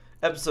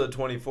Episode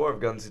 24 of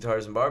Guns,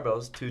 Guitars, and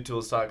Barbells. Two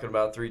tools talking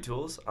about three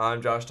tools.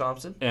 I'm Josh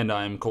Thompson. And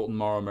I'm Colton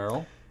Morrow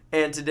Merrill.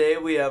 And today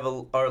we have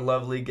our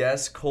lovely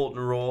guest, Colton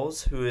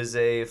Rolls, who is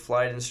a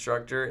flight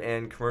instructor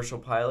and commercial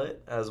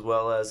pilot, as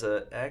well as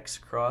an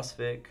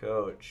ex-CrossFit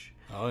coach.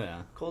 Oh,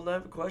 yeah. Colton, I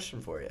have a question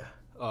for you.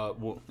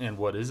 And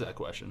what is that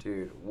question?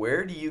 Dude,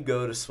 where do you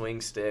go to swing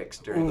sticks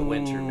during the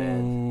winter,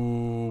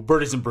 man?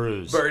 Birdies and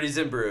Brews. Birdies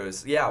and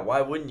Brews. Yeah,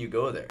 why wouldn't you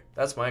go there?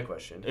 That's my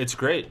question. It's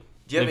great.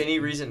 Do you have any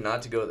reason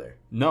not to go there?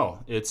 No,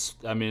 it's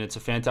a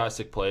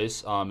fantastic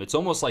place. It's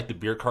almost like the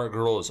beer cart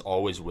girl is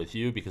always with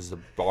you because the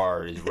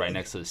bar is right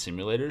next to the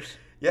simulators.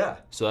 Yeah.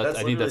 So I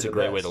think that's a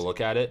great way to look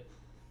at it.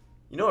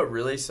 You know what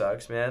really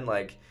sucks, man?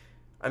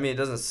 It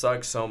doesn't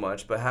suck so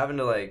much, but having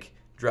to,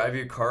 drive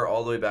your car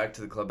all the way back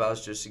to the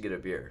clubhouse just to get a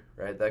beer,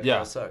 right? That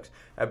kind of sucks.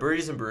 At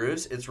Birdies and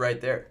Brews, it's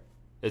right there.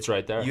 It's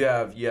right there. You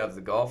have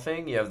the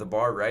golfing, you have the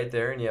bar right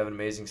there, and you have an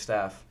amazing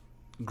staff.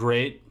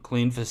 Great,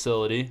 clean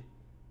facility.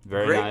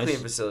 Very Great nice. Clean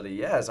facility.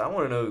 Yes, I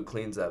want to know who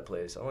cleans that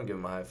place. I want to give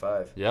him a high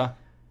five. Yeah.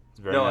 It's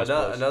a very nice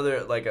place. Another,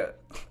 a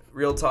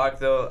real talk,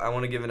 though, I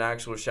want to give an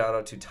actual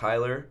shout-out to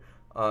Tyler.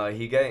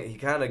 He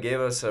kind of gave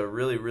us a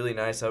really, really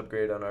nice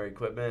upgrade on our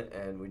equipment,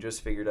 and we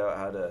just figured out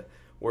how to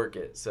work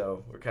it.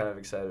 So we're kind of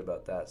excited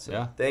about that.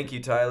 So Thank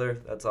you,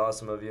 Tyler. That's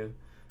awesome of you.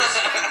 You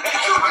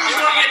want to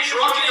get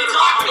drunk and eat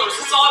tacos.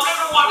 That's all I've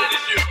ever wanted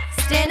to do.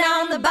 Stand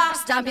on the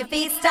box, stomp your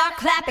feet, start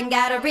clapping.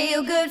 Got a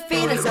real good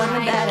feeling,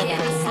 something better than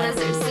a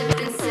slizzard.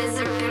 Sipping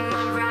scissor in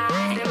my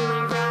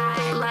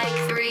ride, like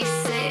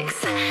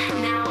 3-6.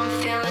 Now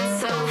I'm feeling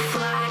so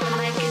fly,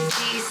 like a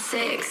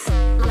G6,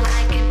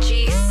 like a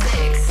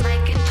G6,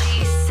 like a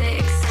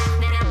G6.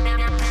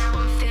 Now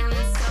I'm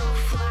feeling so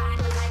fly,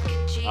 like a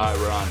G6. All right,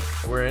 we're on.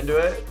 We're into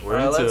it? We're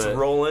into let's it.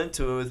 roll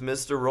into it with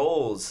Mr.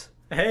 Rolls.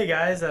 Hey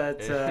guys,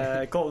 it's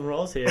Colton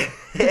Rolls here.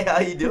 Hey, how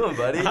you doing,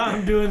 buddy?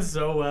 I'm doing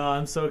so well.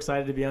 I'm so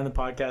excited to be on the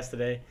podcast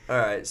today. All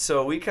right,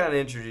 so we kind of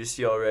introduced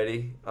you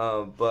already,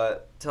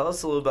 but tell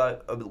us a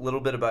little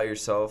bit about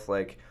yourself,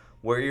 like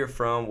where you're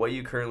from, what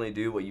you currently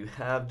do, what you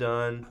have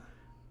done,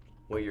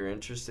 what you're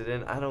interested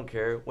in. I don't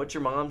care. What's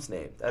your mom's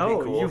name? That'd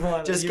be cool. You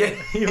want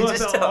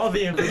Just all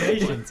the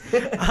information.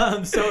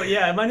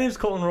 My name's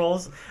Colton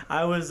Rolls.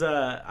 I was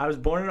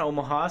born in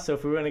Omaha, so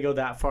if we were going to go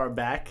that far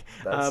back,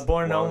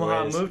 born in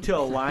Omaha, moved to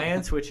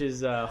Alliance, which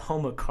is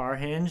home of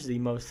Carhenge, the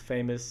most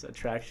famous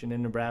attraction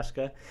in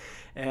Nebraska.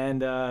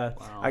 And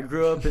I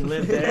grew up and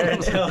lived there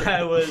until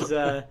I was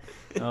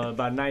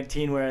about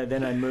 19, where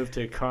then I moved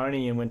to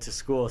Kearney and went to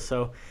school.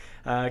 So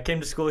I came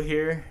to school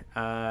here.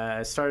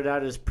 I started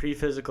out as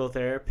pre-physical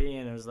therapy,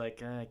 and I was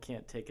like, I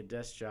can't take a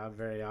desk job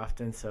very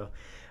often. So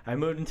I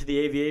moved into the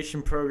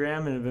aviation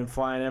program and have been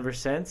flying ever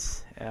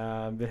since.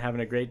 I've been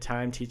having a great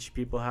time teaching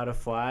people how to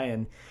fly,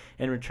 and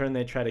in return,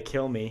 they try to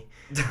kill me.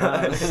 So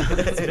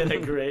it's been a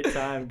great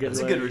time. That's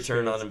a good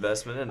return on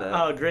investment, isn't it?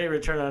 Oh, great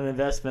return on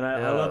investment.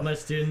 I love my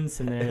students,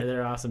 and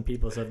they're awesome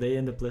people. So if they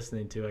end up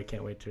listening to, I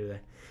can't wait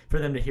for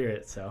them to hear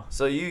it.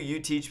 So you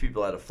teach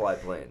people how to fly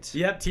planes.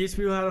 Yep, teach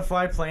people how to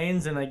fly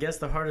planes, and I guess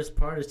the hardest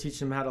part is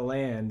teaching them how to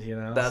land,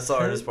 That's the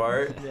hardest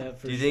part? Yeah,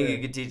 for Do you think you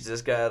could teach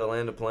this guy how to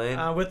land a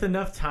plane? With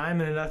enough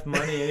time and enough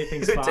money,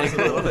 anything's It would take a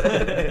possible. little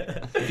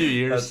bit. A few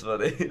years.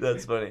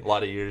 That's funny. A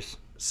lot of years.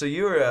 So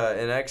you were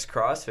an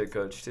ex-CrossFit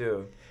coach,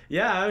 too.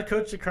 Yeah, I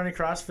coached at Kearney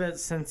CrossFit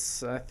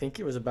since I think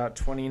it was about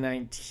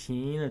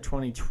 2019 or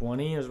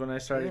 2020 is when I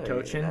started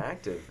coaching.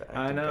 Active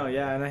I know, guy.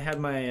 yeah, and I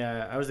had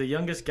I was the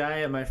youngest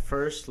guy at my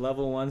first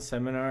level 1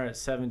 seminar at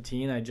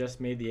 17. I just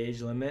made the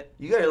age limit.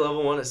 You got your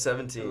level 1 at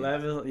 17.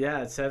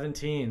 At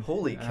 17.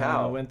 Holy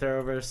cow. I went there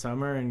over the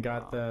summer and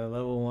got the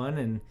level 1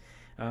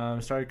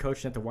 and started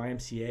coaching at the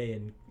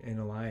YMCA in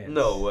Alliance.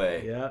 No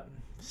way. Yep.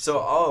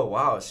 So, oh,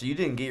 wow. So you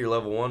didn't get your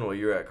level 1 while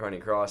you were at Kearney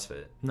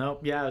CrossFit?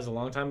 Nope. Yeah, it was a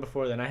long time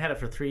before then. I had it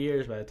for 3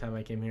 years by the time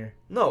I came here.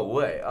 No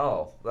way.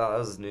 Oh, wow, that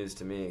was news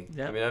to me.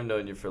 Yep. I mean, I've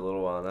known you for a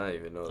little while, and I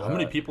didn't even know that. How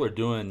many people are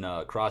doing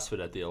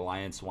CrossFit at the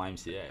Alliance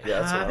YMCA?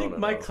 Yeah, that's what I think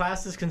my know.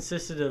 classes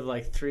consisted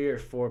of 3 or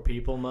 4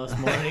 people most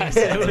mornings.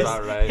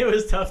 Right. It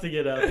was tough to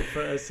get up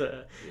for us,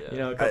 a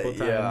couple times.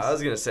 Yeah, I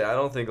was going to say, I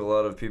don't think a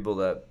lot of people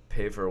that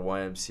pay for a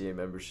YMCA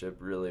membership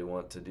really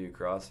want to do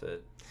CrossFit.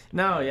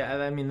 No, yeah,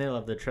 I mean, they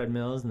love the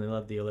treadmills and they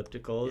love the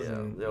ellipticals.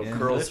 Yeah, and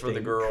curls lifting. for the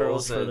girls.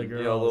 Curls for and, the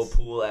girls. a little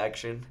pool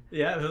action.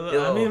 Yeah,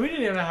 I mean, we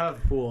didn't even have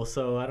a pool,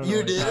 so I don't know.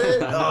 You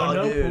did?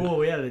 No Dude. pool.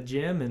 We had a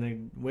gym and a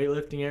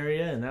weightlifting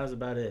area, and that was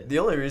about it. The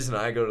only reason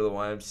I go to the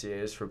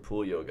YMCA is for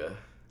pool yoga.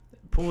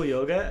 Pool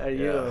yoga? Are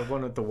you Yeah.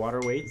 one with the water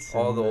weights?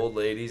 All the old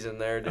ladies in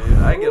there, dude.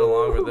 I get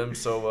along with them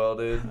so well,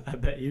 dude. I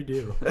bet you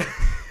do.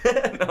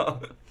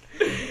 No.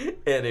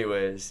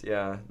 Anyways,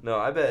 yeah. No,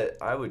 I bet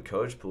I would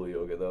coach pool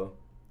yoga, though.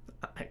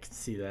 I can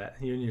see that.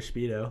 You and your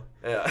Speedo.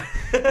 Yeah.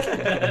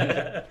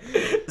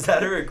 Is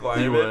that a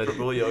requirement for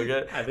pool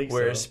yoga? I think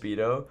Wear a so.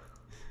 Speedo?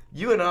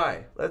 You and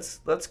I,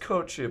 let's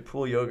coach a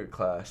pool yoga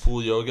class.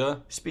 Pool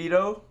yoga?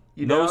 Speedo?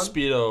 You No down?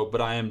 Speedo,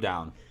 but I am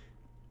down.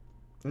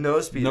 No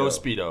Speedo. No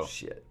Speedo.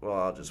 Shit. Well,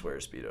 I'll just wear a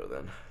Speedo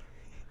then.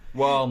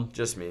 Well,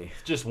 Just me.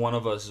 just one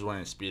of us is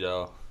wearing a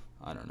Speedo.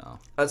 I don't know.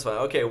 That's fine.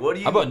 Okay, what do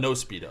you? How about no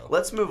Speedo?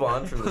 Let's move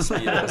on from the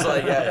Speedos.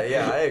 Like,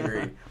 yeah, I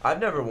agree. I've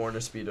never worn a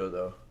Speedo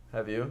though.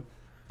 Have you?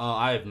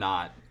 I have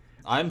not.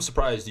 I'm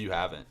surprised you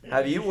haven't.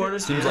 Have you worn a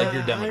Speedo? Seems like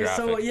your demographic.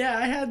 So yeah,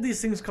 I had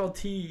these things called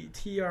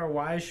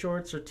TRY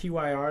shorts or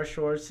TYR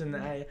shorts, and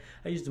I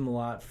used them a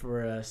lot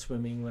for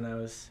swimming when I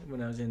was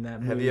in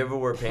that mood. Have you ever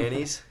wore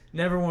panties?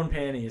 Never worn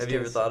panties. Have you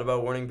ever thought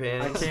about wearing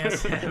panties? I can't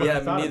say I've Yeah,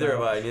 thought neither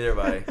about have I. Neither have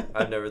I.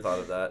 I've never thought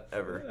of that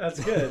ever. That's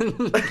good.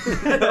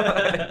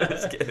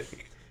 Just kidding.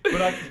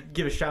 But I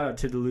give a shout out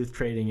to Duluth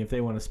Trading if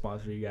they want to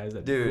sponsor you guys.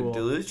 That'd be Dude, cool.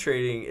 Duluth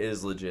Trading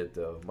is legit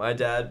though. My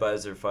dad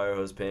buys their fire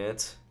hose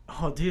pants.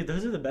 Oh, dude,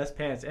 those are the best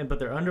pants. But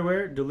their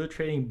underwear, Duluth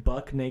Trading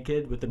buck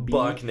naked with the B.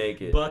 Buck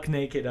naked. Buck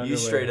naked underwear. You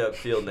straight up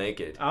feel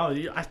naked. Oh,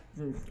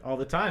 all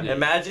the time.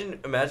 Imagine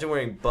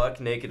wearing buck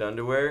naked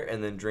underwear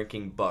and then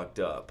drinking bucked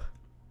up.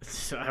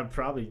 So I'd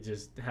probably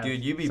just have.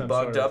 Dude, you'd be some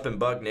bucked sort of- up and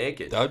buck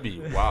naked. That'd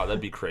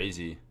be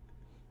crazy.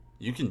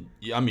 You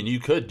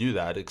could do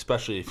that,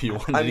 especially if you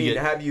wanted to get.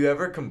 Have you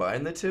ever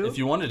combined the two? If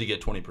you wanted to get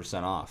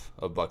 20% off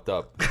of Bucked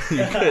Up, you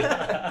could.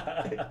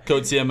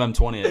 Code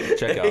CMM20 at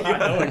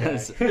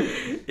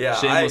checkout. Yeah,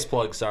 Shameless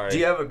plug, sorry. Do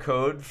you have a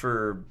code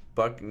for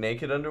buck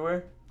naked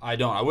underwear? I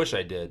don't. I wish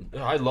I did.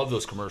 I love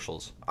those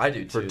commercials. I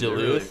do too. For They're Duluth,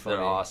 really they're funny.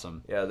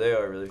 awesome. Yeah, they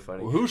are really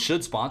funny. Who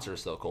should sponsor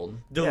us, though,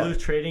 Colton? Duluth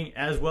Trading,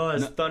 as well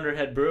as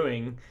Thunderhead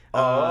Brewing.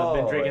 Oh,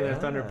 been drinking their yeah.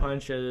 Thunder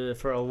Punch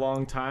for a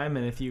long time,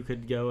 and if you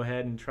could go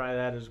ahead and try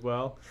that as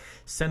well,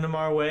 send them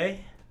our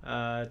way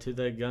to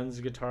the Guns,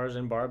 Guitars,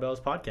 and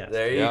Barbells podcast.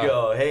 There you Yeah.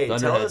 go. Hey,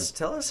 Thunderhead.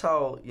 tell us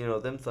how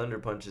them Thunder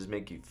Punches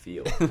make you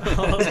feel.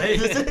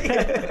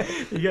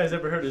 You guys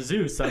ever heard of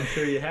Zeus? I'm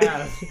sure you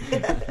have.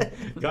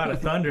 Got a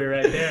thunder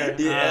right there.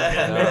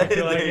 Yeah. I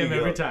feel like There you him go.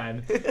 every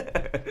time.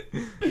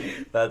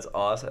 That's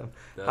awesome.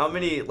 How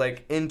Definitely. many,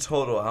 like, in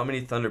total, how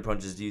many Thunder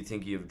Punches do you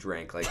think you've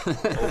drank, like,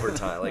 over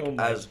time? Like, Oh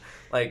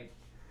my.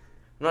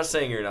 I'm not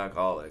saying you're an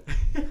alcoholic,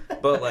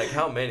 but, like,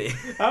 how many?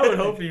 I would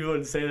hope you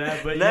wouldn't say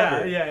that, but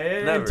Never. yeah.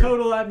 In Never.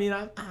 total,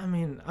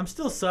 I'm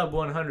still sub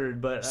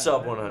 100, but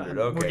Sub 100,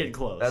 okay. We're getting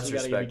close. That's We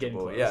gotta be getting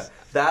respectable, close. yeah.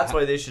 That's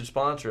why they should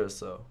sponsor us,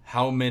 though.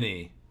 How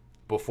many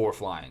before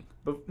flying?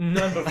 But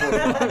none before.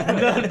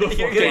 None before.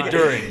 You're Okay, gonna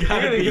during. You're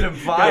Gotta gonna be- get him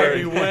fired. gotta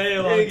be way a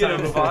You're long gonna get time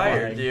him before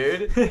fired, flying.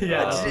 dude.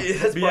 Yeah, Gee,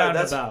 that's be part, out and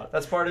that's, about.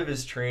 that's part of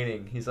his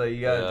training. He's like,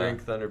 you gotta Yeah.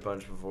 drink Thunder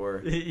Punch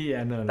before.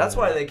 Yeah, no. That's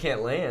why they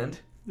can't land.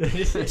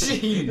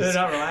 Jeez. They're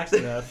not relaxed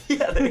enough.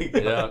 Yeah, there you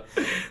go.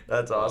 Yeah.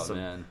 That's awesome.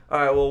 Oh, man. All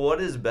right, well, what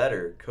is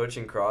better,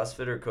 coaching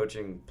CrossFit or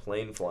coaching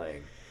plane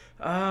flying?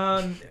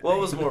 What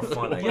was more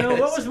fun? I You know, guess?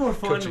 what was more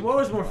fun? Coaching What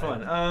was more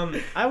fun.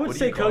 fun? I would What do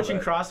say you call coaching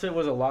that? CrossFit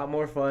was a lot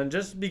more fun,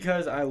 just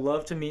because I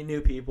love to meet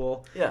new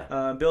people.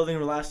 Yeah.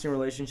 Building lasting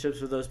relationships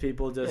with those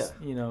people, just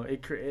Yeah.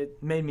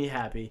 it made me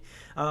happy.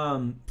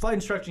 Flight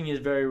instructing is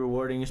very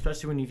rewarding,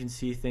 especially when you can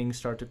see things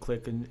start to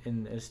click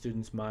in a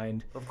student's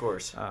mind. Of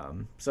course.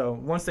 So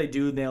once they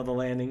do nail the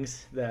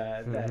landings,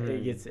 that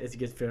it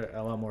gets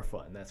a lot more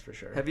fun. That's for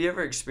sure. Have you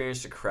ever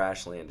experienced a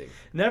crash landing?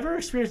 Never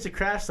experienced a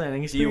crash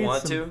landing. Do you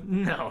want Experienced to?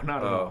 No,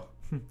 not at all.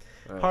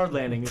 Oh. Hard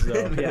landings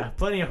though. Yeah,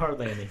 plenty of hard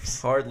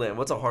landings. Hard land.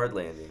 What's a hard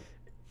landing?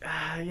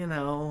 I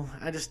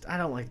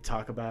don't like to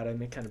talk about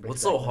it. It kind of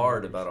What's so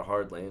hard about a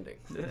hard landing?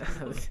 the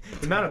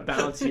amount of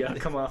bounce you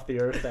come off the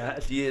earth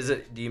at. Do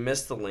you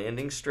miss the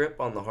landing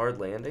strip on the hard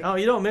landing? Oh,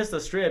 you don't miss the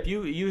strip.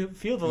 You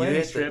feel the You landing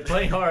hit the- strip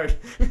playing hard.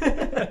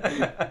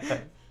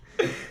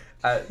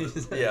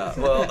 Yeah,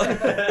 well,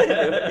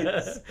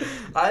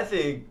 I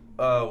think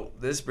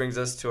this brings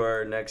us to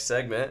our next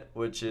segment,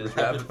 which is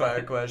rapid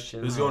fire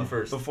questions. Who's going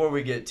first? Before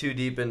we get too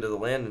deep into the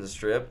landing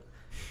strip,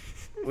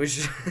 we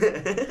should.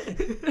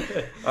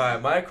 All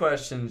right, my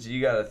questions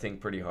you got to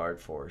think pretty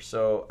hard for.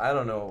 So I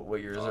don't know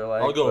what yours are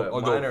like. I'll go. but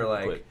I'll mine go are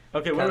like quick.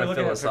 Okay, what are we Kinda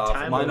looking at for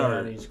philosophical. time Mine limit are-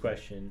 on each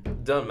question?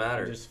 doesn't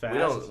matter. Just We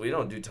fast?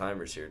 don't do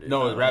timers here, dude.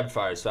 No, rapid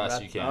fire as fast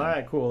as you can. All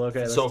right, cool.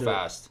 Okay, let's So do it.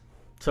 fast.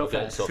 So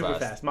Okay, fast. so Super fast.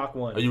 fast. Mach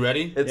 1. Are you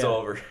ready? It's Yeah.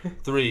 over.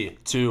 3,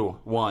 2,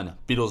 1.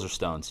 Beatles or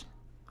Stones?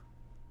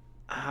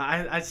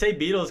 I'd say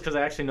Beatles because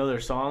I actually know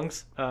their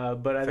songs,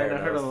 but then I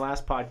heard enough. on the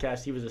last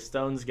podcast he was a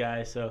Stones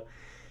guy, so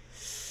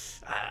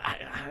if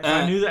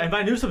Eh.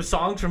 I knew some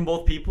songs from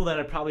both people, then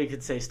I probably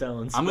could say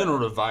Stones. I'm gonna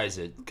revise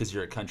it because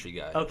you're a country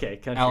guy. Okay,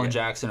 country Alan guy.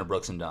 Jackson or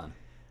Brooks and Dunn?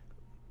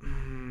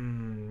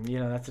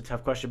 That's a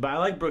tough question, but I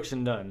like Brooks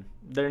and Dunn.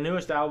 Their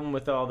newest album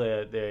with all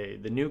the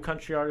new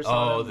country artists.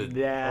 Oh, on it.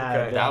 the-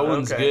 Okay. That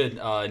one's Okay.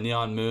 good.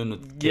 Neon Moon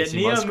with Yeah, Casey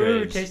Neon Moon,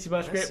 Musgraves. Casey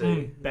Musgraves,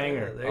 see.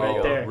 banger, Yeah, there you right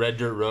go. there. Red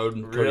Dirt Road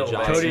and Real Cody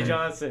Johnson. Cody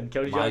Johnson,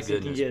 Cody My Johnson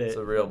goodness. can get It's it.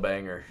 a real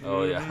banger.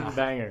 Oh yeah.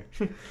 Banger.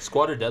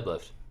 Squat or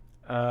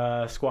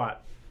deadlift?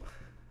 Squat.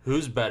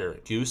 Who's better,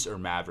 Goose or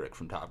Maverick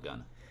from Top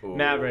Gun? Ooh,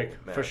 Maverick,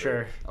 for Maverick.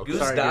 sure. Okay. Goose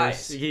Sorry,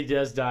 dies. Goose. He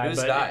does die, Goose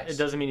but dies. it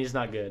doesn't mean he's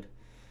not good.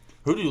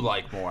 Who do you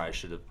like more? I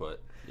should have put.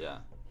 Yeah,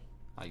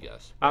 I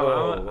guess. I'm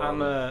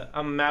Oh,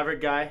 a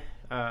Maverick guy.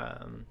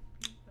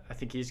 I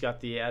think he's got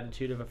the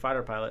attitude of a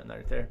fighter pilot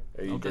right there.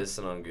 Are you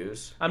dissing on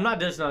Goose? I'm not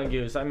dissing on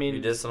Goose. I mean,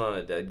 You dissing on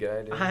a dead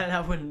guy, dude? I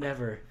would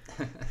never.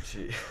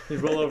 Gee. He'd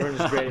roll over in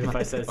his grave if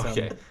I said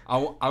something. Okay,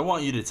 I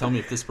want you to tell me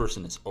if this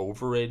person is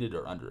overrated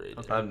or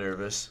underrated. I'm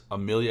nervous.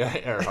 Amelia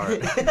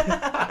Earhart.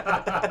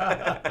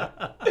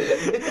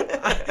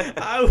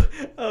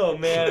 Oh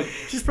man,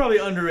 she's probably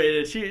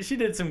underrated. She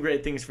did some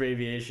great things for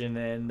aviation,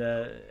 and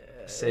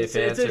Safe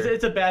it's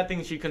answer. a bad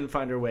thing she couldn't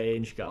find her way,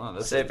 and she got. Wow,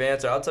 that's Safe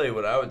answer. I'll tell you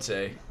what I would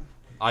say.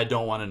 I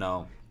don't want to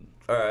know.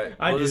 All right,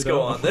 I we'll do, just though.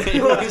 go on.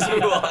 Then. We'll just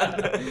move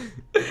on.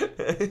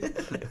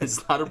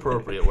 It's not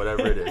appropriate,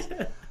 whatever it is.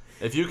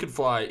 If you could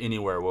fly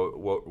anywhere,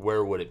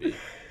 where would it be?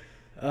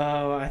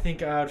 Oh, I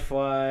think I would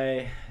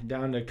fly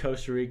down to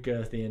Costa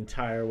Rica the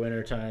entire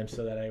winter time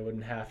so that I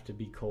wouldn't have to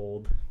be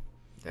cold.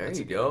 There That's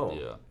you a go. good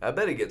idea. I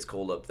bet it gets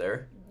cold up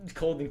there. It's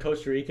cold in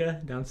Costa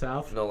Rica, down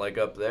south. No, like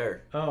up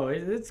there. Oh,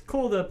 it's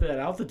cold up at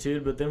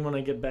altitude, but then when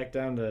I get back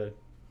down to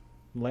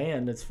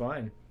land, it's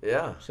fine.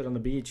 Yeah, Sit on the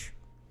beach.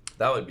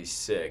 that would be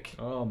sick.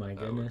 Oh my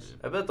That would goodness.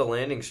 I bet the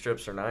landing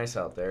strips are nice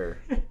out there.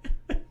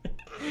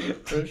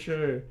 For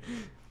sure.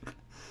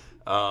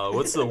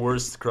 What's the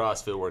worst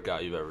CrossFit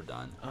workout you've ever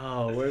done?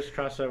 Oh, where's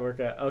CrossFit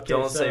workout? Okay,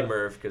 Don't so say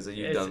Murph because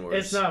you've done worse.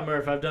 It's not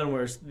Murph. I've done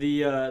worse.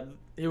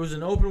 It was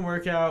an open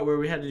workout where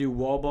we had to do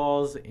wall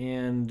balls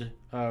and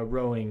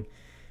rowing,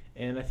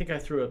 and I think I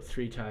threw up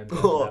 3 times on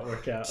that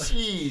workout.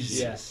 Jeez.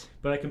 Yeah,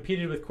 but I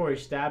competed with Corey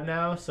Stab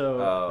now,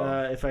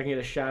 so if I can get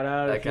a shout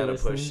out, That if he kind of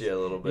pushed listens. you a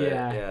little bit.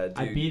 Yeah, dude.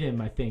 I beat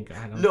him. I think.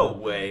 I don't No know.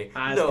 way.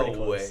 It's No pretty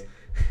close. way.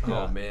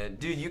 Oh man,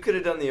 dude, you could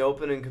have done the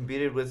open and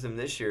competed with him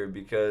this year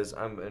because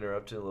I'm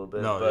interrupting a little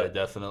bit. No, but yeah,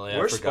 definitely.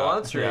 we're I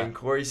forgot. sponsoring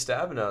Corey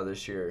Stabenow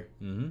this year.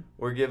 Mm-hmm.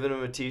 We're giving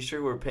him a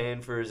T-shirt. We're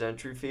paying for his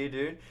entry fee,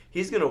 dude.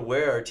 He's gonna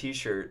wear our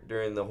T-shirt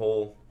during the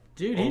whole.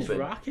 Dude, he's Open.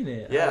 rocking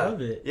it. Yeah, I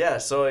love it. yeah.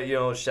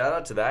 So shout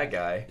out to that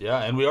guy.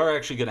 Yeah, and we are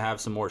actually gonna have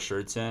some more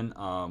shirts in.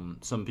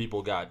 Some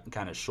people got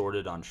kind of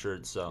shorted on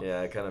shirts, so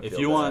Yeah, I kind of. if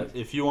feel you bad.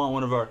 want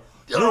one of our,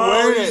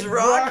 Oh, he's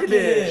rocking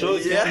it. Show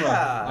the Yeah.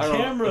 camera. I don't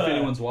know Camera. if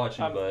anyone's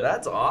watching, but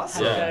That's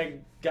awesome. Yeah.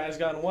 Guy's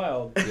gone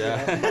wild.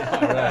 yeah.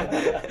 All right.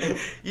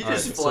 You All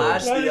just right, so-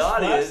 flashed I the just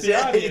audience. flashed the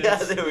Yeah, audience.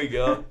 yeah, there we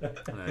go.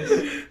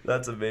 Nice.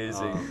 That's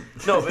amazing. Um,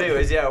 No, but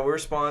anyways, yeah, we're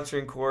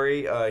sponsoring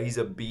Corey. He's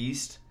a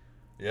beast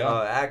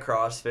at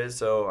CrossFit.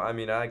 So, I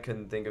mean, I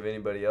couldn't think of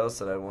anybody else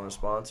that I'd want to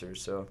sponsor.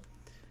 So,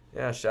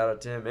 yeah, shout out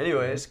to him.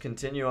 Anyways,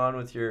 continue on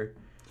with your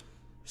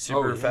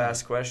super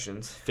fast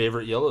questions.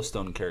 Favorite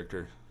Yellowstone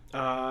character?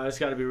 It's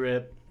got to be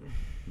Rip.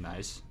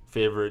 Nice.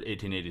 Favorite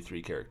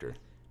 1883 character?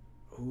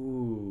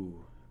 Ooh.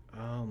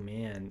 Oh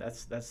man,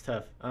 that's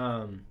tough.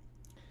 Let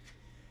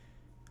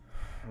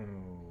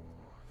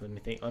me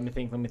think.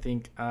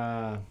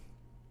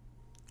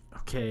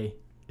 Okay.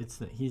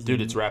 He's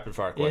Dude, it's rapid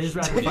fire Yeah, questions.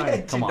 it's rapid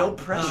fire. Come on. No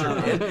pressure,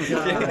 man.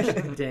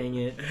 Gosh, dang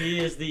it. He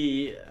is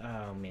the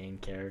main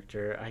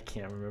character. I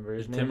can't remember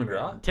his name. Tim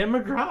McGraw? Tim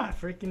McGraw.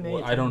 Freaking name.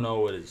 Well, I don't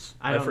know what his.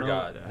 I don't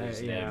forgot know. his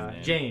Yeah.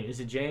 name. James. Is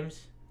it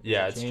James?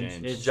 Yeah, it's James.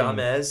 James. It's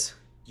Jamez.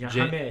 James.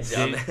 James.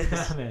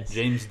 James.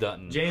 James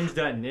Dutton. James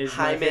Dutton is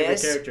my favorite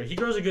James. character. He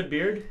grows a good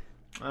beard.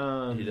 He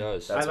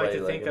does. That's I'd why like you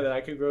to like think him. that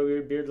I could grow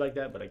a beard like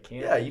that, but I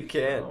can't. Yeah, you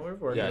can. Oh, we're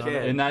working Yeah, on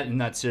it. in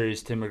that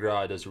series, Tim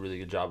McGraw does a really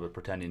good job of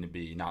pretending to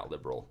be not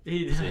liberal.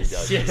 He So does. he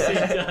does. Yes,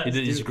 he does.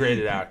 He's dude. great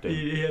at acting.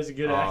 He is a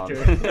good Um,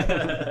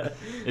 actor.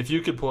 If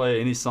you could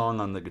play any song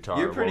on the guitar,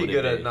 You're what pretty would it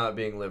good at be? not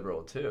being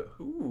liberal, too.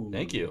 Ooh.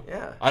 Thank you.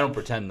 Yeah. I don't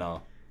pretend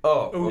though.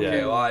 Oh, okay.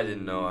 Yeah. Well, I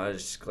didn't know. I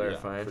was just Yeah,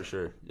 clarifying. for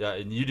sure. Yeah,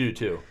 and you do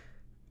too.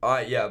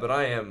 Yeah, but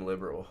I am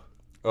liberal.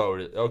 Oh,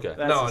 really? Okay.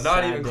 That's No, a not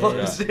sad even day.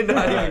 close. Yeah.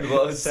 Not even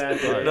close. Sad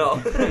day. No.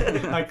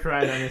 I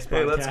cried on this podcast.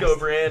 Hey, let's go,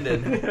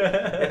 Brandon.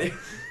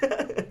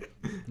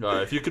 All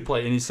right, if you could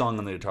play any song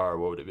on the guitar,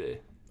 what would it be?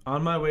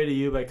 On My Way to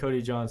You by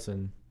Cody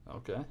Johnson.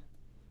 Okay.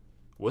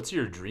 What's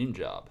your dream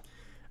job?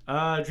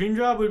 Dream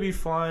job would be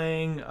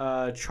flying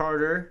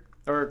charter,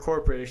 or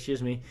corporate,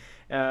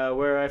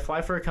 where I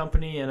fly for a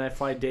company and I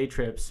fly day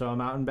trips. So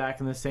I'm out and back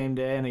in the same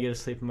day and I get to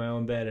sleep in my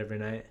own bed every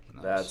night.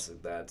 Nice.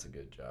 That's a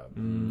good job.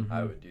 Mhm.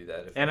 I would do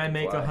that if And I could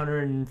make fly.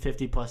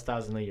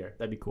 150,000+ a year.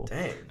 That'd be cool.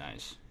 Dang.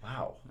 Nice.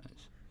 Wow.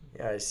 Nice.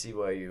 Yeah, I see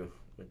why you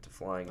went to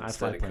flying I instead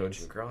fly of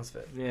coaching planes.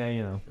 CrossFit. Yeah,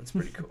 you know. That's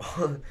pretty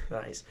cool.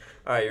 Nice.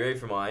 All right, you ready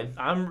for mine?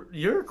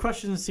 Your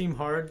questions seem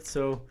hard,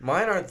 so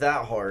Mine aren't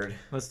that hard.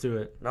 let's do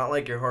it. Not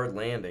like your hard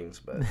landings,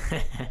 but.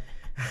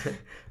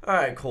 All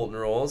right, Colton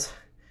Rolls.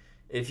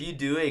 If you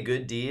do a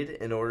good deed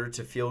in order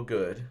to feel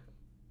good,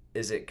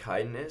 is it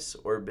kindness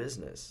or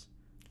business?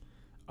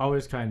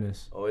 Always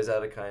kindness. Always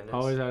out of kindness?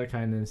 Always out of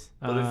kindness.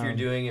 But if you're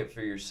doing it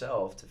for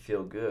yourself to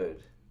feel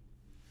good,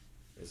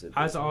 is it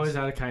business? It's always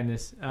out of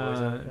kindness. Always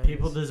out of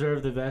People kindness.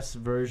 deserve the best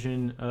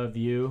version of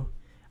you.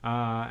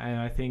 And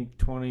I think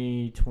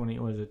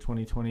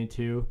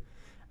 2022,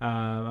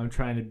 I'm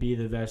trying to be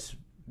the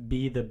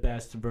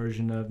best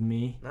version of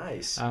me.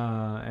 Nice.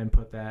 And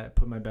put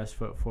my best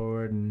foot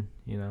forward, and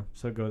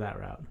so go that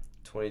route.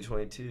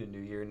 2022, new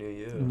year, new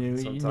you. New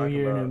That's what I'm new talking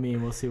year, about. new me.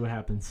 We'll see what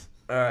happens.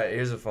 All right,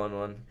 here's a fun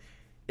one.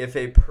 If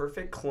a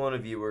perfect clone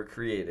of you were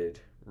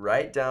created,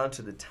 right down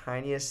to the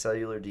tiniest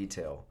cellular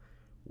detail,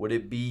 would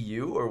it be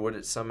you or would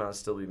it somehow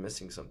still be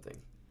missing something?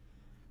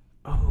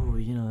 Oh,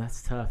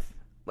 that's tough.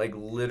 Like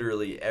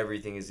literally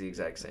everything is the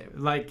exact same.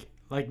 Like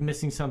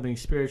missing something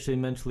spiritually,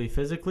 mentally,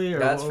 physically, or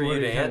That's what for you are we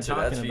to kinda answer.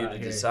 That's talking for you about to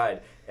here?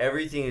 decide.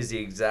 Everything is the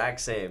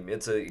exact same.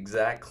 It's an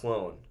exact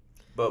clone.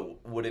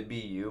 But would it be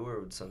you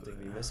or would something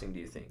be missing, do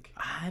you think?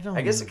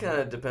 I guess it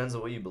kind of depends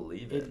on what you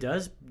believe in. It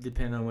does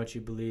depend on what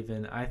you believe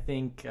in. I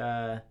think,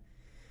 there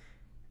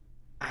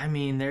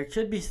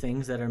could be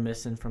things that are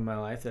missing from my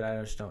life that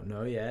I just don't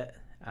know yet.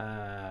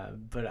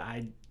 But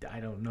I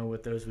don't know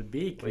what those would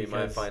be. Well, you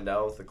might find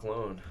out with the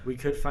clone. We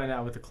could find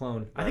out with the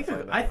clone. I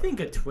think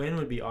a twin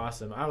would be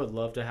awesome. I would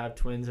love to have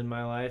twins in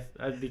my life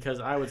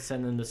because I would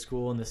send them to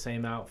school in the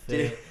same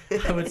outfit.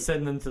 I would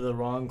send them to the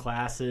wrong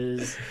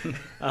classes.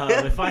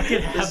 If I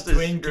could have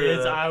twin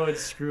kids, I would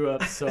screw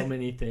up so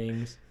many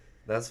things.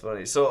 That's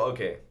funny. So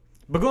okay.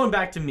 But going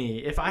back to me,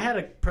 if I had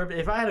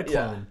a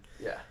clone,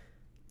 yeah.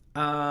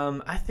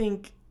 I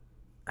think.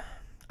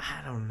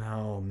 I don't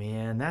know,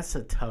 man. That's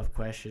a tough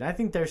question. I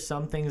think there's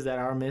some things that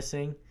are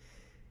missing,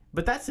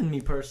 but that's in me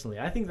personally.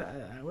 I think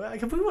that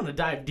if we want to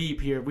dive deep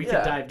here, we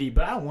could dive deep.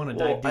 But I don't want to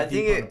dive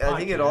deep. I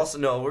think it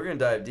also we're gonna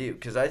dive deep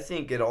because I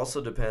think it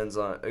also depends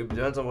on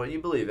what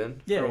you believe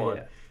in.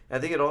 Yeah. I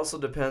think it also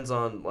depends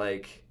on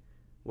like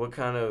what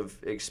kind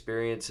of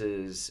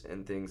experiences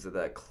and things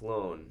that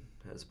clone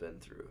has been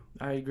through.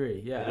 I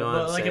agree. Yeah, you know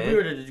but like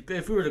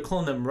if we were to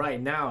clone them right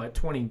now at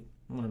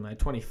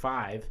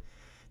 25.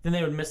 Then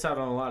they would miss out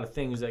on a lot of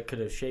things that could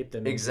have shaped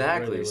them.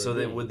 Exactly. So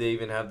would they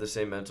even have the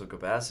same mental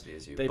capacity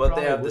as you? They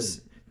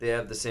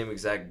have the same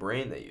exact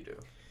brain that you do.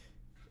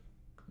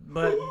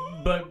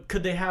 But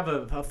could they have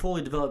a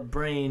fully developed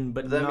brain,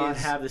 but not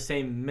have the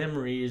same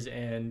memories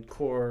and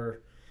core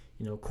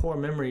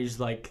memories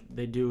like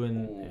they do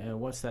in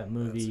what's that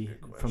movie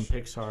from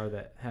Pixar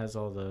that has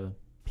all the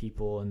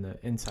people and the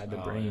inside the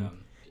brain? Yeah.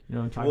 You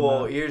know what I'm talking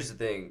about? Well, here's the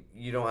thing.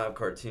 You don't have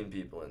cartoon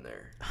people in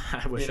there.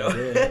 I wish I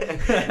did.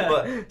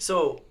 But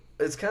so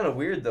it's kind of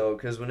weird though,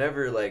 because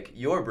whenever like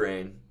your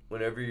brain,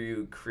 whenever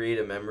you create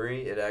a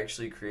memory, it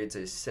actually creates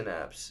a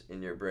synapse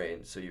in your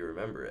brain, so you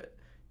remember it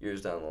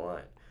years down the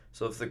line.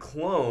 So if the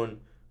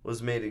clone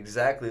was made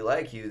exactly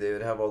like you, they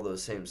would have all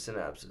those same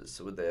synapses.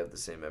 So would they have the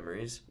same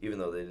memories, even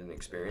though they didn't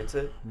experience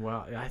it?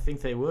 Well, I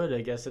think they would. I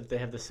guess if they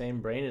have the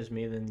same brain as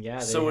me, then yeah.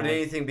 So would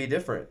anything be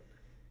different?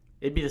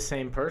 It'd be the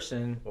same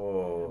person,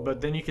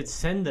 but then you could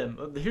send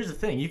them. Here's the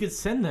thing: you could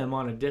send them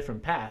on a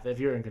different path if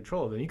you're in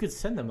control of them. You could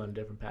send them on a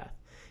different path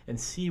and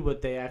see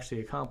what they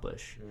actually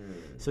accomplish.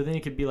 So then you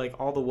could be like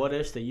all the what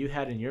ifs that you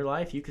had in your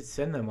life. You could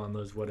send them on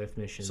those what if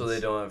missions. So they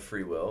don't have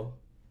free will.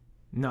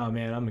 No,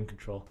 man, I'm in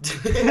control.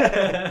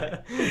 I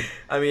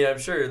mean, I'm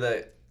sure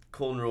that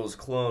Colton Rule's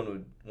clone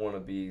would want to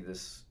be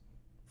this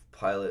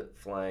pilot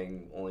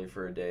flying only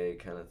for a day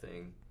kind of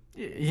thing.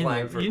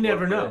 You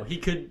never know. He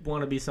could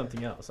want to be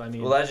something else. I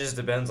mean, well, that just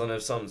depends on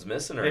if something's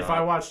missing or not. If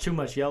I watch too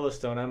much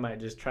Yellowstone, I might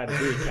just try to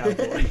be a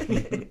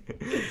cowboy.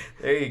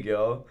 There you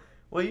go.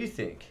 What do you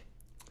think?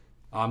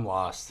 I'm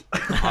lost.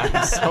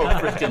 I'm so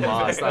freaking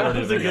lost. I don't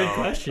even know. That's a good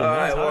question. All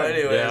right. Well,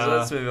 anyways,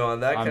 let's move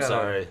on. I'm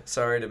sorry.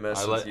 Sorry to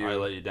mess with you. I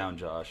let you down,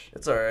 Josh.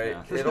 It's all right.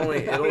 Yeah. It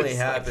only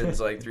happens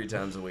like 3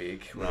 times a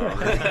week. No.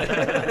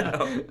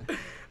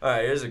 All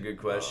right. Here's a good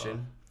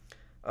question.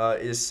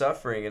 Is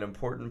suffering an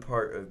important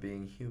part of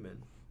being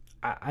human?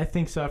 I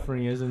think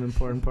suffering is an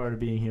important part of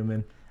being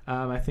human.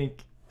 I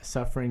think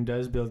suffering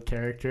does build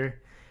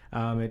character.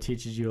 It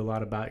teaches you a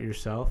lot about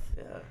yourself.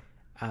 Yeah.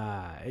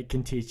 It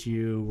can teach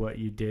you what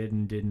you did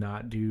and did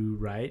not do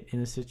right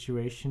in a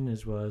situation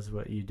as well as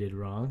what you did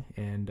wrong.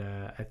 And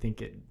I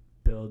think it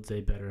builds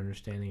a better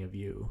understanding of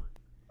you.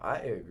 I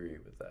agree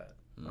with that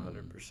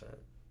 100%.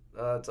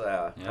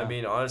 I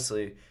mean,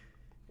 honestly,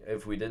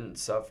 if we didn't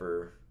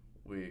suffer...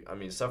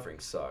 suffering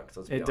sucks.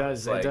 Let's be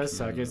honest. It does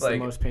suck. It's the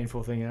most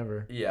painful thing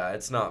ever. Yeah,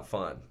 it's not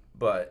fun,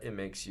 but it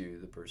makes you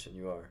the person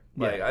you are.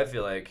 Like, I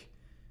feel like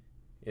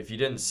if you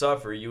didn't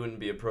suffer, you wouldn't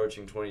be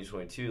approaching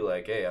 2022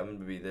 like, hey, I'm going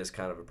to be this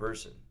kind of a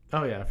person.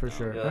 Oh, yeah, for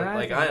sure. You know,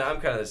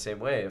 I'm kind of the same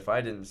way. If I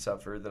didn't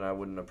suffer, then I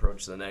wouldn't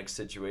approach the next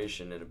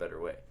situation in a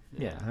better way.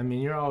 Yeah, I mean,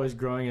 you're always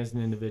growing as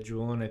an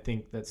individual, and I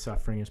think that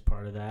suffering is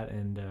part of that,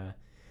 and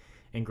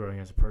growing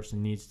as a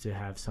person needs to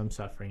have some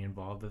suffering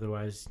involved.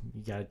 Otherwise,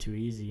 you got it too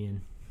easy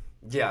and...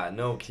 Yeah,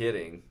 no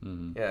kidding.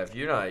 Mm-hmm.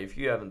 Yeah, if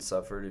you haven't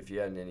suffered, if you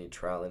had any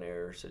trial and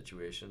error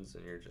situations,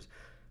 then you're just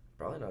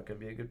probably not going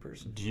to be a good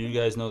person. Do you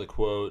guys know the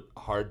quote,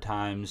 hard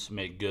times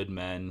make good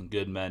men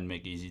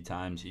make easy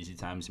times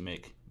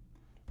make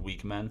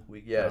weak men?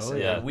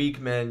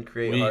 Weak men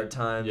create hard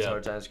times,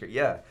 hard times create...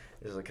 Yeah,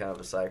 there's a kind of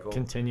a cycle.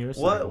 Continuous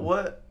cycle.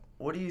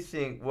 What do you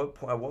think,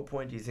 at what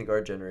point do you think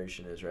our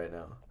generation is right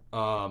now?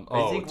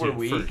 I think we're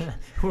weak.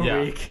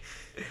 We're weak.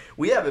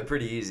 We have it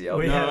pretty easy.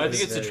 I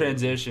think it's a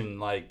transition.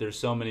 Like, there's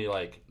so many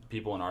like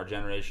people in our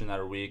generation that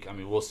are weak. I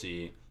mean, we'll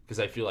see, because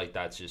I feel like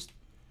that's just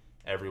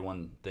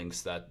everyone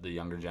thinks that the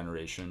younger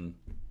generation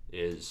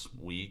is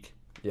weak,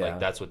 Yeah. Like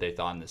that's what they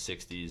thought in the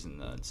 60s and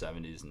the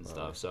 70s and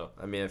stuff. So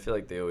I mean, I feel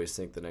like they always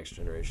think the next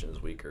generation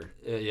is weaker.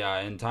 yeah,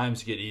 and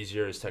times get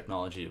easier as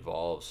technology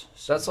evolves.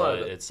 So, That's why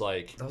it's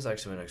like that was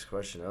actually my next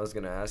question. I was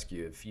going to ask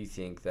you if you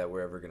think that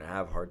we're ever going to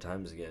have hard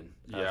times again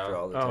Yeah. after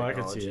all the Oh, I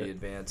could see technology it.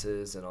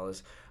 advances and all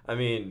this. I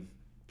mean,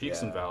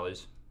 peaks and yeah.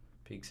 valleys.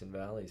 Peaks and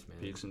valleys, man.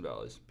 Peaks and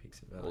valleys. Peaks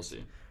and valleys. We'll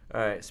see.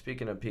 All right,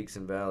 speaking of peaks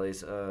and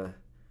valleys,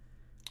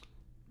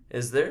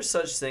 is there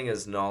such thing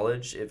as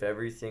knowledge if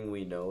everything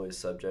we know is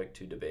subject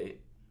to debate?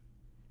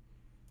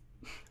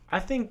 I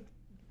think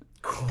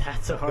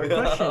that's a hard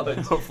question. A I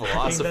think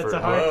philosopher. that's a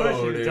hard Whoa,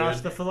 question. dude.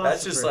 Josh, the philosopher.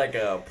 That's just like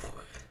a.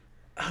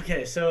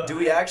 Okay, so Do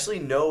we actually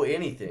know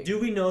anything? do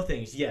we know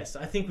things? Yes,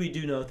 I think we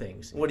do know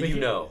things. What do you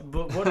know?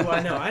 But what do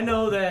I know? I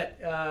know that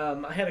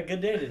I had a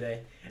good day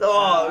today.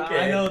 Oh,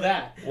 okay. I know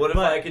that. What if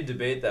but, I could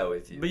debate that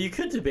with you? But you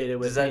could debate it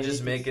with Does that me.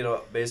 just make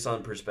it based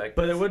on perspective?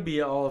 But it would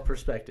be all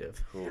perspective.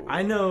 Cool.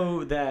 I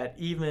know that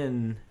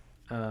even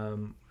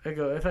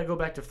if I go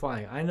back to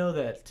flying, I know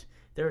that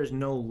there is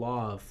no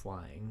law of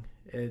flying.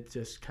 It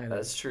just kind of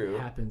That's true.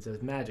 happens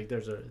as magic.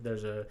 There's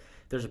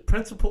a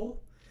principle,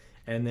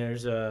 and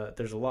there's a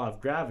law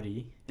of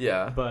gravity,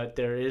 Yeah. but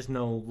there is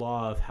no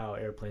law of how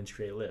airplanes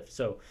create lift.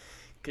 So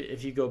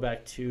if you go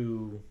back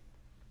to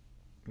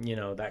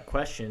that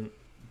question,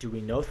 do we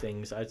know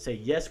things? I'd say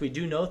yes, we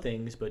do know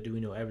things, but do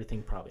we know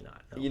everything? Probably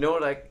not. No. You know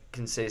what I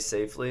can say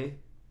safely?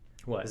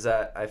 What? Is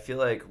that I feel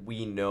like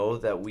we know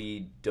that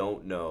we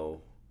don't know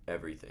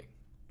everything.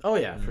 Oh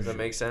yeah, for Does sure. that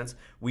make sense?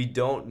 We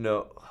don't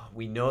know.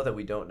 We know that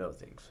we don't know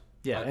things.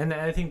 Yeah, and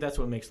I think that's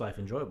what makes life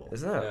enjoyable.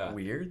 Isn't that Yeah.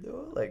 weird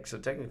though? Like, so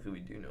technically we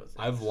do know things.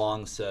 I've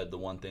long said the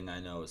one thing I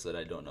know is that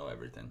I don't know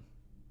everything.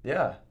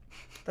 Yeah.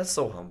 That's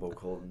so humble,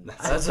 Colton.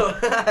 That's-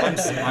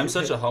 That's I'm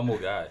such a humble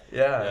guy.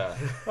 Yeah. Yeah.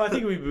 Well, I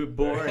think we'd be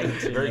boring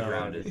to Very know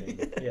grounded.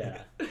 everything. Yeah.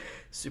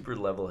 Super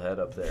level head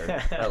up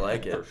there. I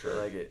like it. I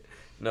like it.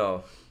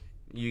 No,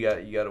 you got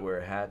to wear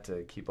a hat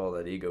to keep all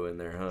that ego in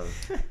there,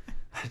 huh?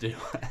 I do.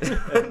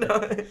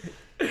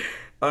 No.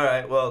 All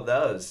right. Well,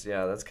 that's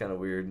kind of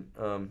weird.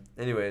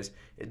 Anyways,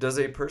 does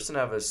a person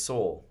have a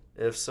soul?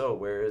 If so,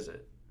 where is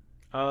it?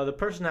 The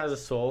person has a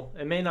soul.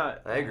 It may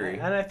not. I agree.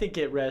 And I think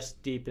it rests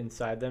deep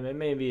inside them. It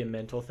may be a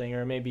mental thing,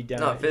 or it may be down.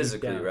 Not deep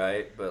physically, down.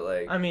 right? But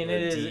like. I mean, a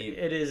it is. deep-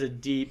 It is a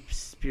deep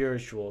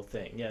spiritual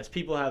thing. Yes,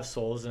 people have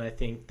souls, and I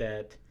think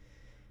that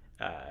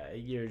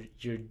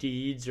your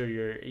deeds or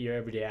your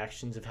everyday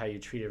actions of how you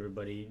treat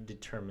everybody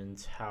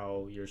determines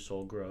how your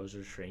soul grows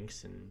or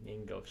shrinks,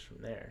 and goes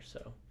from there.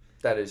 So.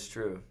 That is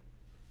true.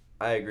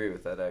 I agree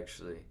with that,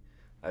 actually.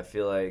 I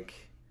feel like,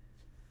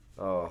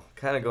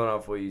 kind of going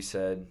off what you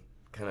said,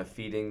 kind of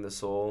feeding the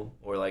soul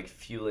or like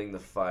fueling the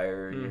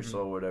fire in your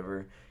soul,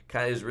 whatever,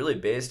 kind of is really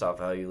based off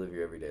how you live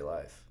your everyday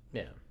life.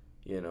 Yeah.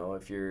 You know,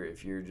 if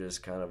you're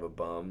just kind of a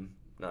bum,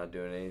 not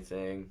doing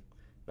anything,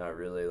 not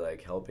really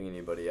like helping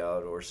anybody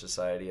out or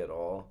society at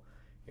all,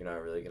 you're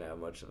not really gonna have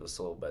much of a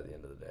soul by the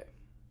end of the day.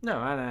 No,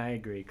 and I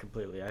agree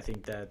completely. I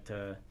think that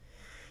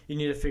you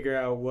need to figure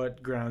out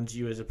what grounds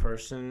you as a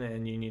person,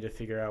 and you need to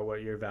figure out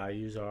what your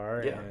values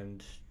are, Yeah.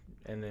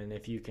 and then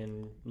if you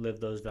can live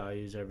those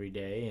values every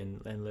day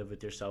and live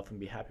with yourself and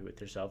be happy with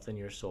yourself, then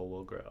your soul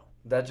will grow.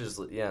 And that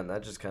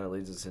just kind of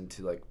leads us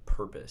into like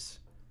purpose.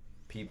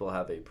 People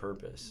have a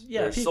purpose.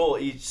 Yeah,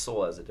 each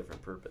soul has a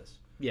different purpose.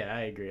 Yeah,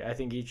 I agree. I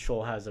think each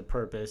soul has a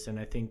purpose, and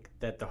I think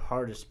that the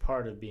hardest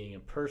part of being a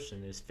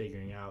person is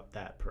figuring out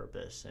that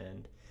purpose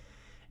and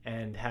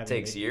having. It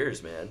takes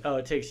years, man. Oh,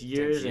 it takes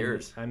years. Takes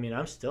years. I mean,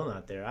 I'm still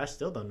not there. I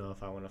still don't know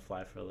if I want to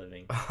fly for a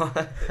living.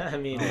 I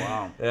mean, Oh,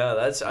 wow. Yeah,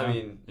 that's. I Yeah.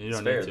 mean, You it's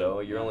don't fair need to. though.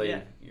 You're only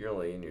Yeah.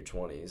 in your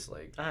 20s.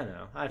 Like, I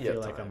know. I You have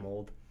feel like time. I'm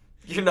old.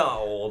 you're not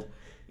old.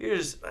 You're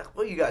just.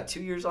 Well, you got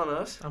 2 years on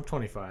us. I'm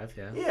 25.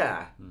 Yeah.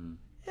 Yeah. Mm.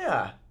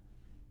 Yeah.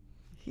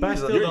 But I He's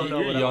still a- don't know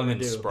You're what I young wanna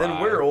and do. spry. Then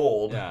we're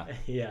old. Yeah.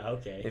 Yeah.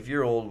 Okay. If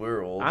you're old,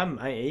 we're old. I'm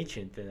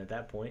ancient then at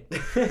that point.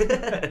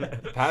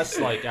 Past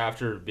like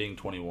after being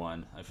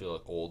 21, I feel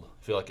like old.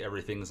 I feel like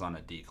everything's on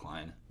a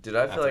decline. Dude,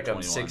 I feel After like I'm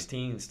 21.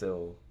 16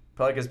 still.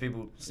 Probably because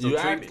people still You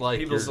treat act me. like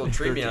People you're still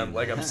treat me 13.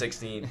 like I'm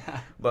 16.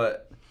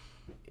 But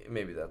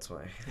maybe that's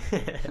why.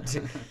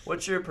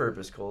 What's your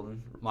purpose,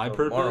 Colton? My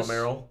Mauro purpose?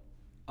 Merrill?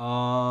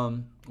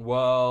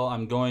 Well,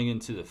 I'm going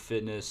into the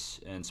fitness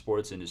and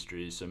sports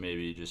industry, so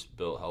maybe just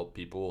help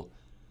people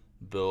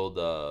build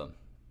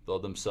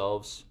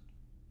themselves.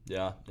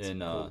 Yeah,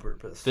 and Cool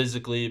purpose.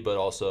 physically, but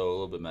also a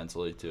little bit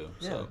mentally too.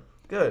 Yeah. So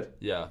Good.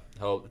 yeah,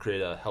 help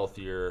create a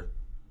healthier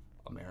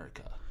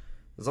America.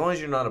 As long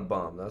as you're not a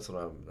bum, that's all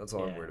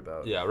I'm Yeah. worried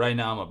about. Yeah, right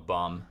now I'm a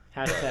bum.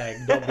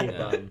 Hashtag don't be a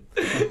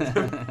Yeah.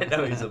 bum. I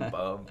know he's a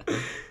bum.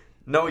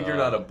 No, you're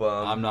not a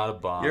bum. I'm not a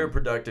bum. You're a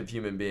productive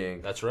human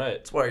being. That's right.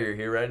 That's why you're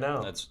here right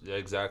now. That's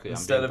exactly.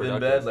 Instead I'm of being in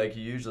productive. bed like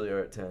you usually are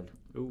at 10.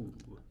 Ooh,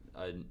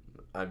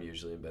 I'm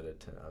usually in bed at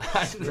 10.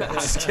 I'm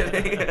just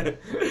kidding.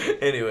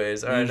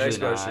 Anyways, all right, next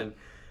Usually not.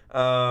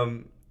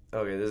 question.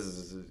 Okay,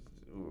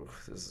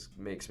 this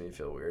makes me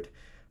feel weird.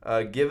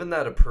 Given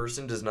that a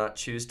person does not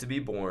choose to be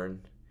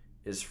born,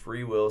 is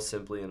free will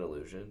simply an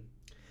illusion?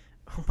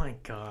 Oh my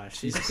gosh.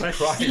 These Jesus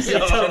questions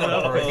Christ. are so Gonna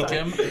low. break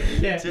him.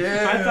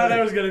 Yeah, I thought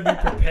I was gonna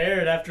be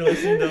prepared after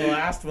listening to the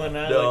last one.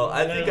 No,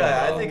 I think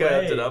I upped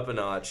it up a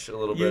notch a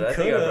little bit. I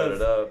think I brought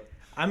it up.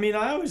 I mean,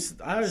 I always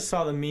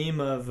saw the meme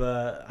of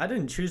I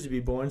didn't choose to be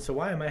born, so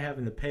why am I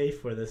having to pay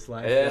for this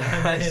life?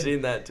 Yeah, I've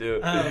seen that too.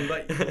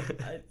 But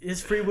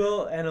is free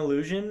will an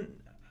illusion?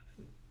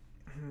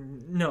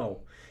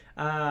 No.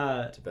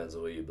 Depends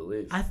on what you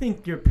believe. I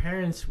think your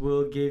parents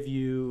will give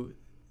you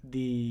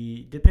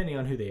depending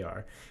on who they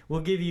are, will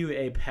give you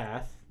a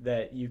path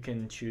that you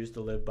can choose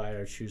to live by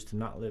or choose to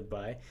not live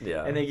by.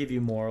 Yeah. And they give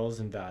you morals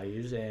and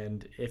values,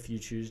 and if you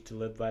choose to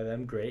live by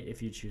them, great.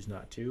 If you choose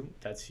not to,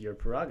 that's your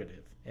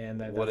prerogative.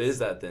 And What is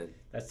that then?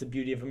 That's the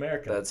beauty of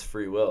America. That's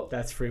free will.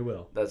 That's free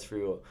will. That's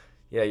free will.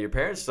 Yeah, your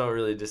parents don't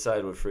really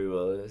decide what free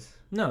will is.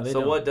 No, they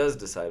so don't. what does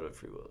decide what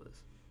free will is?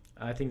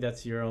 I think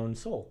that's your own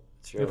soul.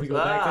 It's your If we own-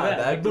 go back to that,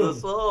 back like, to the boom.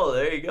 soul.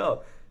 There you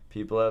go.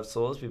 People have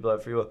souls. People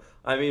have free will.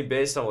 I mean,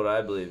 based on what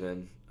I believe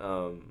in,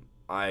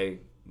 I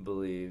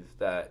believe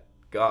that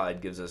God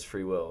gives us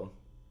free will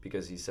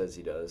because He says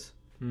He does,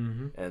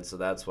 Mm-hmm. and so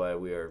that's why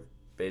we are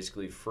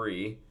basically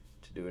free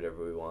to do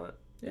whatever we want,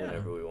 Yeah.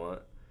 whenever we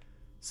want.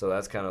 So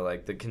that's kind of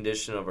like the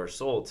condition of our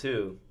soul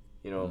too.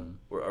 You know,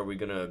 are we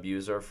gonna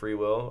abuse our free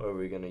will, or are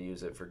we gonna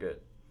use it for good?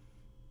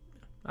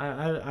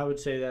 I would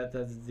say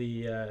that's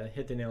the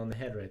hit the nail on the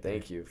head right there.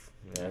 Thank you.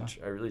 Yeah,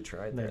 I really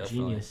tried They're that.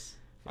 Definitely. genius.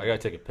 I gotta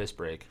take a piss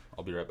break.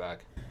 I'll be right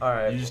back. All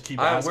right, You just keep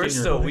we asking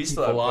still have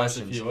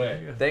philosophy questions.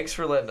 away. Thanks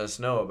for letting us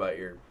know about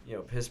your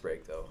piss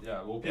break though.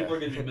 Yeah, well, people Yeah. are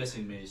gonna be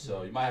missing me,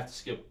 so you might have to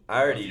skip.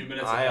 I a few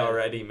minutes I ahead.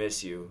 already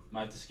miss you.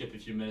 Might have to skip a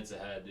few minutes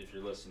ahead if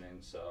you're listening.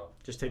 So,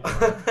 Just take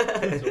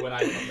the so when I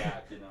come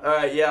back, All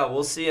right, yeah,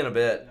 we'll see you in a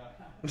bit.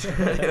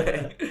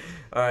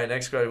 All right,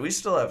 next question. We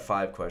still have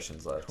 5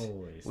 questions left.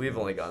 Holy We've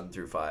only gotten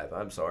through 5.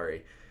 I'm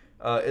sorry.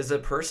 Is a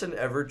person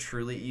ever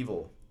truly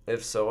evil?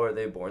 If so, are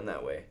they born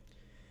that way?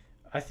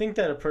 I think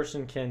that a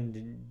person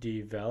can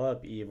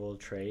develop evil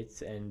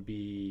traits and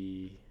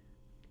be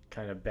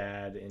kind of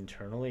bad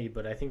internally,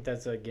 but I think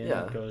that's again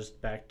Yeah. goes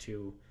back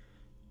to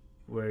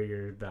where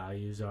your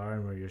values are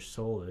and where your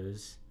soul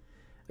is.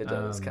 It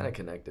does. It's kind of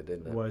connected,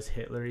 isn't it? Was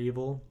Hitler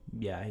evil?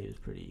 Yeah, he was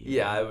pretty evil.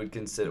 Yeah, I would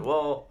consider.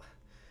 Well,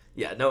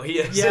 yeah, no, he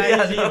is.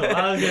 Yeah, he's no. evil.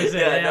 I was gonna say,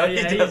 yeah, no, yeah, he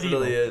he's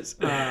definitely evil. is.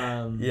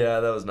 Um, Yeah,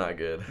 that was not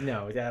good.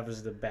 No, that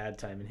was the bad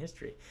time in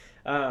history.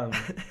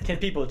 Can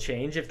people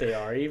change if they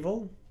are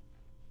evil?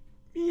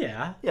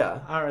 Yeah. Yeah.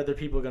 Are other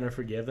people going to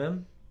forgive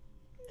them?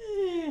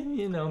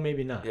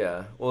 Maybe not.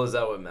 Yeah. Well, is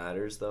that what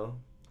matters, though?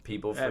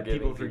 People forgiving.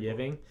 People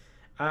forgiving.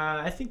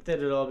 I think that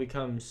it all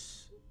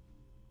becomes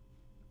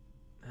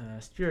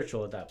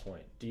spiritual at that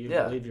point. Do you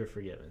Yeah. believe you're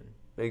forgiven?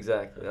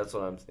 Exactly. That's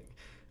what I'm thinking.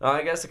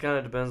 I guess it kind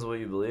of depends on what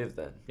you believe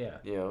then. Yeah.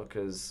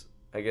 Because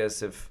I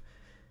guess if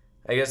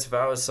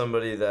I was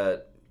somebody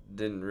that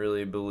didn't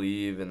really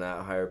believe in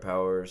that higher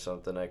power or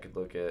something, I could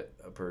look at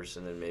a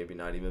person and maybe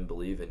not even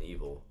believe in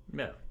evil.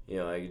 Yeah.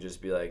 I could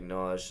just be like,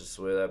 no, that's just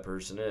the way that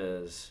person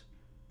is.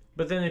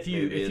 But then if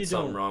you Maybe if you it's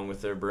something don't wrong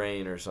with their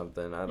brain or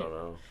something. I don't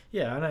know.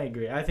 Yeah, and I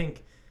agree. I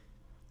think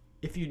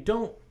if you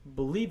don't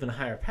believe in a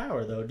higher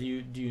power though, do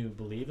you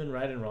believe in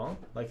right and wrong?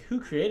 Like who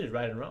created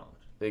right and wrong?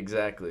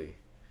 Exactly.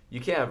 You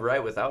can't have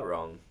right without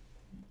wrong.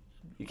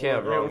 You can't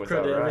have wrong Or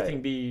without could right.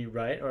 everything be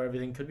right or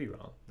everything could be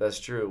wrong? That's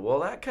true. Well,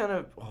 that kind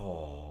of...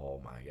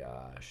 Oh, my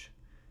gosh.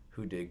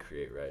 Who did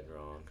create right and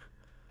wrong?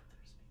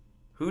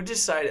 Who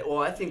decided... Well,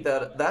 I think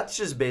that's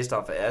just based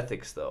off of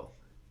ethics, though.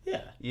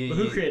 Yeah. You- But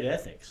who you- created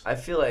ethics? I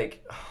feel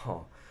like...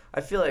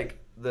 I feel like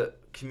the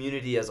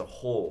community as a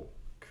whole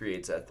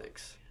creates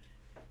ethics.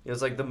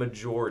 It's like the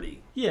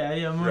majority, Yeah,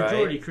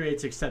 majority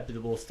creates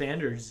acceptable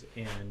standards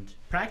and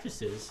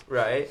practices,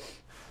 right?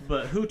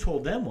 but who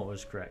told them what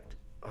was correct?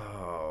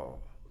 Oh.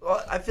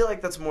 Well, I feel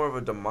like that's more of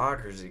a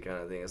democracy kind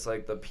of thing. It's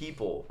like the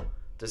people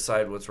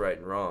decide what's right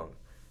and wrong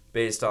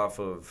based off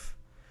of...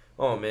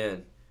 Oh,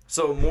 man.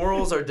 So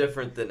morals are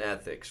different than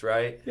ethics,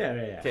 right?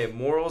 Yeah. Okay,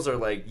 morals are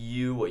like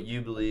what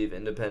you believe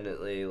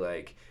independently.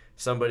 Like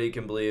somebody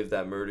can believe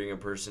that murdering a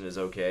person is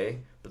okay,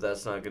 but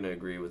that's not going to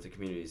agree with the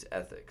community's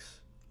ethics.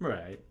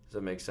 Right. Does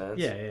that make sense?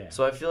 Yeah.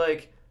 So I feel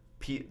like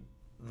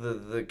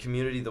the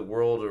community, the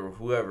world, or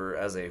whoever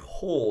as a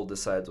whole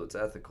decides what's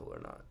ethical or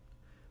not.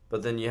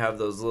 But then you have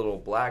those little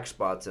black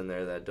spots in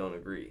there that don't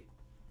agree.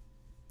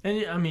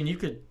 And I mean, you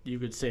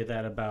could say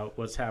that about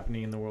what's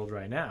happening in the world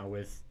right now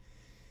with,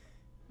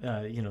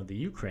 the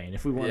Ukraine.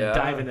 If we want Yeah, to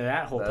dive into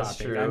that whole that's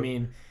topic, true. I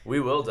mean, We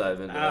will dive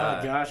into that.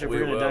 oh gosh, if we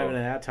we're gonna will. dive into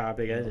that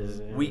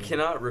topic, We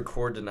cannot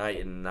record tonight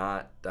and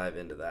not dive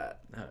into that.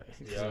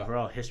 Yeah. We're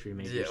all history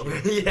majors.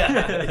 Yeah, here.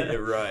 yeah,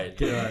 you're right.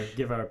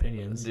 Give our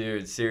opinions.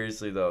 Dude,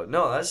 seriously though.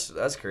 No,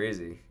 that's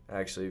crazy,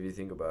 actually, if you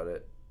think about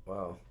it.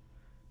 Wow.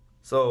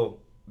 So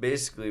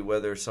basically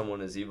whether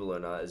someone is evil or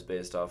not is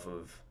based off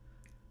of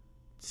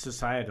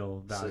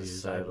Societal values.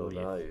 societal I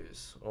believe.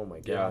 values. Oh my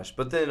Yeah. gosh.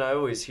 But then I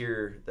always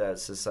hear that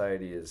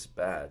society is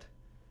bad.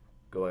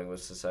 Going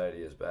with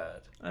society is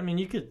bad. I mean,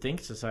 you could think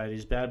society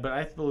is bad, but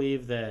I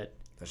believe that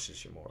That's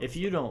just your moral. if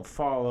you don't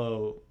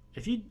follow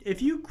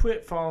if you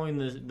quit following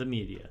the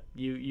media,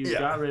 you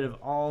got rid of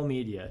all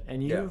media,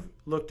 and you've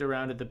looked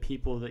around at the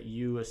people that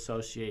you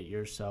associate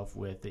yourself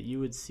with, that you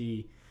would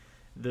see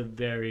the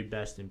very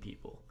best in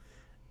people.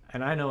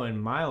 And I know in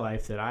my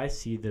life that I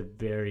see the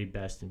very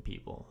best in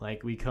people.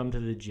 Like, we come to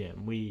the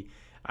gym,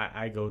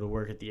 I go to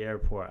work at the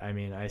airport. I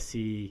mean, I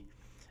see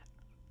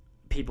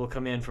people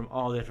come in from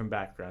all different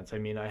backgrounds. I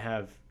mean, I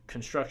have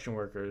construction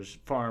workers,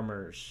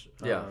 farmers,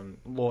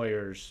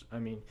 lawyers. I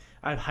mean,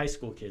 I have high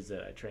school kids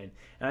that I train,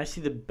 and I see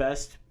the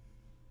best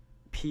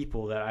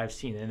people that I've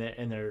seen,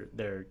 and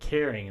they're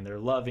caring, and they're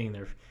loving,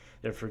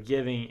 they're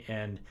forgiving,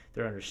 and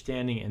they're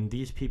understanding, and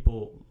these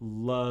people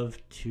love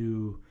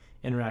to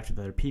interact with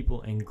other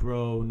people and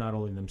grow not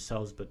only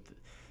themselves but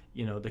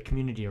the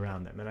community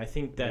around them. And I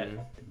think that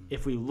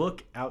if we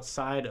look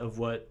outside of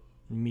what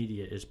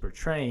media is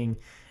portraying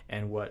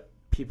and what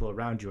people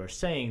around you are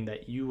saying,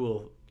 that you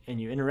will, and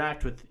you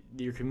interact with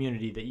your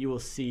community, that you will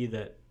see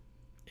that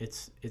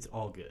it's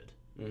all good.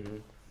 Mm-hmm.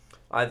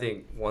 I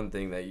think one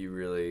thing that you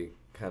really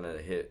kind of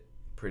hit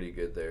pretty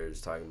good there is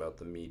talking about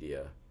the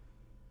media.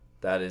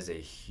 That is a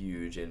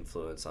huge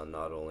influence on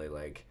not only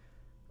like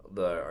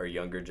our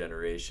younger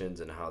generations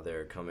and how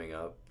they're coming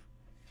up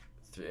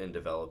and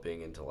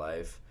developing into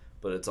life,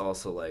 but it's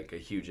also like a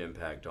huge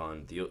impact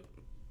on the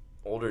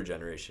older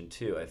generation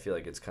too. I feel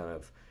like it's kind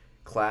of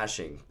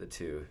clashing the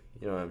two,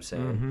 you know what I'm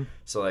saying? Mm-hmm.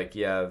 So like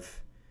you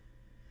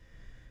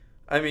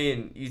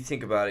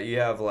think about it, you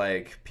have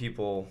like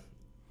people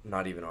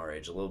not even our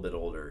age, a little bit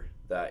older,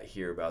 that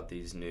hear about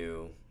these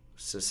new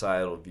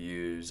societal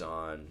views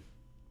on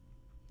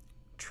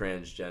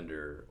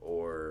transgender,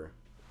 or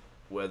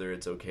whether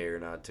it's okay or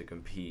not to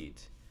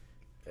compete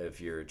if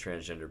you're a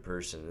transgender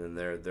person, and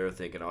they're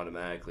thinking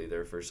automatically,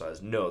 their first thought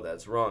is, no,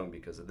 that's wrong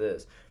because of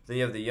this. Then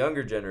you have the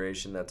younger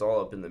generation that's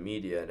all up in the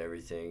media and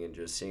everything, and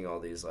just seeing all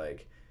these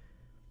like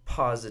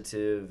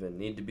positive and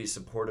need to be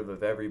supportive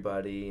of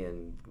everybody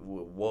and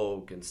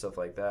woke and stuff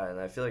like that, and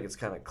I feel like it's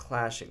kind of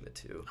clashing the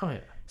two. Oh yeah.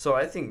 So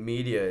I think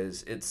media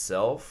is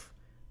itself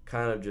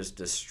kind of just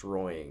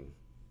destroying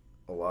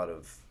a lot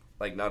of,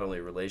 like, not only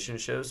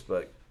relationships,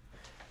 but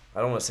I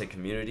don't want to say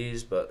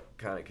communities, but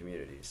kind of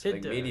communities.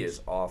 Like, media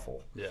is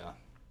awful. Yeah.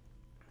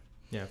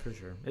 Yeah, for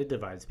sure. It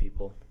divides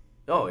people.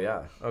 Oh,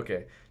 yeah.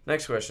 Okay.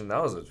 Next question.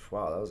 That was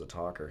a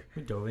talker.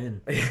 We dove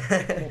in.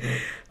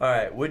 All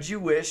right. Would you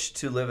wish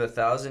to live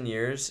 1,000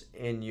 years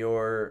in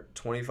your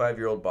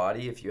 25-year-old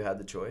body if you had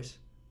the choice?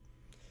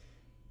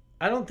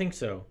 I don't think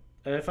so.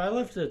 If I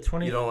lived to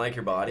 20... You don't like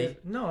your body?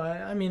 No,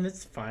 I mean,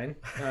 it's fine.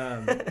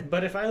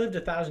 But if I lived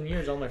 1,000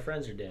 years, all my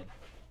friends are dead.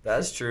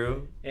 That's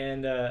true.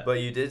 And but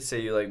you did say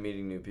you like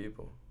meeting new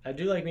people. I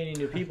do like meeting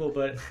new people,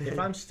 but if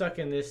I'm stuck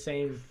in this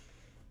same...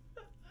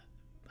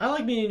 I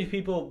like meeting new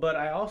people, but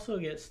I also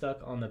get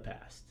stuck on the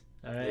past.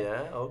 All right?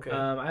 Yeah, okay.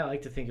 I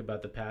like to think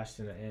about the past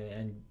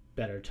and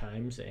better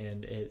times,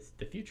 and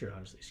the future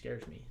honestly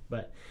scares me.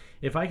 But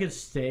if I could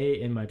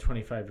stay in my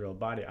 25-year-old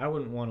body, I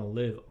wouldn't want to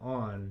live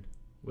on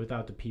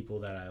without the people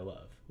that I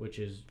love, which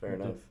is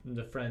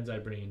the friends I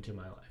bring into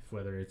my life,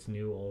 whether it's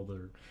new, old,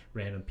 or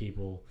random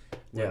people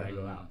when I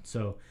go out.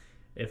 So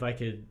if I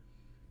could,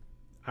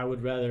 I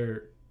would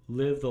rather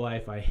live the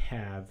life I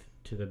have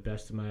to the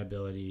best of my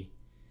ability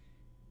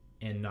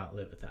and not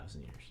live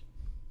 1,000 years.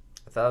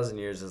 1,000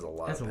 years is a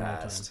lot. That's of a long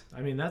past. time.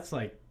 I mean, that's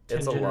like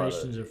 10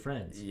 generations of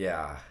friends.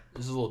 Yeah.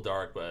 This is a little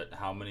dark, but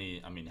how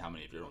many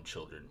of your own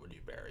children would you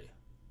bury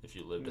if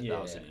you lived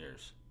 1,000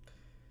 years?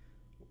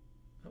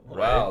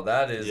 Wow,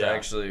 that is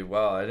actually,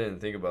 I didn't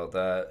think about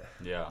that.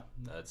 Yeah,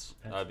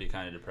 that'd be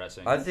kind of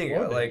depressing. I think,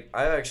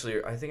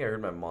 I think I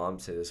heard my mom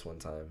say this one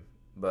time,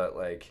 but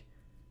like,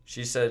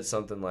 she said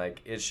something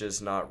like, it's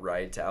just not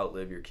right to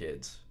outlive your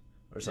kids,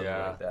 or something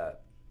like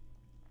that.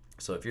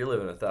 So if you're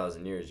living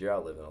 1,000 years, you're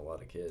outliving a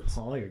lot of kids.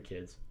 All your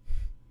kids.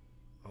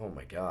 Oh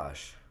my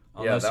gosh.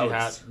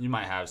 Unless you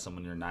might have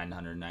someone you're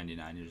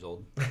 999 years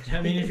old.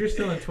 I mean, if you're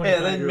still in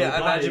 25 then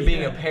imagine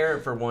being a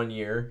parent for 1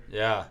 year.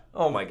 Yeah.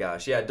 Oh my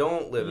gosh. Yeah,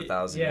 don't live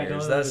 1,000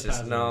 years. That's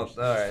just no. All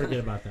right. Forget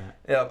about that.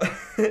 Yep.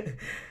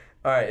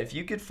 All right. If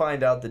you could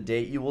find out the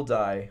date you will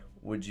die,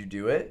 would you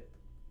do it?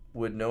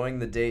 Would knowing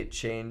the date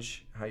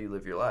change how you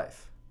live your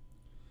life?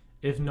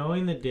 If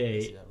knowing the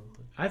date,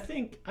 I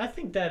think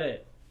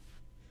that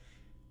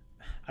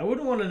I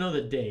wouldn't want to know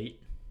the date,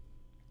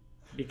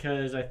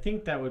 because I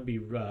think that would be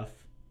rough.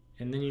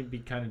 And then you'd be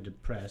kind of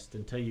depressed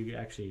until you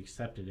actually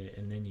accepted it,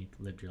 and then you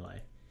lived your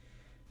life.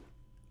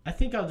 I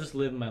think I'll just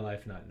live my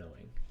life not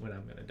knowing when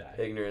I'm going to die.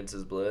 Ignorance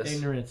is bliss.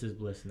 Ignorance is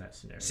bliss in that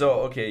scenario. So,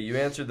 okay, you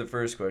answered the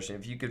first question.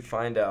 If you could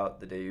find out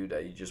the day you die,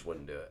 you just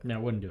wouldn't do it. No, I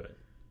wouldn't do it.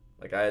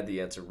 Like, I had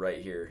the answer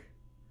right here.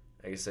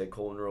 Like I said,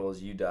 Colton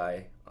Rolls, you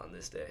die on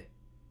this day.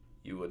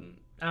 You wouldn't.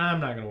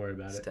 I'm not going to worry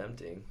about it. It's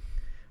tempting.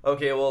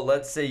 Okay, well,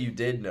 let's say you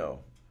did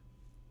know.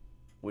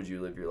 Would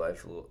you live your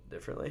life a little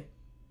differently?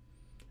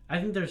 I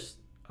think there's...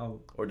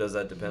 Or does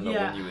that depend on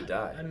when you would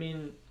die? I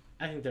mean,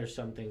 I think there's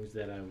some things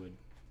that I would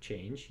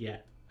change. Yeah.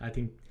 I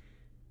think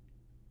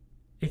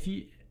if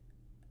you...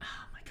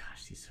 Oh my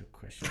gosh, these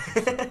questions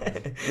are so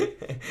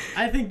hard.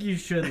 I think you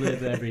should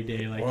live every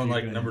day like We're on you're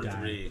like gonna number die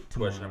 3.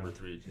 tomorrow. Question number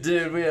 3.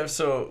 Dude,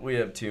 we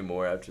have 2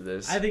 more after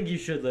this. I think you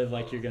should live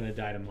like you're gonna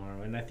die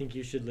tomorrow, and I think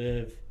you should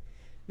live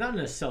not in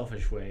a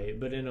selfish way,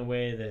 but in a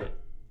way that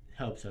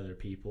helps other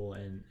people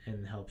and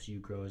helps you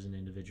grow as an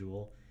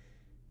individual.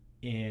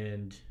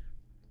 And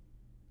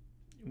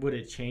would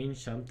it change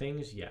some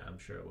things? Yeah, I'm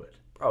sure it would.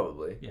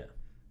 Probably. Yeah.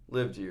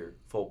 Live to your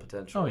full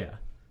potential. Oh yeah.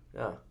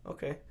 Yeah.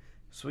 Okay.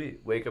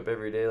 Sweet. Wake up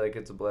every day like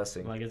it's a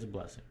blessing. Like it's a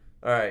blessing.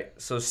 All right.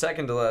 So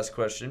second to last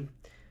question.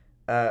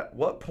 At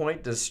what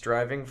point does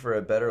striving for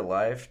a better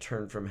life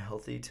turn from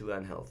healthy to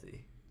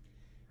unhealthy?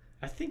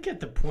 I think at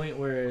the point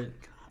where it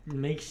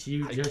makes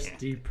you just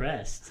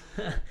depressed.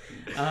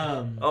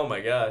 Oh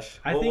my gosh.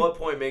 What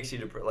point makes you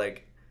depressed?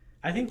 Like,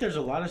 I think there's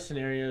a lot of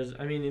scenarios,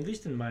 I mean, at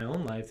least in my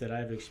own life that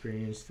I've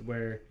experienced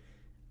where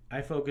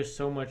I focus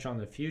so much on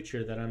the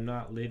future that I'm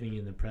not living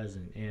in the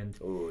present. And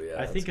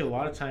I think a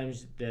lot of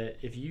times that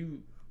if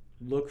you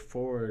look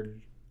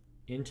forward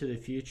into the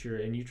future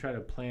and you try to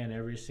plan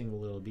every single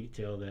little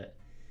detail, that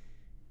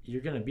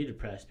you're going to be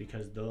depressed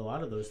because a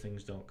lot of those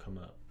things don't come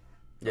up.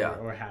 Yeah.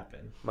 Or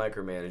happen.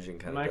 Micromanaging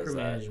kind of does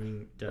that.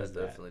 Micromanaging does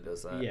that. Definitely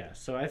does that. Yeah.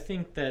 So I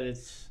think that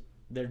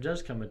there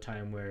does come a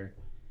time where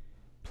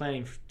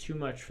planning too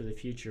much for the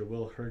future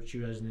will hurt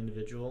you as an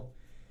individual.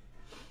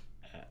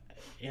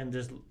 And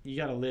you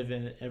got to live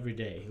in it every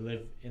day.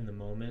 Live in the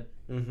moment.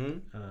 Mm-hmm.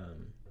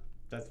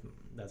 That's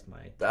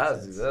my.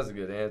 That's a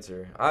good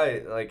answer.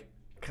 I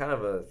kind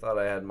of a thought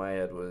I had in my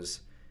head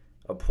was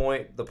the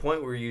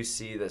point where you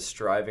see that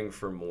striving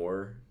for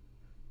more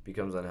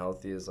becomes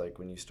unhealthy is like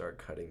when you start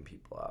cutting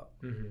people out.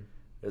 Mm-hmm.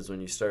 Is when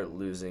you start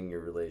losing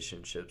your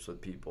relationships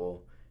with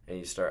people and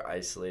you start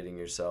isolating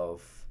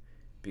yourself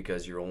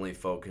because you're only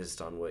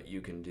focused on what you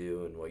can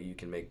do and what you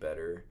can make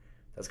better.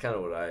 That's kind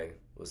of what I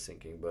was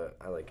thinking, but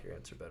I like your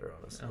answer better,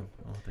 honestly.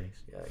 Oh,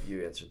 thanks. Yeah,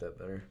 you answered that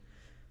better.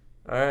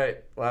 All right,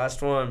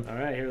 last one. All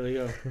right, here we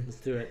go. Let's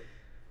do it.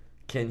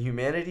 Can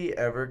humanity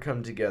ever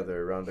come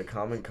together around a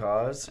common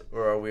cause,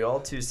 or are we all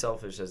too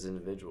selfish as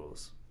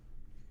individuals?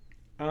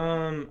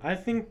 I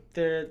think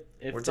that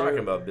if we're talking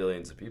about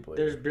billions of people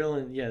here. There's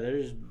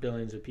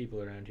billions of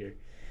people around here.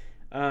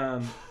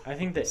 I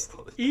think that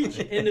each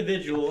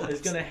individual is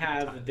going to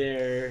have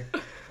their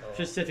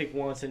specific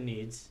wants and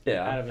needs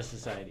out of a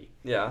society.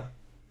 Yeah.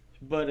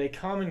 But a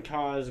common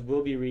cause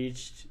will be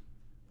reached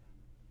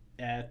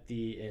at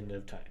the end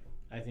of time.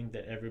 I think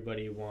that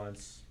everybody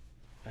wants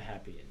a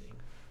happy ending.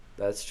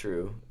 That's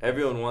true.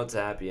 Everyone wants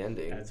a happy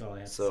ending. That's all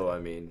I have to say. So, I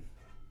mean,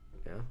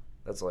 yeah,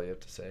 that's all you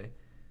have to say.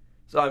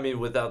 So, I mean,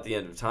 without the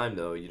end of time,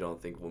 though, you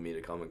don't think we'll meet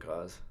a common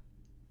cause?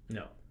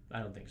 No,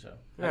 I don't think so.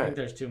 I think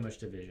there's too much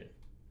division.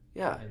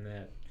 Yeah. And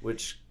that,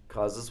 which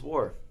causes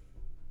war.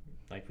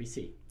 Like we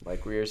see.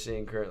 Like we are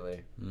seeing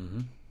currently.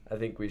 Mm-hmm. I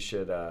think we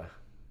should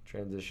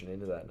transition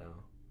into that now.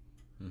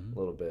 A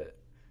little bit.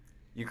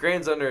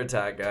 Ukraine's under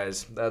attack,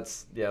 guys.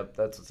 That's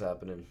what's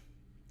happening.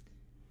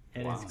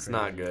 And it's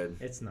not good.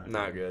 It's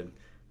not good.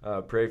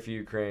 Pray for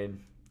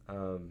Ukraine.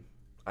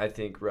 I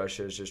think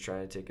Russia is just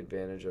trying to take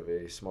advantage of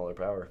a smaller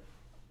power.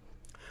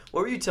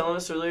 What were you telling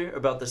us earlier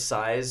about the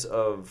size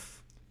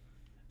of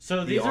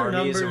these are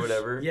numbers, or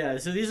whatever? Yeah,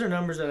 so these are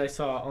numbers that I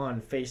saw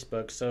on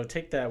Facebook, so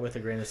take that with a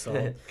grain of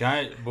salt.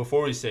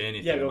 Before we say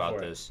anything about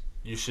this,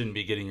 you shouldn't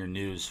be getting your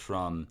news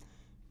from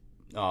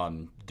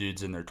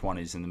dudes in their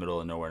 20s in the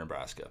middle of nowhere,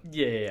 Nebraska.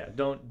 Yeah.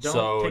 Don't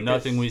so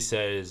nothing we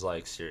say is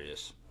like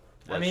serious.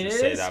 Let's just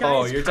say that.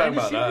 Oh, you're talking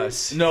about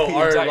us. No,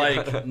 or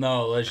like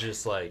no. Let's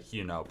just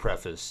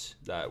preface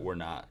that we're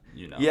not.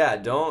 Yeah,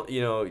 don't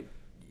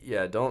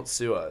don't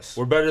sue us.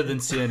 We're better than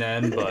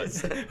CNN,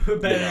 but we're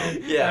better.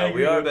 Yeah,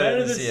 we are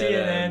better than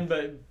CNN,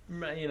 but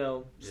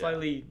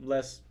slightly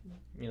less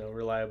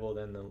reliable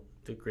than the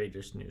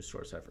greatest news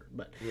source ever.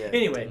 But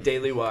anyway,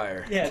 Daily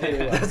Wire. Yeah,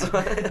 Daily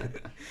Wire.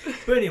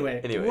 But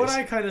anyways, what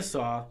I kind of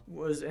saw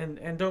was,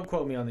 and don't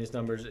quote me on these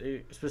numbers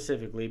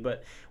specifically,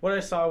 but what I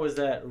saw was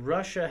that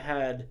Russia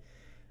had,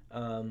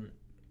 I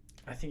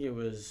think it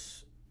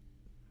was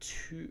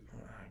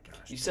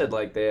You said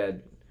like they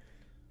had.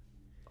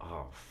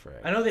 Oh,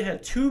 frick. I know they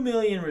had 2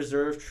 million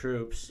reserve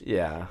troops.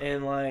 Yeah.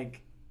 And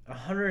like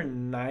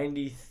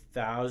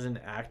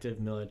 190,000 active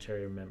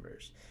military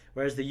members,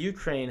 whereas the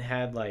Ukraine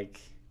had like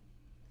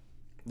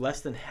less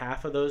than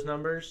half of those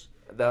numbers.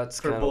 That's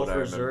for both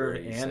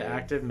reserve and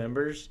active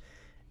members,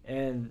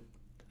 and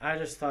I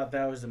just thought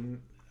that was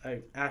an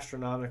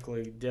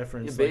astronomically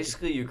difference.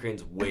 Basically,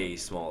 Ukraine's way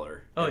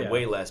smaller.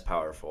 Way less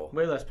powerful.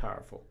 Way less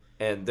powerful.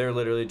 And they're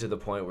literally to the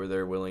point where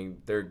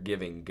they're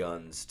giving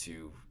guns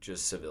to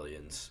just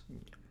civilians.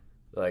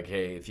 Like,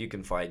 hey, if you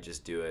can fight,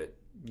 just do it.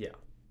 Yeah.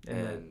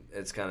 And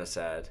it's kind of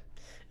sad.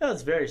 No,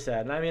 it's very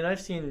sad.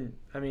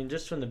 And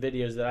just from the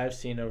videos that I've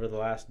seen over the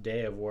last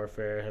day of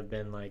warfare have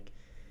been like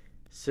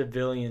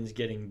civilians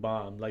getting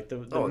bombed. Like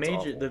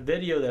the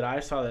video that I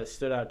saw that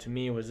stood out to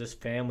me was this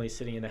family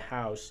sitting in a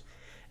house,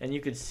 and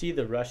you could see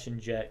the Russian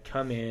jet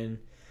come in,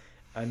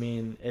 I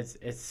mean,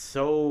 it's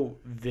so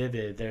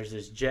vivid. There's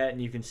this jet,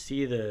 and you can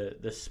see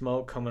the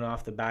smoke coming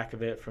off the back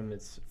of it from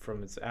its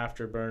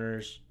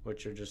afterburners,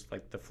 which are just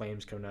like the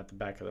flames coming out the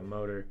back of the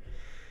motor.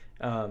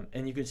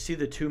 And you can see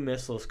the 2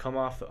 missiles come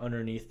off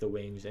underneath the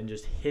wings and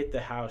just hit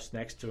the house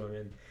next to them.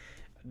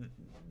 And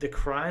the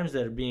crimes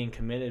that are being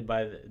committed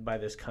by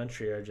this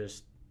country are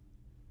just,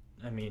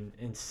 I mean,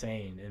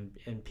 insane.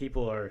 And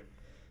people are.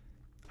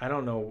 I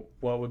don't know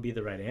what would be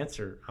the right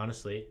answer,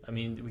 honestly. I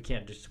mean, we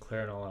can't just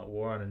declare an all-out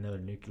war on another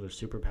nuclear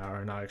superpower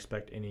and not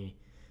expect any,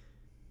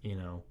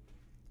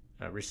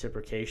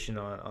 reciprocation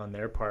on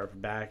their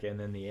part back, and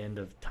then the end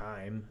of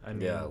time. I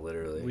mean, yeah,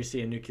 literally. We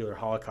see a nuclear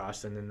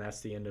holocaust, and then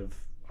that's the end of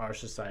our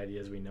society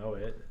as we know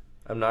it.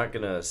 I'm not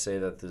gonna say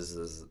that this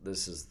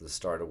is the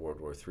start of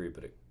World War III,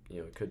 but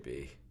it could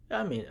be.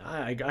 I mean,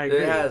 I agree.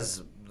 It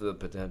has the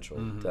potential,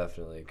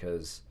 definitely,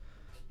 because.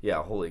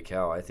 Yeah, holy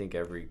cow. I think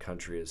every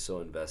country is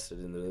so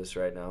invested into this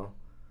right now.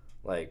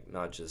 Like,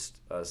 not just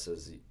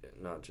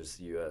not just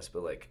the U.S.,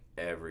 but, like,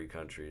 every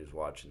country is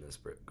watching this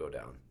go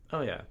down.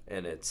 Oh, yeah.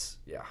 And it's,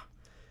 yeah.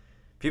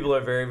 People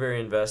are very,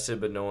 very invested,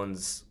 but no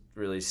one's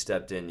really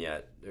stepped in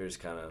yet. There's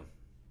kind of...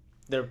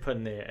 They're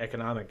putting the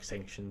economic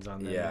sanctions on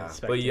them. Yeah,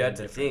 but you had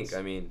to think.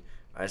 I mean,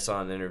 I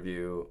saw a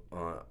video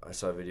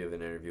of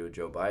an interview with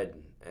Joe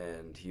Biden,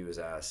 and he was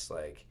asked,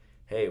 like,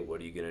 hey,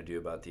 what are you going to do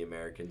about the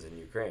Americans in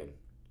Ukraine?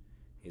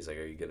 He's like,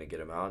 are you going to get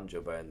them out? And Joe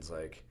Biden's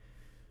like,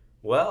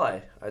 well,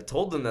 I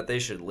told them that they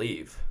should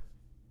leave.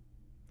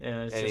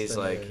 Yeah, and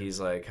he's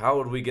like, how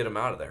would we get them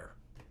out of there?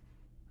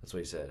 That's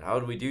what he said. How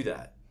would we do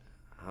that?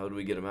 How would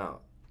we get them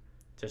out?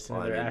 Just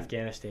another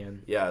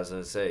Afghanistan. Yeah, I was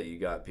going to say, you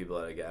got people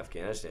out of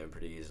Afghanistan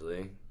pretty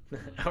easily.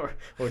 or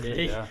did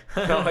he? Yeah.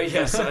 Oh,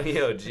 yes.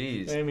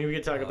 Jeez. I mean, we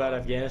could talk about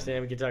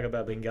Afghanistan. We could talk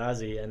about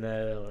Benghazi, and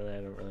I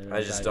don't really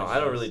know. I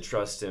don't really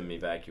trust him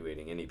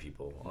evacuating any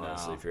people,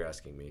 honestly, if you're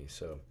asking me.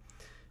 So...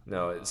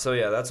 No, so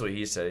yeah, that's what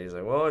he said. He's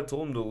like, well, I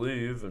told them to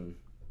leave, and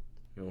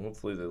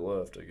hopefully they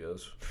left, I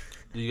guess.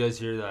 Do you guys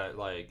hear that,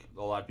 like,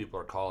 a lot of people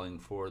are calling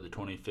for the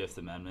 25th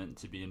Amendment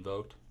to be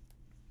invoked?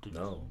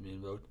 No. Be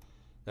invoked?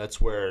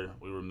 That's where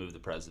we remove the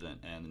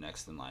president, and the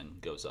next in line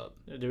goes up.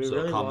 Do we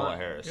really Kamala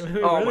Harris. Do we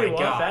really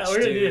want that?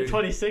 We're going to need a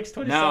 26,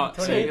 27, now,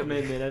 28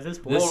 amendment at this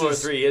point. World War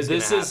III is going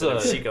to happen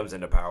if she comes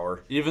into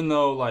power. Even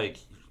though, like,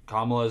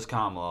 Kamala is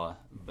Kamala,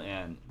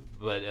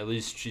 but at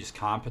least she's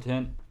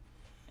competent.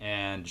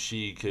 And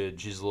she's a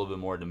little bit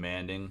more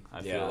demanding,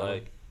 I feel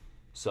like.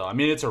 So, I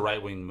mean, it's a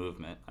right-wing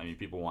movement. I mean,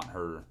 people want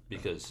her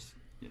because,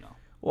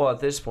 Well, at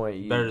this point,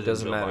 it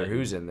doesn't matter Biden.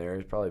 Who's in there.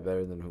 It's probably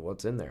better than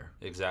what's in there.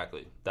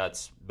 Exactly.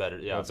 That's better.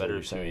 Yeah, that's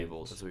better two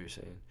evils. That's what you're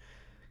saying.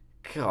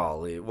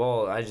 Golly.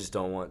 Well, I just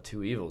don't want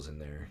 2 evils in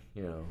there.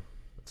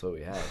 That's what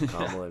we have.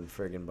 Kamala and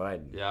friggin'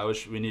 Biden. Yeah,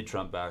 we need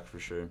Trump back for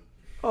sure.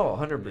 Oh,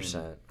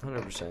 100%.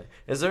 100%.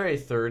 Is there a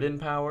third in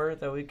power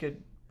that we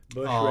could...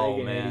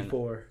 Reagan,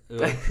 84.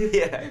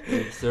 Yeah.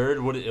 Third,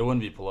 it wouldn't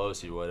be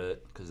Pelosi, would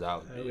it? Because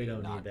that would be we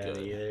don't not need that good.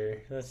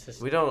 either. That's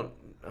just. We don't.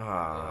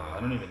 I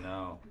don't even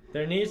know.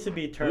 There needs to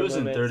be term limits.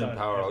 Who's in third in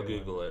power? Everyone. I'll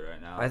Google it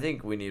right now. I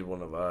think we need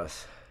one of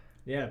us.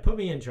 Yeah, put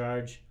me in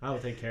charge. I'll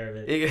take care of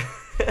it.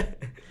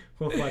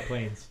 We'll fly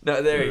planes.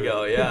 No, there you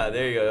go. Yeah,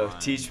 there you go.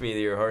 Teach me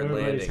your hard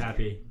Everybody's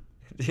landing.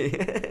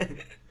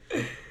 Happy.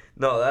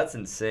 No, that's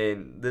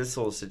insane. This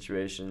whole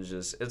situation is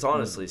just—it's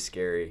honestly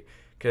scary.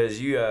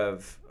 Because you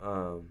have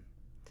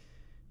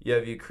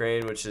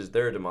Ukraine, which is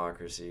their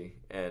democracy,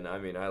 and I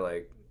mean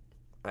I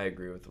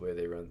agree with the way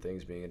they run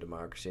things, being a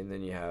democracy, and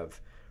then you have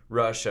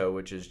Russia,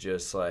 which is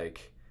just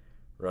like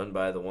run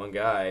by the one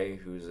guy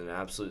who's an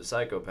absolute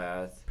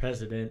psychopath,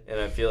 president. And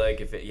I feel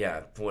like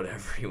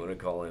whatever you want to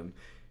call him,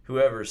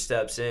 whoever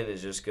steps in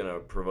is just gonna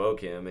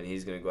provoke him, and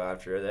he's gonna go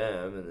after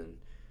them,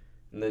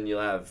 and then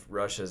you'll have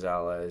Russia's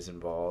allies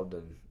involved,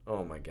 and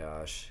oh my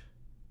gosh.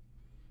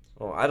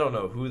 Well, I don't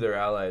know who their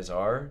allies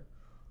are,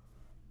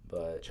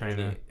 but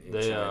China.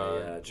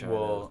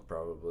 China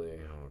probably.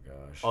 Oh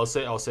gosh.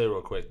 I'll say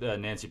real quick.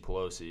 Nancy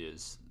Pelosi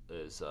is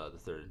the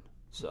third.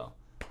 So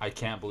I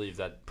can't believe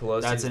that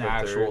that's an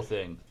actual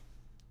thing.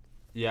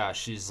 Yeah,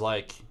 she's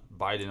like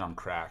Biden on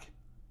crack.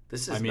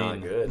 This is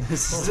not good.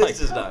 This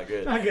is not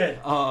good. Not good.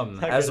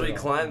 As we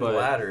climb the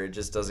ladder, it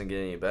just doesn't get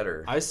any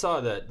better. I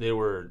saw that they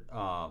were.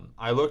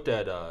 I looked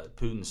at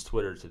Putin's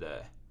Twitter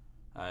today.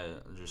 I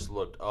just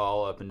looked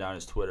all up and down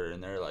his Twitter,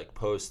 and they're like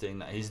posting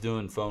that he's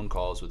doing phone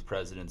calls with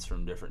presidents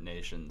from different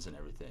nations and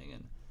everything.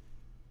 And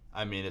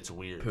I mean, it's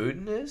weird.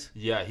 Putin is?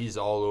 Yeah, he's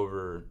all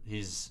over.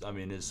 His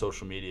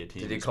social media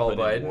team. Did he call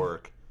Biden?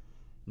 Work.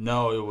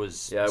 No, it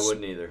was. Yeah, I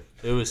wouldn't either.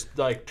 It was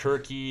like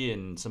Turkey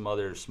and some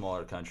other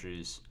smaller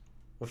countries.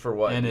 Well, for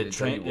what? And it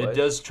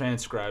does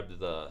transcribe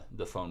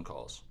the phone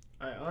calls.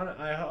 I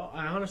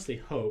honestly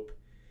hope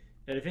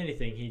that if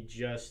anything, he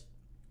just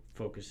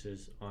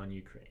focuses on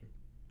Ukraine.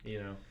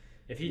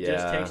 If he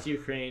just takes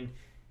Ukraine,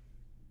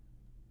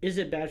 is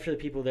it bad for the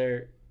people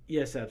there?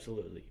 Yes,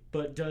 absolutely.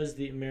 But does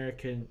the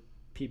American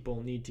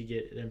people need to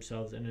get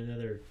themselves in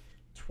another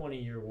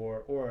 20-year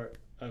war or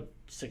a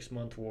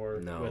 6-month war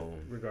with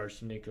regards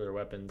to nuclear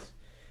weapons?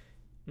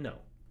 No,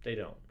 they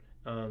don't.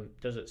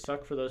 Does it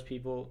suck for those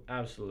people?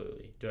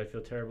 Absolutely. Do I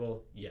feel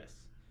terrible? Yes.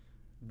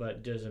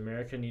 But does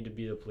America need to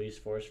be the police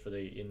force for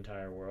the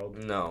entire world?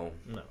 No.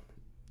 No.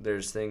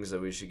 There's things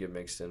that we should get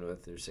mixed in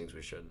with. There's things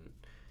we shouldn't.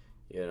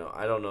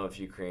 I don't know if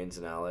Ukraine's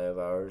an ally of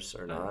ours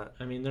or not.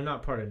 I mean, they're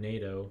not part of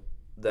NATO.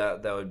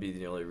 That would be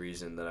the only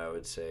reason that I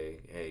would say,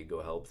 hey,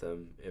 go help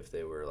them if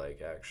they were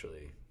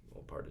actually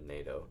part of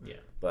NATO. Yeah.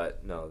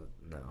 But no,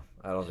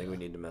 I don't think we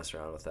need to mess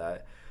around with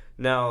that.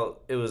 Now,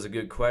 it was a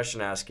good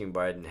question asking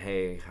Biden,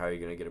 hey, how are you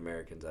going to get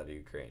Americans out of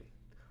Ukraine?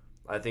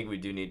 I think we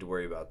do need to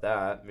worry about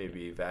that,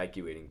 maybe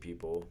evacuating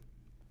people.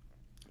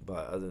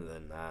 But other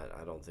than that,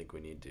 I don't think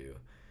we need to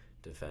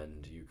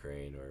defend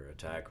Ukraine or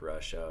attack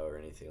Russia or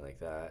anything like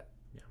that.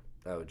 Yeah.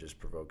 That would just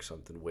provoke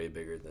something way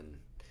bigger than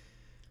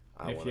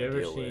I if want you to ever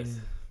deal seen with.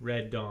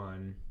 Red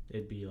Dawn,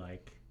 it'd be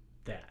like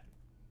that,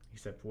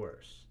 except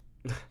worse.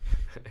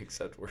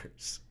 Except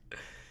worse.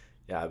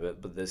 Yeah,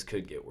 but this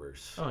could get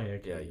worse. Oh, yeah.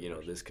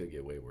 This could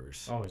get way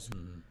worse. Always.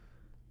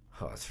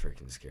 Oh, it's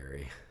freaking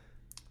scary.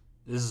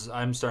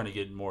 I'm starting to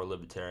get more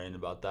libertarian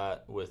about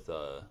that with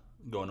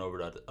going over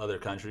to other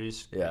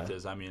countries. Yeah.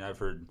 Because, I've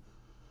heard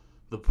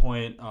the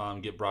point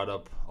get brought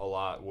up a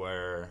lot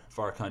where if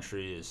our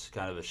country is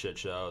kind of a shit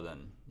show,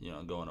 then,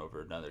 going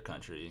over to another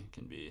country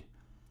can be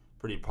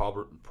pretty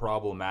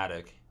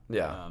problematic.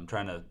 Yeah.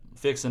 Trying to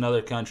fix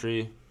another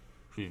country,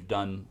 we've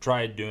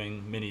tried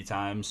doing many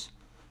times,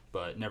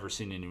 but never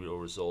seen any real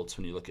results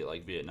when you look at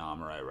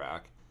Vietnam or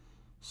Iraq.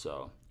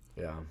 So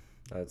Yeah,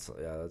 that's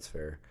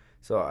fair.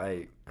 So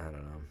I don't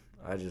know.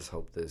 I just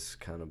hope this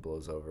kind of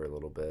blows over a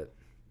little bit.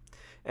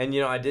 And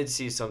I did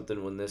see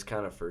something when this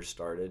kind of first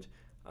started.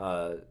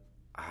 I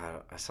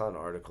saw an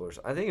article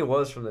I think it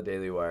was from the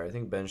Daily Wire. I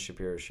think Ben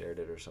Shapiro shared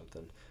it or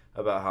something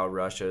about how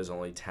Russia is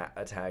only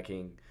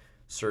attacking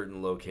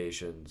certain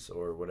locations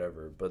or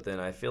whatever. But then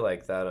I feel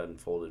like that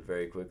unfolded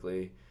very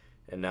quickly,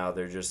 and now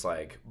they're just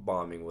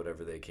bombing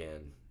whatever they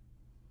can.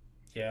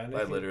 Yeah,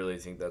 I literally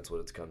think that's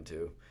what it's come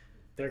to.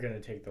 they're gonna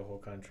take the whole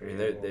country. I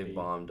mean, they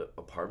bombed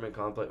apartment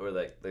complex or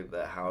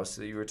the house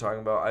that you were talking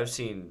about.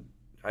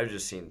 I've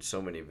just seen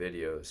so many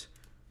videos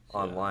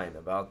online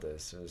about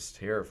this. It's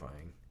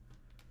terrifying.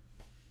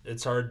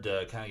 It's hard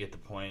to kind of get the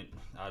point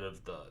out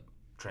of the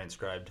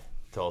transcribed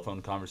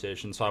telephone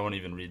conversation, so I won't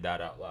even read that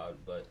out loud,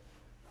 but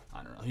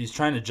I don't know. He's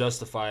trying to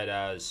justify it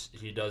as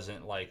he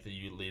doesn't like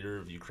the leader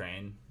of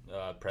Ukraine,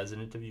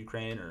 president of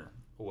Ukraine, or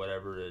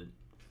whatever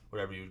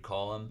you would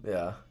call him.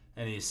 Yeah.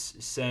 And he's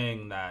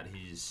saying that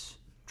he's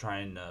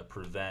trying to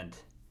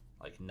prevent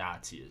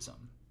Nazism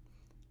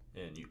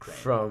in Ukraine.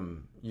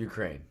 From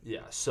Ukraine. Yeah,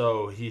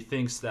 so he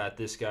thinks that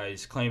this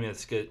guy's claiming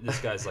this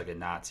guy's like a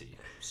Nazi.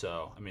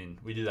 So,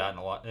 we do that in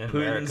Putin's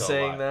America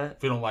saying a lot. that?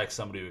 If we don't like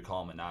somebody, we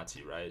call him a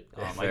Nazi, right?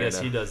 I Fair guess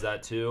enough. he does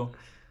that too.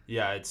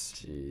 Yeah, it's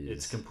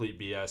Jeez. complete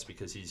BS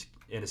because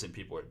innocent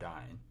people are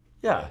dying.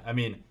 Yeah.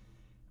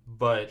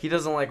 But He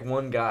doesn't like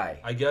one guy.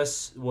 I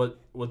guess what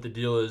the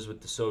deal is with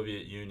the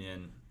Soviet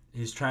Union,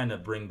 he's trying to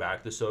bring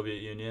back the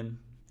Soviet Union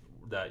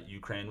that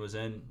Ukraine was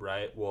in,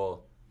 right?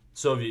 Well,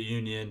 Soviet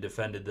Union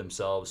defended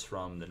themselves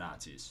from the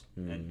Nazis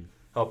and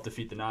helped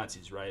defeat the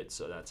Nazis, right?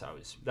 So that's how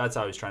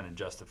he's trying to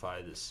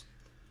justify this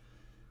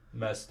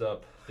messed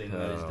up thing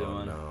that he's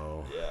doing.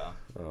 No. Yeah.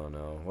 Oh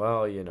no.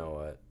 Well, you know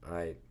what?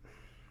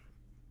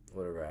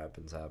 Whatever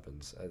happens.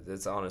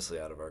 It's honestly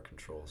out of our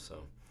control,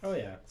 so Oh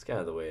yeah, it's kind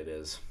of the way it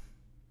is.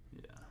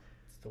 Yeah.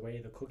 it's the way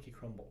the cookie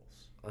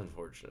crumbles.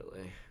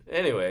 Unfortunately.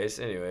 Anyways,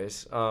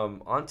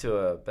 on to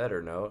a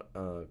better note.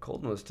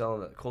 Colton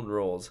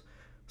Rolls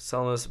was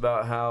telling us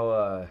about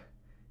how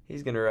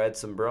he's gonna ride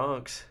some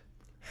Broncs.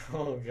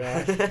 Oh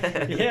gosh.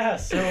 Yeah.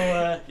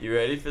 So You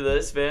ready for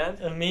this,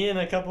 man? me and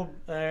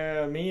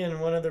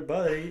one other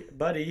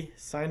buddy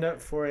signed up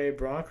for a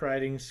bronc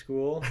riding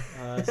school,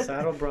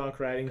 saddle bronc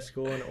riding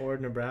school in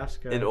Ord,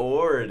 Nebraska. In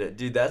Ord,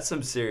 dude, that's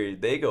some serious.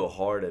 They go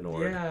hard in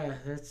Ord. Yeah,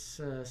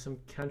 that's some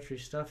country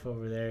stuff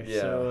over there.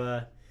 Yeah.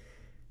 So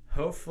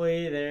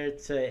hopefully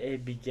it's a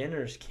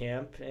beginner's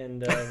camp,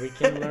 and we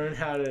can learn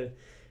how to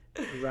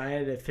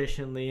ride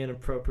efficiently and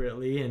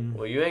appropriately. And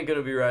Well, you ain't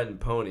gonna be riding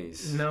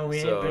ponies. No, we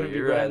ain't so gonna be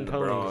you're riding the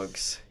ponies.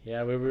 Broncs.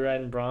 yeah, we'll be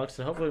riding broncs,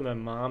 and hopefully my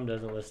mom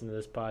doesn't listen to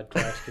this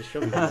podcast because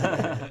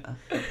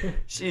she'll be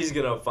She's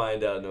gonna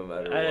find out no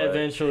matter what.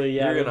 eventually.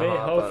 Yeah, You're gonna maybe,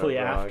 hop on a hopefully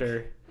bronc.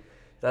 after.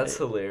 That's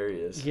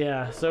hilarious.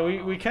 Yeah, so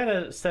we kind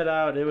of set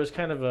out. It was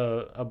kind of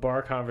a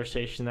bar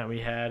conversation that we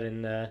had,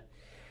 and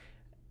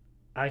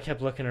I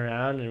kept looking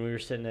around, and we were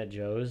sitting at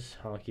Joe's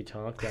Honky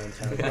Tonk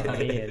downtown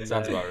County. And,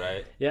 Sounds about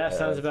right. Yeah,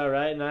 sounds about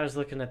right. And I was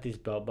looking at these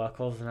belt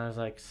buckles, and I was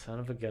like, son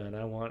of a gun,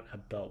 I want a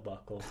belt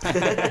buckle.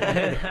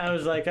 And I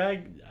was like,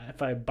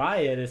 if I buy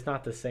it, it's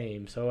not the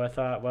same. So I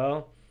thought,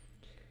 well,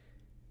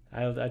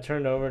 I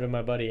turned over to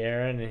my buddy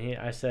Aaron, and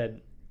I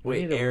said,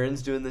 Wait,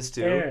 Aaron's doing this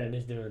too? Aaron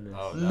is doing this.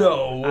 Oh,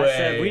 No way. I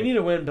said, we need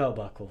to win belt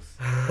buckles.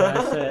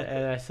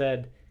 And I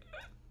said,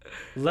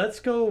 let's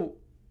go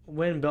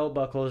win belt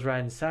buckles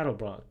riding saddle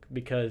bronc,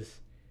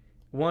 because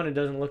one, it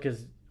doesn't look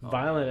as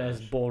violent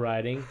as bull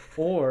riding,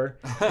 or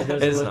it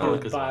doesn't It's look not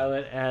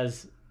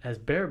as as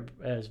violent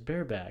as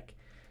bareback.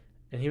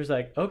 And he was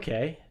like,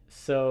 okay.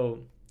 So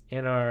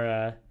in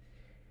our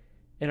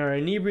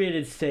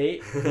inebriated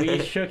state, we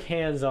shook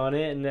hands on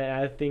it, and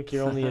I think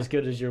you're only as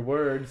good as your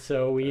word.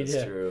 So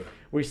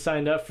we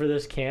signed up for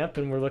this camp,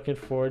 and we're looking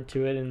forward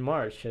to it in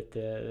March at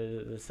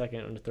the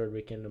second and the third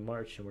weekend of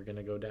March, and we're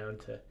gonna go down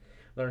to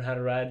learn how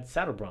to ride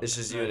saddle broncs. It's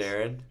just you and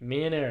Aaron?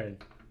 Me and Aaron.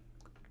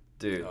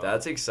 Dude,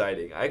 that's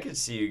exciting. I could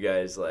see you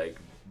guys like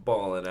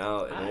balling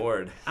out in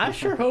Ord. I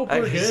sure hope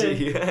we're good.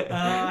 See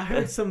I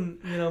heard some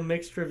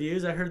mixed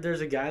reviews. I heard there's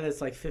a guy that's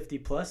like 50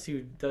 plus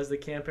who does the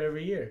camp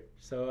every year.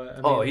 So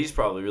I mean, he's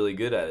probably really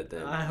good at it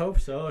then. I hope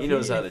so. He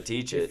knows how to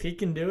teach it. If he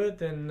can do it,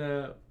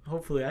 then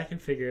hopefully I can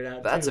figure it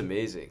out. That's too.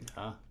 amazing.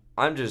 Huh?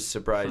 I'm just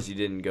surprised you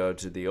didn't go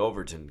to the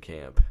Overton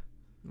camp.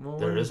 Well,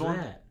 There when is was one?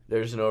 that?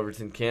 There's an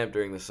Overton camp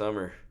during the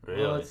summer.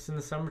 Really? Well, it's in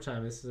the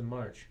summertime. This is in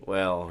March.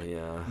 Well,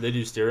 yeah. They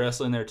do steer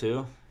wrestling there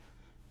too.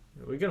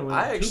 We're gonna win.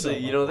 I actually,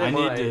 they I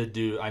might.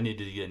 need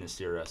to get into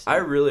steer wrestling. I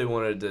really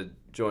wanted to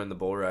join the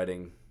bull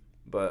riding,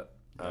 but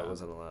I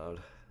wasn't allowed.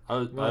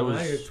 I Now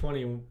was you're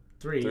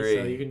 23, so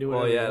you can do Well,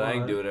 whatever you yeah, and want. I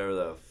can do whatever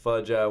the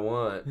fudge I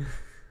want.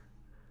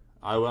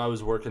 I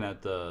was working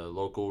at the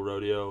local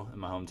rodeo in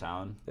my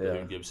hometown, the Yeah.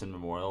 New Gibson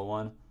Memorial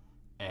one,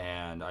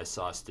 and I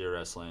saw steer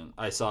wrestling.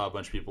 I saw a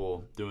bunch of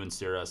people doing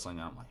steer wrestling,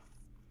 and I'm like,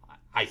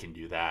 I can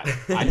do that.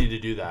 I need to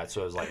do that.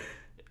 So I was like,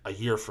 a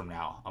year from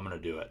now, I'm gonna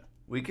do it.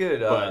 We could,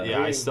 But yeah,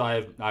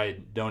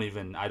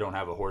 I don't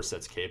have a horse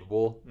that's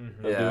capable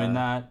of doing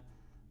that.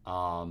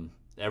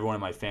 Everyone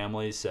in my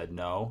family said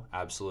no,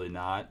 absolutely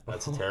not.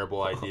 That's a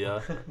terrible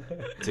idea.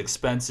 It's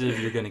expensive.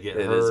 You're gonna get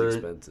hurt. It is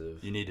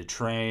expensive. You need to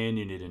train.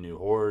 You need a new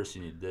horse.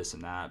 You need this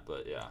and that.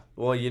 But yeah,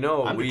 Well, you know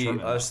what I'm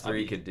determined us that.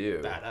 three I'd be could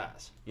do.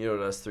 badass. You know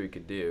what us three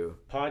could do.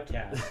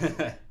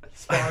 Podcast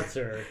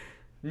sponsor,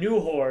 new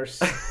horse,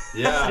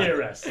 Yeah. steer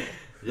wrestling.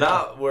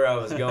 Not where I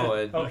was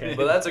going, Okay.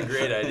 but that's a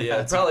great idea.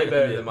 That's a Probably good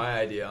better idea. than my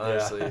idea,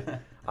 honestly. Yeah.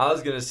 I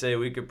was gonna say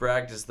we could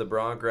practice the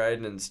bronc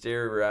riding and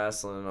steer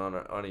wrestling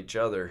on each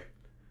other.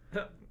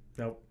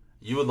 Nope.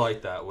 You would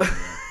like that, wouldn't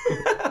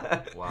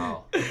you?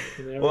 Wow.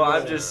 Well,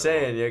 I'm just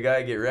saying, you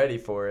gotta get ready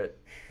for it.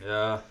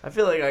 Yeah. I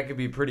feel like I could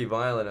be pretty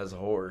violent as a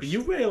horse.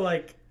 You weigh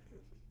like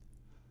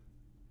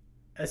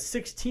a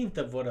 16th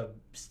of what a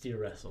steer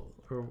wrestle,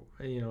 or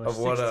a of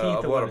what 16th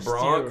a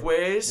bronc steer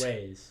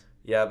weighs?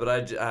 Yeah, but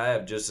I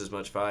have just as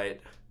much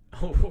fight.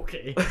 Oh,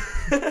 okay.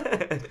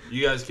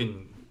 You guys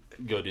can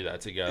go do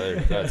that together.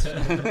 That's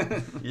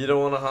You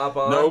don't want to hop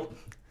on?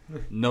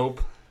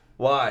 Nope.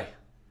 Why?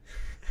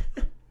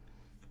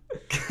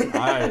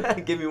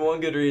 I Give me one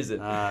good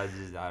reason. I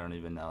don't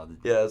even know.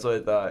 Yeah, that's what I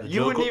thought. The You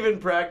joke- wouldn't even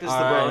practice the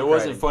All right, bronc it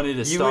wasn't riding. funny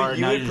to start.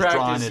 You now would you're just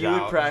drawing practice. it You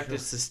would out.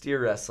 practice the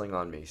steer wrestling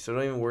on me, so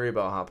don't even worry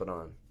about hopping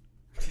on.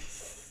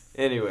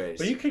 Anyways,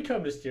 But you could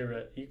come to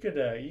steer. You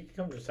could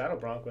come to saddle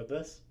bronc with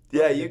us.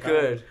 yeah, you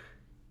could.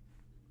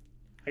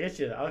 I guess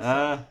you.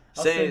 I'll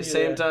Same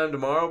send you time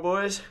tomorrow,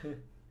 boys.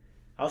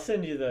 I'll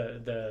send you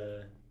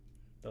the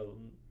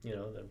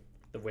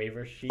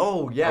waiver sheet.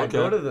 Oh yeah, Okay.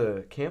 go to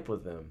the camp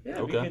with them. yeah,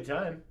 it'd be okay. a good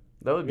time.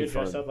 That would We be could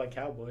dress fun. up like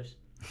cowboys.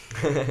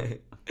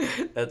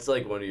 That's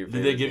like one of your. Did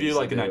favorite they give you things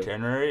like to an do.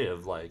 itinerary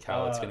of like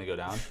how it's gonna go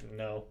down?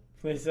 No.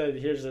 They said,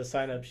 here's a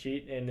sign-up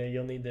sheet, and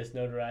you'll need this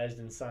notarized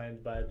and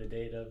signed by the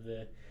date of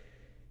the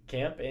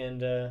camp, and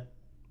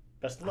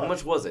best of luck. How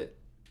much was it?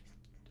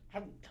 I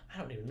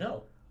don't even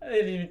know. They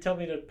didn't even tell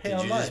me to pay Did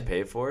online. you just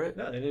pay for it?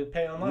 No, they didn't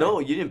pay online. No,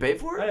 you didn't pay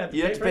for I it. didn't have to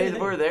You pay had to for pay anything.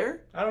 for it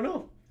there. I don't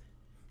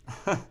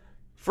know.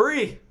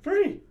 Free.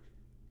 Free.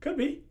 Could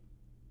be.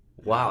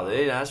 Wow, they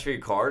didn't ask for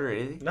your card or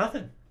anything.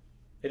 Nothing.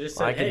 They just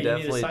Well, said, I can hey, you need to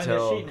definitely sign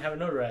tell- this sheet and have it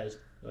notarized.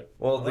 Like,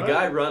 Well, the all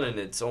guy right. running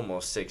it's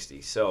almost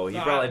 60, so he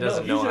probably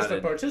doesn't no, know he's how just a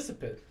to.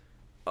 participant.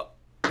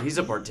 He's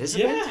a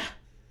participant. Yeah.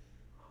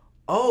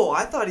 Oh,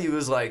 I thought he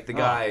was like the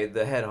guy,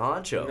 the head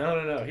honcho.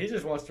 No. He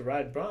just wants to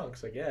ride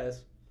broncs, I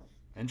guess.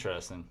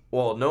 Interesting.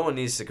 Well, no one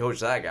needs to coach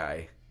that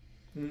guy.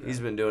 He's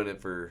been doing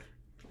it for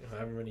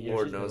However many years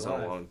Lord he's been knows how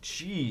alive. long.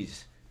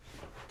 Jeez.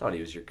 Thought he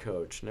was your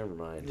coach. Never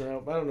mind.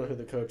 No, I don't know who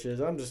the coach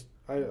is.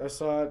 I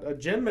saw a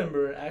gym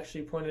member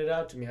actually pointed it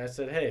out to me. I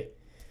said, hey,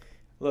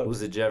 look.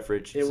 Was it Jeff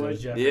Richardson? It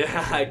was Jeff Yeah,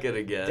 Richardson. I could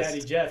have guessed.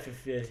 Daddy Jeff,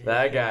 if you...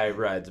 That guy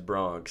rides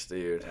broncs,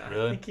 dude. I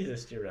Really? think he's a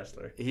steer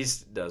wrestler. He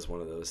does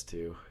one of those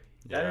too.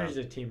 That Yeah. or he's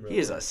a team rower. He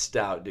is a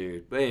stout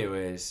dude. But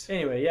anyways,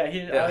 Anyway, yeah,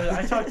 Yeah.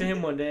 I talked to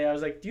him one day. I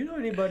was like, do you know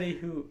anybody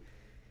who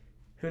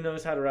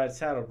knows how to ride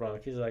saddle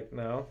bronc? He's like,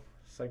 no.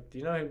 It's like, do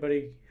you know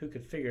anybody who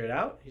could figure it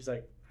out? He's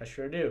like, I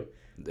sure do.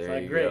 there It's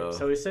like, you great. go.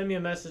 So he sent me a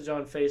message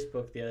on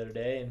Facebook the other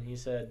day, and he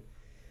said,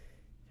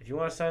 if you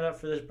want to sign up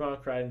for this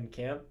bronc riding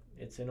camp,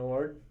 it's in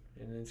Ord,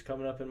 and it's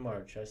coming up in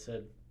March. I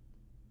said,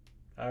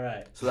 all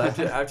right. So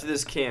after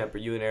this camp, are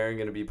you and Aaron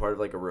going to be part of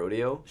like a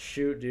rodeo?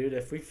 Shoot, dude,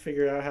 if we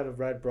figure out how to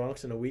ride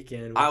broncs in a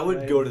weekend, I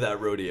would go to that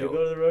You rodeo.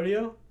 go to the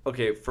rodeo?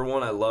 Okay, for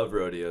one, I love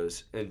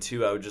rodeos, and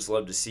two, I would just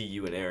love to see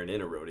you and Aaron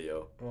in a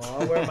rodeo. Well,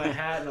 I'll wear my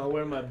hat and I'll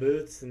wear my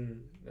boots,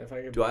 and if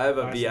I could. Do I have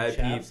a buy some VIP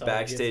chaps, I'll give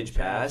backstage some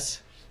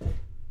chaps. pass?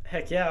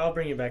 Heck yeah, I'll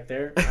bring you back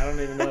there. I don't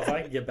even know if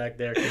I can get back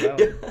there. 'Cause I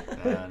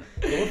don't, Man.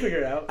 we'll figure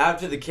it out.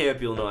 After the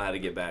camp, you'll know how to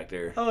get back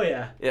there. Oh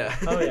yeah. Yeah.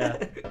 Oh yeah.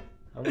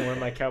 I'm gonna wear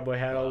my cowboy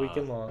hat all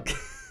weekend long.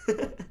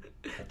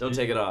 Don't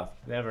take it off.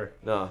 Never.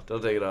 No,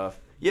 don't take it off.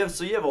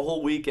 So you have a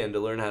whole weekend to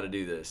learn how to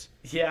do this.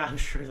 Yeah, I'm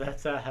sure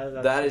that's how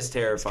that's. That is It's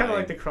terrifying. kind of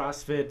like the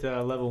CrossFit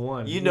level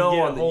 1. You know, get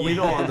a on whole the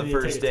weekend and you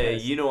first take a day,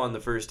 test. on the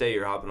first day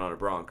you're hopping on a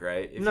bronc,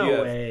 right? If No you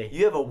have, way.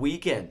 You have a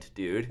weekend,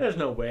 dude. There's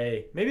no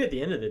way. Maybe at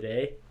the end of the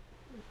day.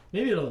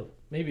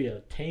 Maybe a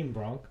tame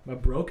bronc, a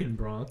broken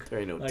bronc. There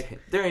ain't no Like-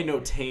 there ain't no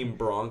tame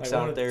broncs Like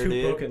one out with there, 2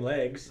 dude. broken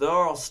legs. They're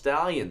all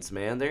stallions,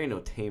 man. There ain't no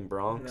tame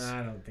broncs.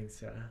 Nah, I don't think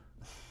so.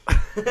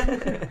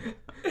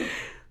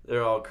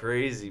 They're all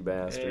crazy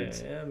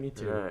bastards. Yeah, me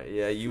too. All right,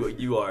 yeah,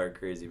 you are a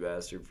crazy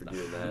bastard for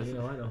doing that. You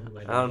know, I know who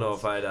my I don't dad know is.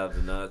 if I'd have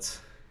the nuts.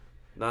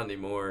 Not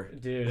anymore.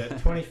 Dude, at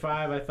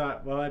 25, I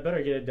thought, well, I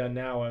better get it done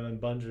now while my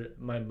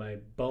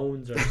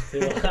bones are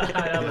still.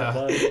 My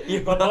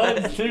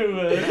bones too.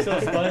 They're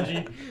still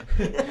spongy.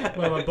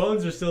 Well, my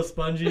bones are still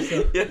spongy,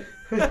 so.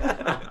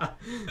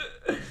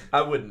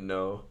 I wouldn't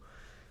know.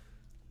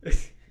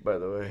 By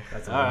the way.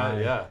 That's a All lie.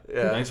 right, yeah.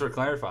 Yeah. Thanks for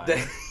clarifying.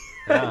 Yeah.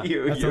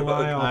 That's a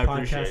lie, all I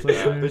podcast appreciate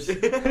listeners.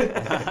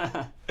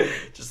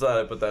 Just thought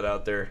I'd put that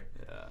out there.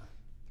 Yeah.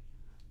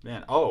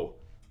 Man, oh,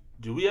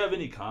 do we have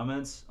any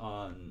comments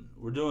on...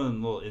 We're doing a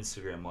little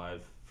Instagram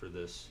live for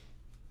this.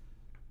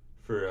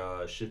 For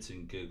shits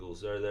and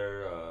giggles. Are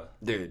there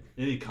Dude.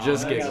 any comments?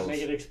 Just I gotta giggles.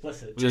 make it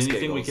explicit. Just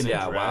Anything we giggles. can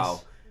Yeah, address?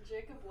 wow.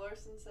 Jacob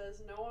Larson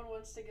says no one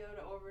wants to go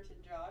to Overton,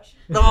 Josh.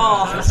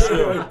 Oh, That's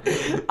true.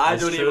 I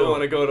That's don't even true.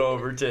 want to go to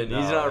Overton. No,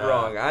 He's not yeah.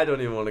 wrong. I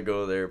don't even want to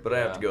go there, but I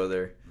have to Yeah. go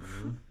there.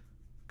 Mhm.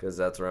 Because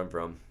that's where I'm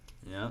from.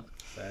 Yeah.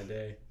 Sad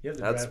day. You have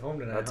to That's drive home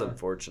tonight, That's huh?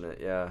 unfortunate,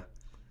 yeah.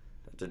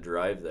 Have to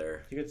drive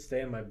there. You could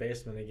stay in my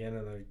basement again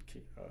on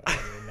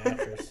a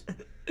mattress.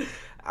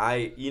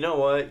 You know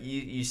what?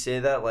 You say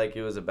that like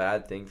it was a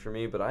bad thing for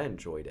me, but I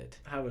enjoyed it.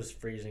 I was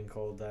freezing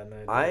cold that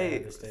night. I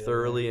had to stay there.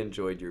 thoroughly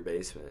enjoyed your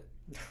basement.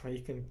 You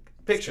can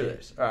Picture stay-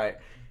 this. All right.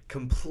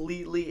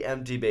 Completely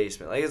empty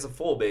basement. Like it's a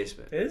full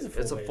basement. It is a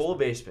full It's a full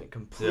basement.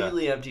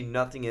 Completely empty,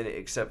 nothing in it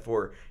except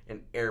for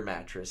an air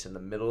mattress in the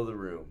middle of the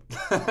room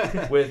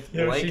with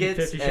You ever seen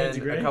blankets 50 Shades and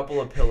of Grey? a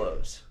couple of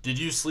pillows Did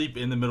you sleep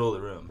in the middle of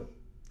the room?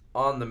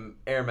 on the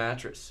air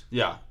mattress.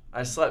 Yeah.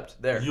 I slept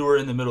there. You were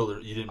in the middle of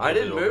the... You didn't I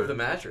didn't it move over. the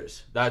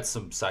mattress. That's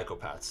some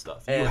psychopath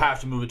stuff. You And-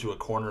 have to move it to a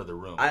corner of the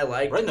room. I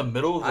liked Right it. in the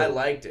middle of the... I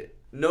liked it.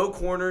 No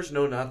corners,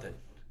 no nothing.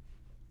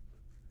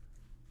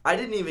 I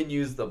didn't even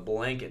use the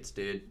blankets,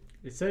 dude.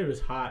 It said it was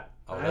hot.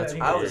 Oh, that's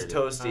think I weird. was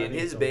toasty, and think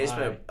his it's a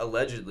basement lie.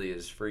 allegedly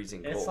is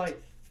freezing cold. It's like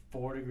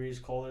 4 degrees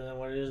colder than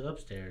what it is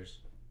upstairs,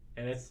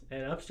 and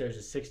upstairs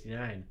is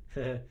 69.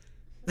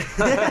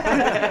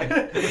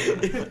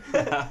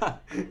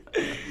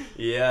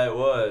 Yeah, it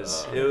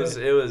was.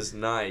 It was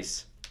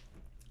nice.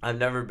 I've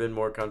never been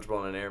more comfortable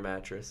on an air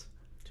mattress.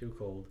 Too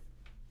cold.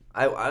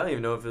 I don't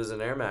even know if it was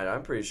an air mat.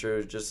 I'm pretty sure it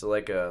was just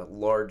like a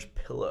large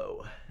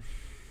pillow.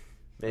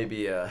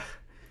 Maybe a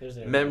There's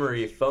air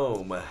memory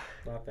foam. mattress.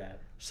 Not that.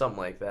 Something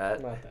like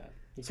that. Not that.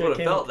 You That's what it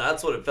could've felt.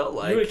 That's what it felt You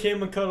would have like.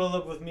 came and cuddled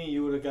up with me.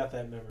 You would have got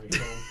that memory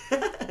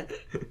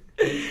foam.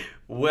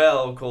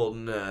 Well,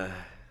 Colton,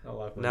 I'll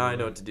lock my now I door.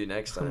 know what to do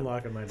next I'm time.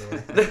 locking my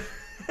door.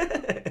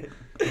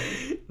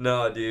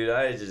 No, dude,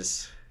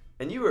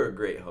 and you were a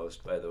great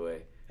host, by the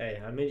way.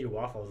 Hey, I made you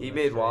waffles. He the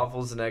made next day.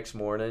 waffles the next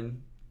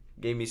morning,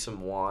 gave me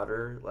some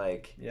water.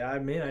 Like, Yeah, I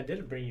mean, I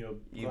did bring you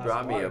a. you glass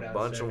brought of me water a bunch of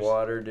downstairs.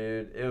 water,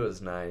 dude. It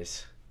was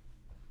nice.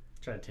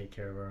 Try to take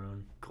care of our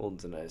own.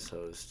 Colton's a nice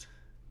host.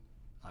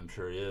 I'm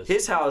sure he is.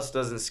 His house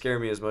doesn't scare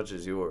me as much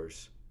as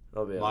yours.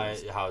 I'll be My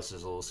honest. house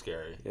is a little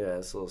scary. Yeah,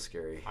 it's a little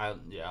scary.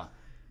 Yeah.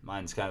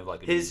 Mine's kind of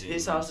like a His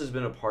museum. house has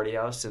been a party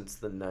house since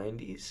the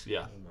 90s.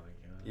 Yeah. Oh my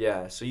god.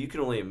 Yeah, so you can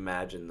only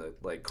imagine the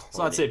like. Let's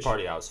not say carnage.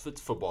 party house. It's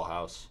football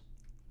house.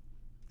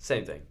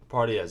 Same thing.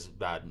 Party has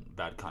bad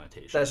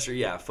connotation. That's true.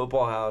 Yeah,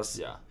 football house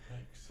Yeah.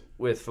 Thanks.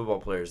 with football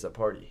players that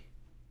party.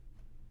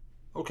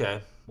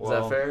 Okay. Is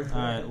that fair? All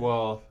right.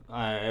 Well,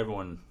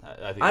 everyone.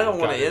 I think I don't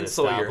we've want got to it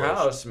insult your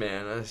established. house,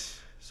 man.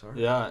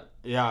 Sorry. Yeah.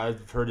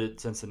 I've heard it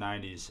since the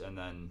 '90s, and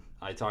then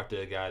I talked to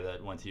a guy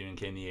that went to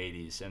UNK in the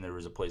 '80s, and there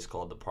was a place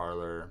called the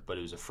Parlor, but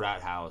it was a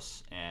frat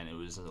house, and it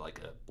was like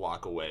a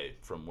block away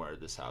from where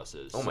this house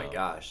is. Oh my so-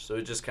 gosh! So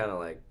it just kind of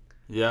like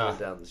Yeah. went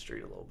down the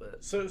street a little bit.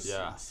 So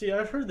Yeah. see,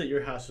 I've heard that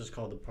your house is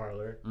called the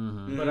parlor,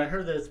 Mm-hmm. but I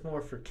heard that it's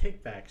more for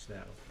kickbacks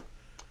now.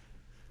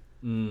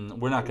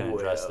 We're not going to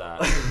address Well.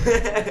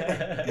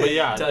 that. But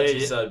yeah, touchy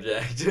they-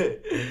 subject.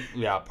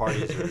 Yeah,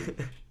 parties are.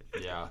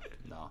 Yeah,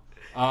 no.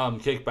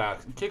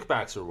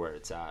 Kickbacks are where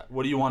it's at.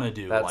 What do you want to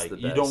do? That's like, the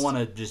you don't best. want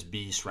to just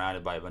be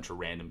surrounded by a bunch of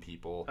random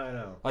people. I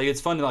know. Like, it's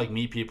fun to like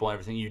meet people and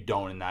everything. You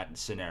don't in that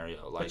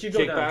scenario. Like, But you go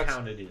kickbacks,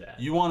 downtown to do that.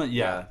 you want to,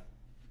 yeah.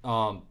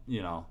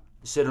 You know,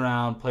 sit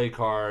around, play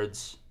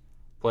cards,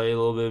 play a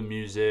little bit of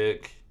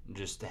music,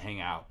 just to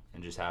hang out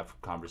and just have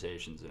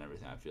conversations and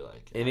everything. I feel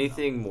like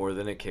Anything more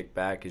than a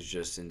kickback is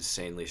just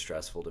insanely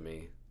stressful to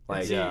me.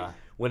 Like, Yeah.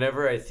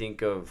 whenever I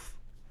think of,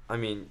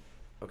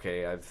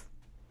 okay,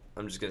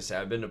 I'm just gonna say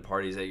I've been to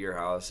parties at your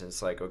house, and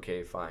it's like,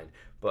 okay, fine,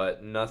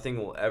 but nothing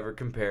will ever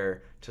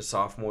compare to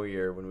sophomore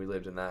year when we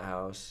lived in that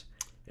house.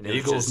 And The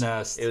Eagle's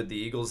Nest. The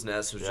Eagle's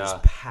Nest was Yeah.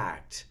 just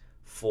packed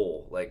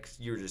full, like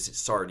you were just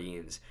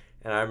sardines.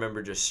 And I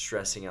remember just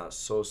stressing out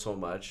so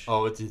much.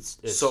 Oh, it's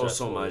so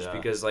stressful, much yeah.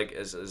 because like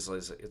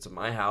it's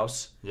my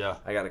house. Yeah.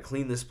 I gotta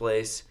clean this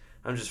place.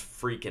 I'm just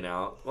freaking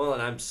out. Well,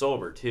 and I'm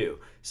sober too,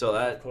 so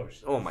that Of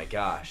course. oh my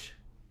gosh,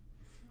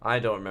 I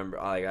don't remember.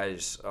 Like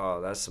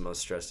that's the most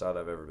stressed out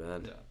I've ever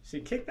been. Yeah. See,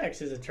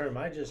 kickbacks is a term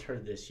I just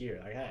heard this year.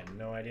 Like, I had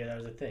no idea that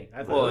was a thing.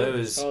 I Well, thought it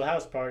was- all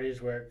house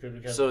parties where it could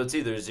become. So it's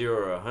either 0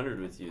 or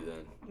 100 with you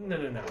then.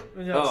 No.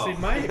 Oh. See,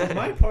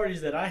 my parties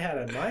that I had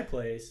at my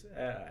place,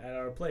 at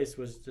our place,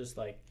 was just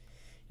like,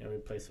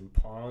 we'd play some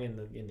Pong in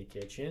the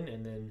kitchen,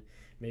 and then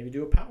maybe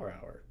do a power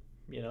hour.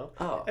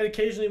 Oh. And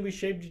occasionally we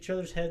shaved each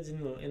other's heads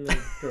in the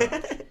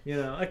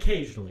garage.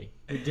 Occasionally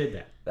we did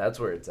that. That's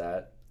where it's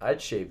at.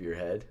 I'd shave your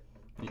head.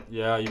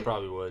 Yeah, you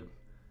probably would.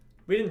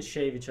 We didn't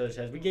shave each other's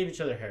heads. We gave each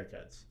other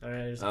haircuts. All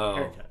right, it was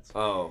haircuts.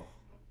 Oh.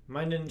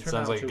 Mine didn't turn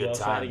Sounds out like a too good well,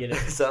 so I had to time. get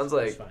it. Sounds It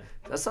was like fine.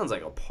 that sounds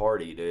like a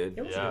party, dude.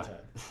 It was Yeah. a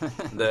good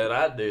time. Dude,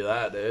 I'd do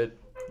that, dude.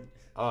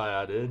 Oh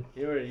yeah, dude.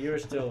 You were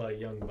still a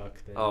young buck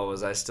then. Oh,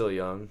 was I still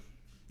young?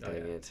 Oh, Dang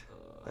yeah. it.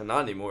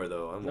 Not anymore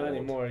though. I'm Not old.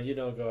 anymore. You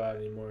don't go out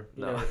anymore.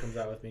 He No. never comes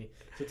out with me.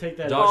 So take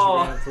that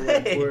Josh- Instagram for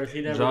what it's worth.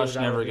 He never Josh goes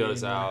out never with me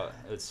goes anymore. out.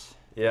 It's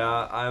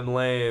Yeah, I'm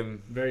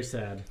lame. Very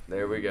sad.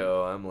 There we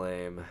go. I'm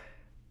lame.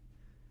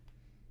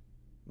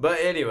 But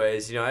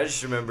anyways, I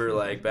just remember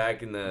like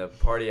back in the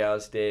party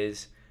house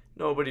days,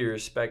 nobody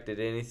respected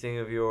anything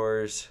of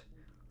yours.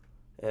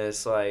 And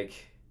it's like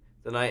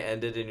the night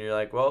ended and you're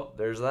like, well,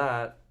 there's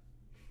that.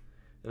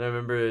 And I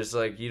remember it's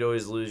like you'd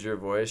always lose your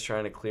voice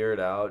trying to clear it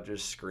out,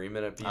 just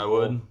screaming at people. I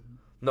would.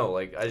 No,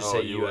 like I just Oh,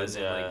 say you you would, as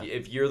in yeah. like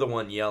if you're the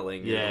one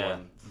yelling, you're the Yeah.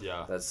 one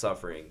Yeah. that's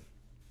suffering.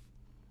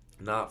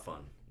 Not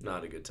fun.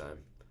 Not a good time.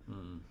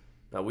 Mm.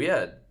 Now we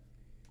had,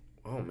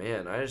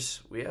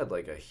 we had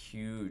like a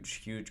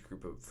huge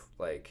group of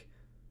like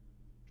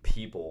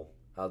people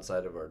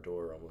outside of our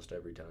door almost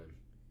every time.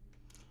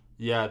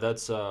 Yeah,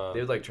 that's They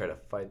would like try to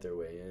fight their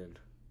way in,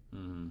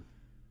 mhm.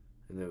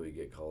 and then we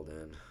get called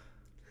in.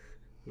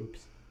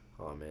 Oops.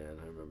 Oh man,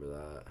 I remember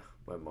that.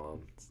 My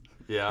mom,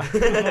 Yeah.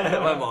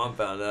 my mom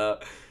found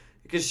out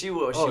because she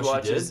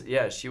watches. did?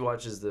 Yeah, she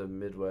watches the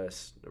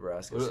Midwest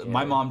Nebraska. My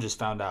Scandal. mom just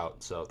found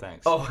out, so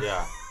thanks. Oh.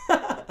 Yeah.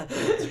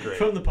 That's great.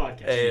 From the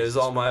podcast. Hey, it was Jesus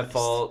all my Christ.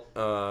 fault.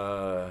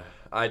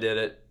 I did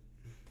it.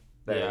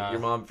 Hey, Yeah. your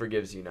mom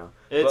forgives you now.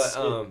 It's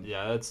But,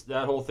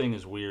 that whole thing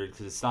is weird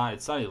because it's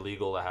not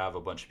illegal to have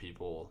a bunch of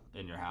people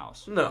in your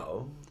house.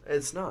 No,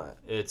 it's not.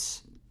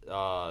 It's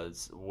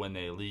when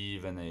they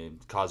leave and they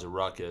cause a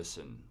ruckus,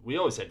 and we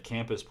always had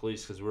campus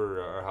police because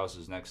our house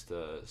is next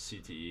to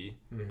CTE,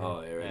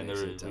 Oh, yeah, right and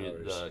next to the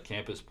towers. the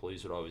campus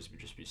police would always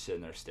just be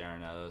sitting there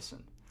staring at us,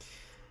 and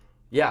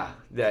Yeah,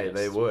 they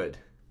Yes. would.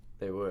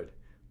 They would.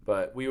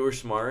 But we were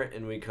smart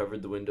and we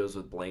covered the windows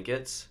with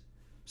blankets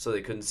so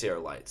they couldn't see our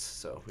lights.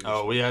 So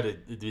we had a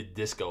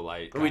disco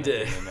light. We kinda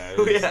did. thing in there.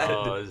 We It was, had-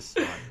 it was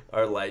fun.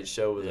 our light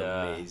show was Yeah.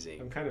 I'm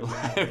amazing. kind of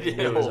mad.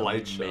 Yeah. It was a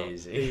light show.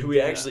 amazing.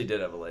 We actually did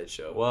have a light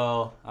show.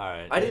 Well, all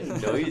right. I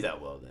didn't know you that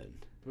well then.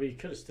 Well, you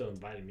could have still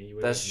invited me. You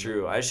would've That's known.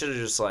 true. I should have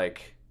just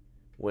like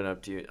went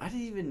up to you. I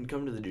didn't even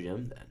come to the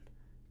gym then.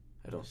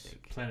 I don't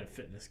think. Planet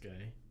Fitness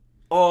guy.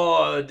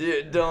 Oh,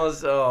 dude, don't.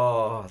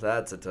 Oh,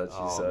 that's a touchy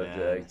Oh,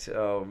 subject.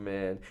 Oh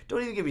man,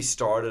 don't even get me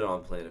started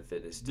on Planet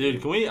Fitness, dude.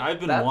 Dude, can we? I've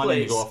been That wanting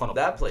place- to go off on a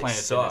that place Planet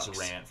sucks.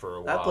 Fitness rant for a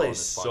while. That on place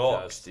this sucks,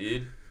 podcast.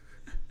 dude.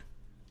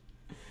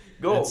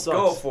 It Go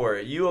sucks. for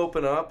it. You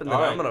open up, and then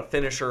All I'm right. gonna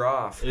finish her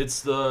off.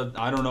 It's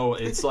I don't know.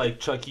 It's like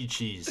Chuck E.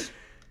 Cheese,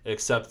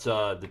 except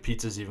the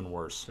pizza's even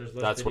worse. There's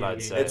less That's what video I'd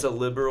games. say. It's a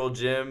liberal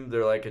gym.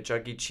 They're like a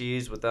Chuck E.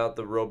 Cheese without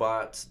the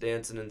robots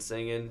dancing and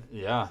singing.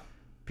 Yeah.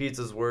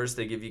 Pizza's worse.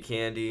 They give you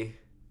candy.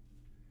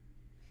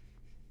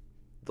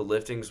 The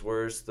lifting's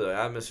worse. The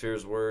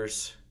atmosphere's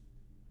worse.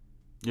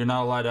 You're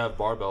not allowed to have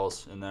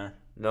barbells in there.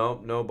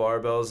 Nope, no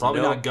barbells.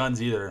 Probably no, not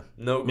guns either.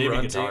 No Maybe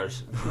grunting.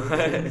 guitars.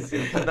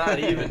 Not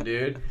even,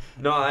 dude.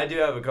 No, I do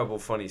have a couple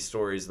funny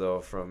stories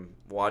though from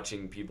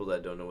watching people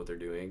that don't know what they're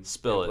doing.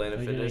 Spill it. Planet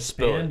Are you gonna Fitness.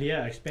 expand?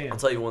 Yeah, expand. I'll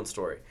tell you one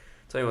story.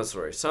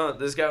 So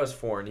this guy was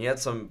foreign. He had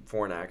some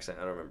foreign accent.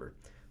 I don't remember,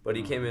 but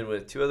he came in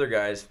with two other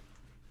guys.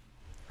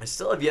 I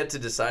still have yet to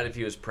decide if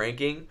he was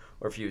pranking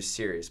or if he was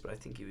serious, but I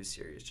think he was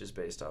serious just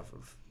based off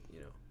of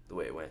the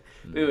way it went.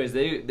 But anyways,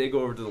 they go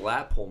over to the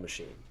lat pull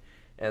machine.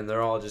 And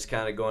they're all just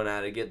kind of going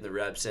at it, getting the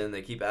reps in.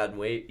 They keep adding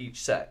weight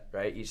each set,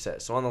 right? Each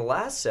set. So on the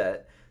last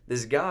set,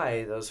 this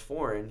guy that was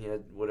foreign, he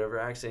had whatever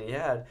accent he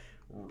had,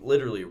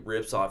 literally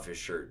rips off his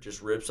shirt.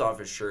 Just rips off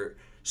his shirt,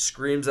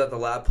 screams at the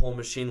lat pull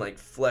machine, like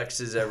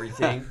flexes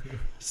everything,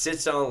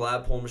 sits down on the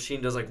lat pull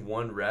machine, does like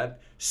one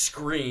rep,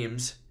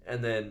 screams,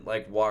 and then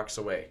like walks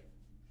away.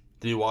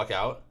 Do you walk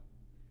out?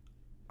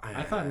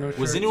 I thought no. Was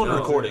shirts anyone were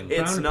recording?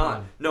 frowned It's not.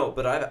 upon. No,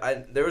 but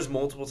I there was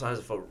multiple times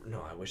I felt,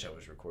 no, I wish I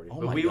was recording. Oh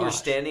but my we were gosh.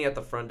 standing at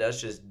the front desk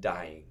just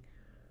dying.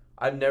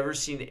 I've never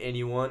seen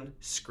anyone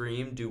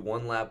scream, do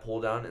one lap pull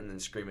down, and then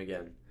scream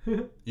again.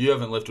 You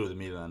haven't lifted with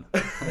me then.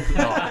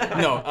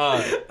 No.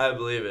 I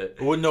believe it.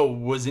 Well, no.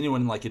 Was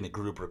anyone like in the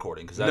group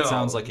recording? Because that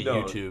sounds like a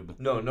YouTube.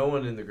 No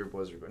one in the group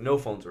was recording. No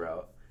phones were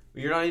out.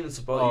 You're not even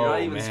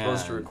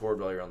supposed to record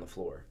while you're on the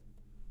floor.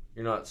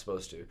 You're not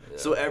supposed to. Yeah.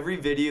 So every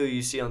video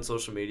you see on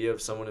social media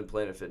of someone in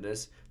Planet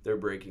Fitness, they're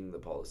breaking the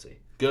policy.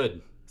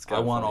 Good. I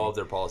want all of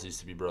their policies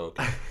to be broke.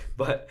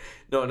 But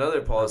no,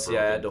 another policy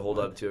I had to hold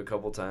up to a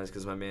couple times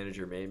because my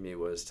manager made me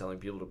was telling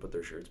people to put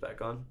their shirts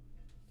back on.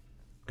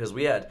 Because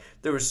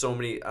there were so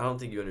many, I don't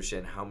think you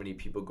understand how many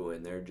people go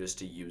in there just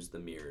to use the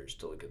mirrors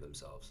to look at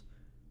themselves.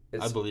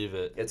 I believe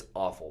it. It's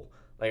awful.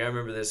 Like, I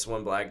remember this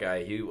one black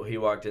guy, he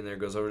walked in there,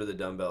 goes over to the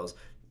dumbbells,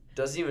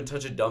 doesn't even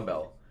touch a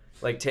dumbbell.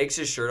 Like, takes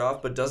his shirt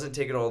off, but doesn't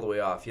take it all the way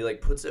off. He,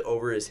 like, puts it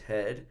over his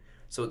head,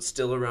 so it's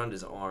still around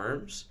his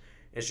arms.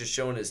 It's just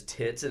showing his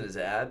tits and his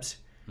abs.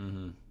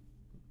 Mm-hmm.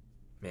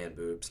 Man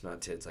boobs,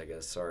 not tits, I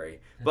guess.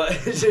 Sorry. But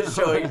it's just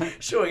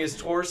showing his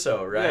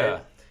torso, right? Yeah.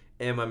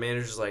 And my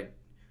manager's like,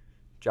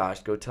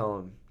 Josh, go tell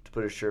him to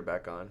put his shirt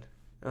back on. And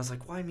I was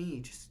like, why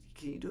me?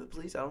 Can you do it,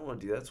 please? I don't want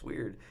to do that. That's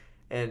weird.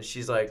 And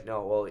she's like,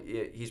 no, well,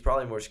 he's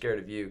probably more scared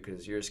of you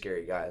because you're a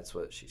scary guy. That's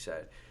what she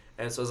said.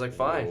 And so I was like,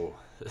 fine. Whoa.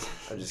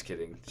 I'm just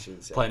kidding. She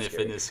didn't say Planet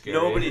Fitness scary.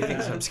 Nobody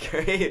thinks I'm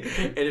scary.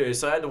 Anyway,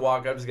 so I had to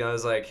walk up to this guy. I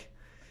was like,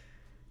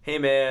 hey,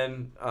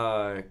 man,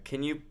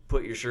 can you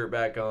put your shirt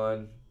back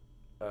on?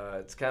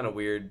 It's kind of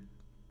weird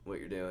what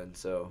you're doing.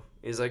 So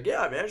he's like,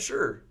 yeah, man,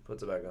 sure.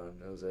 Puts it back on.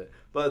 That was it.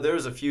 But there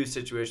was a few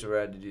situations where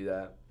I had to do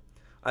that.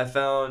 I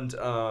found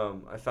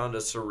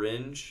a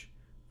syringe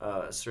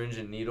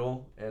and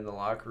needle in the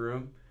locker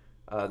room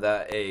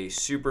that a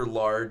super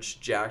large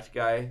jacked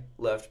guy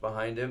left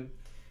behind him.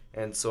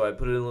 And so I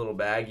put it in a little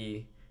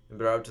baggie and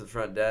brought it up to the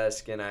front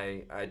desk. And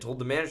I told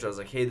the manager, I was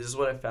like, hey, this is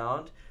what I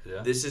found.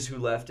 Yeah. This is who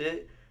left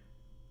it.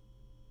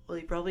 Well,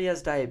 he probably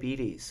has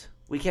diabetes.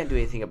 We can't do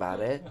anything about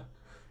it.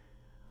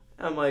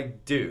 I'm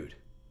like, dude,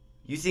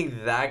 you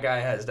think that guy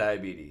has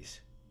diabetes?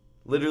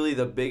 Literally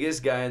the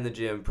biggest guy in the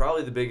gym,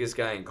 probably the biggest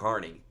guy in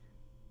Kearney,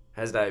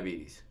 has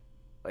diabetes.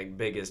 Like,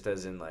 biggest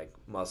as in, like,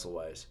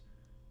 muscle-wise.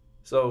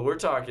 So we're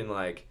talking,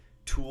 like,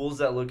 tools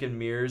that look in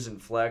mirrors and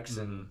flex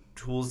and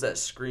tools that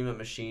scream at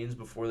machines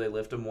before they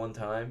lift them one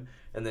time,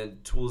 and then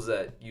tools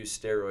that use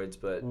steroids,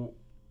 but...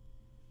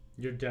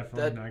 You're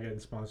definitely not getting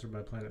sponsored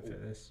by Planet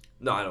Fitness.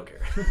 No, I don't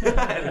care.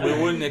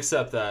 We wouldn't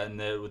accept that, and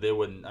they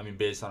wouldn't. I mean,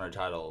 based on our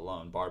title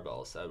alone,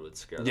 barbells, that would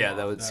scare them. Yeah, off.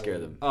 that would scare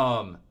them.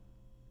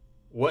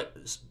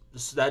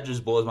 That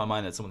just blows my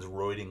mind that someone's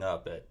roiding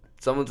up at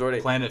Planet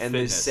Fitness. And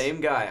the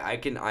same guy,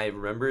 I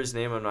remember his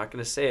name, I'm not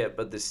going to say it,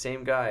 but the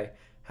same guy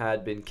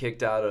had been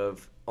kicked out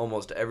of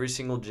almost every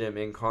single gym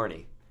in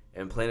Kearney.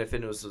 And Planet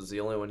Fitness was the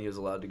only one he was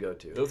allowed to go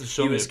to.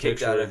 He was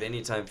kicked out of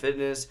Anytime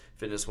Fitness,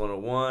 Fitness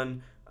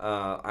 101,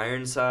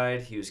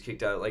 Ironside. He was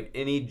kicked out of, like,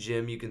 any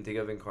gym you can think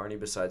of in Kearney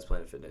besides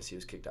Planet Fitness. He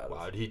was kicked out of.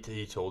 Wow,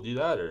 he told you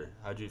that, or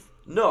how'd you?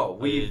 No,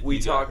 we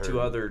talked to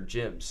other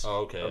gyms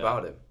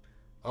about him.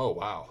 Oh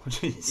wow,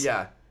 jeez.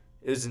 Yeah,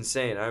 it was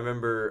insane. I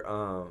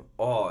remember.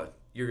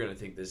 You're gonna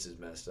think this is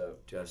messed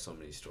up. Do have so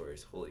many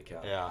stories? Holy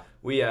cow.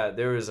 Yeah.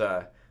 There was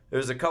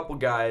a couple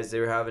guys.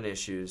 They were having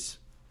issues.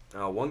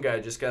 One guy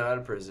just got out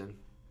of prison.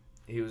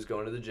 He was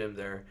going to the gym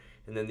there.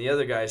 And then the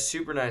other guy,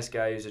 super nice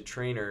guy, who's a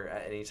trainer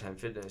at Anytime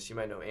Fitness. You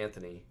might know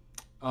Anthony.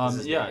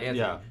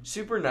 Yeah.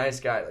 Super nice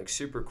guy, like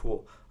super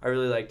cool. I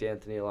really liked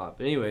Anthony a lot.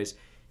 But anyways,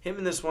 him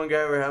and this one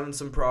guy were having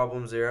some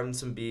problems. They were having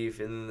some beef.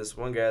 And then this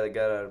one guy that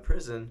got out of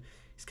prison,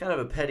 he's kind of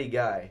a petty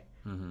guy.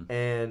 Mm-hmm.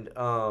 And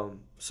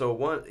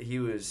he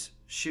was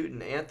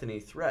shooting Anthony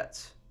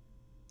threats.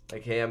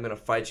 Like, hey, I'm going to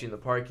fight you in the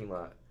parking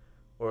lot.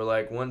 Or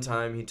like one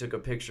time he took a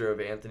picture of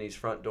Anthony's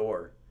front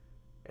door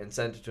and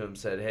sent it to him,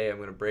 said, hey, I'm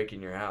going to break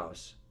in your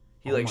house.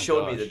 He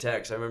showed me the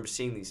text. I remember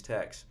seeing these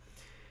texts.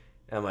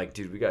 And I'm like,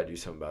 dude, we got to do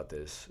something about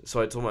this. So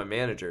I told my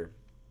manager,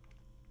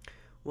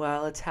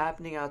 well, it's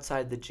happening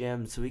outside the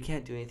gym, so we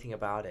can't do anything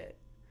about it.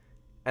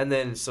 And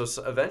then so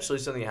eventually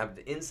something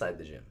happened inside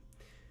the gym.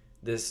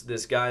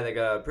 This guy that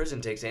got out of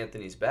prison takes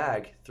Anthony's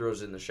bag,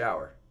 throws it in the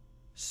shower,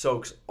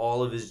 soaks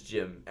all of his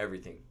gym,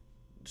 everything.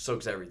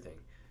 Soaks everything.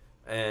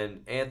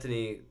 And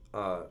Anthony,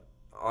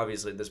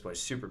 obviously at this point,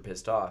 super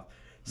pissed off,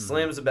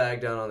 slams the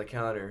bag down on the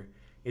counter.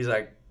 He's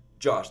like,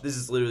 Josh, this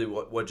is literally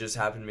what just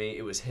happened to me.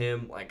 It was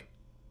him, like,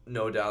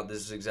 no doubt this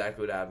is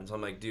exactly what happened. So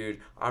I'm like, dude,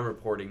 I'm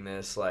reporting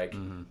this. Like,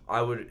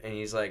 I would, and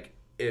he's like,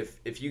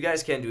 if you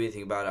guys can't do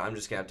anything about it, I'm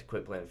just going to have to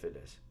quit Planet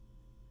Fitness.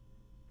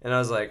 And I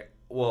was like,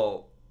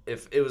 well,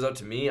 if it was up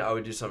to me, I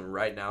would do something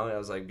right now. And I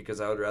was like, because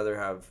I would rather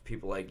have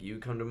people like you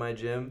come to my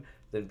gym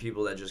than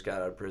people that just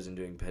got out of prison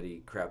doing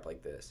petty crap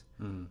like this.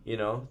 You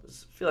know? I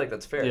feel like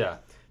that's fair. Yeah.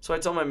 So I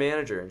told my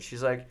manager, and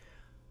she's like,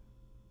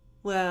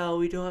 well,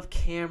 we don't have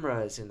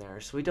cameras in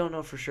there, so we don't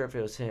know for sure if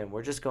it was him.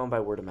 We're just going by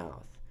word of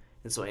mouth.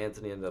 And so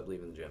Anthony ended up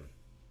leaving the gym.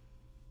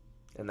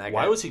 And that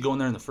Why was he going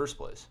there in the first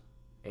place?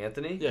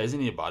 Anthony? Yeah, isn't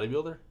he a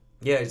bodybuilder?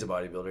 Yeah, he's a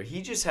bodybuilder.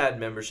 He just had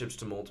memberships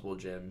to multiple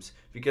gyms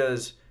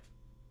because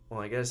well,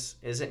 I guess,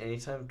 is it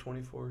anytime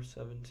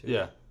 24/7 too?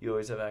 Yeah. You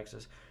always have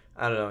access.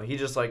 I don't know. He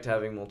just liked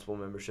having multiple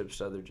memberships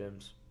to other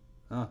gyms.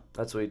 Huh.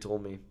 That's what he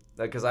told me.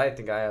 Because I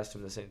think I asked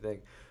him the same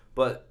thing.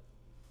 But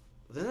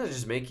doesn't that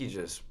just make you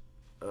just,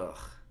 ugh.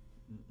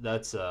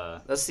 That's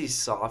the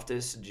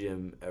softest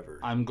gym ever.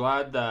 I'm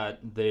glad that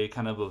they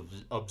kind of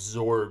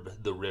absorb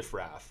the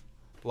riffraff.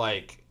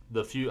 Like,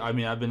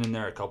 I've been in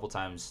there a couple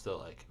times still,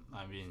 like,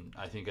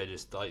 I think I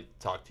just, like,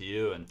 talked to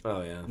you, and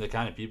Oh, yeah. the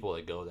kind of people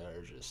that go there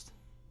are just...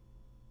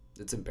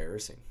 It's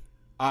embarrassing.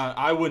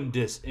 I wouldn't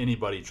diss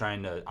anybody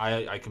trying to...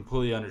 I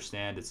completely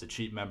understand it's a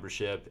cheap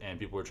membership, and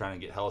people are trying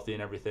to get healthy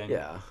and everything.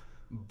 Yeah.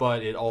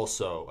 But it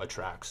also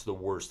attracts the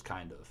worst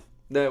kind of...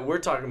 No, we're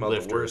talking about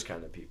Lifter. the worst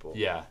kind of people.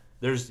 Yeah.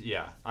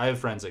 I have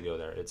friends that go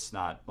there. It's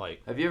not,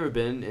 like... Have you ever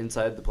been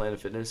inside the Planet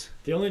Fitness?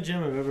 The only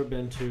gym I've ever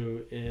been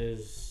to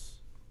is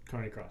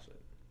Carney CrossFit.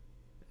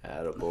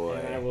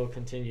 Attaboy. And I will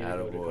continue to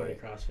go to Attaboy. Carney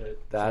CrossFit.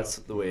 That's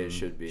So, the way it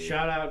should be.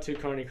 shout out to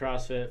Carney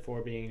CrossFit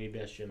for being the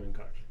best gym in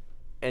Kearney.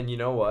 And you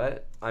know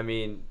what? I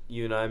mean,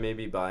 you and I may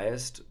be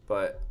biased,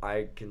 but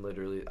I've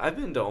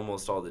been to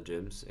almost all the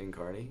gyms in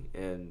Kearney,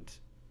 and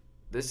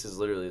this is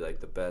literally, like,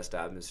 the best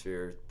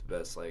atmosphere, the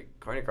best, like,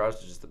 Kearney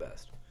CrossFit is just the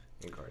best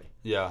in Kearney.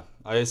 Yeah.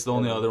 I guess the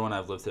only other one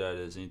I've lifted at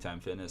is Anytime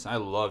Fitness. I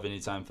love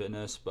Anytime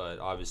Fitness, but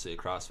obviously a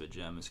CrossFit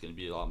gym is going to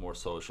be a lot more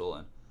social,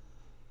 and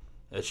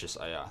it's just,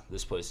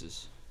 this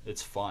place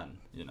it's fun,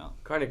 you know.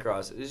 Kearney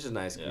CrossFit, it's just a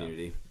nice Yeah.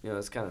 community. You know,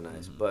 it's kind of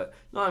nice. But,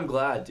 no, I'm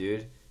glad,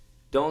 dude.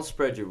 Don't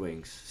spread your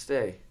wings.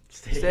 Stay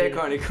at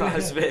Kearney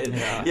CrossFit.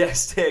 Yeah,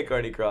 stay at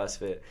Kearney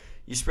CrossFit.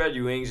 You spread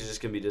your wings, you're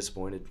just going to be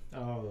disappointed.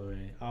 All the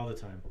way, all the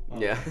time.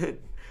 Yeah.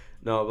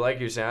 No, but like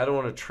you're saying, I don't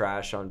want to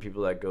trash on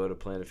people that go to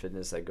Planet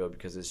Fitness that go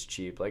because it's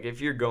cheap. Like,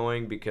 if you're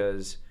going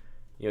because,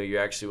 you know, you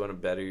actually want to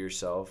better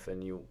yourself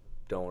and you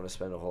don't want to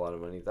spend a whole lot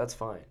of money, that's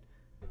fine.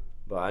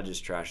 But I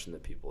just trashing the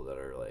people that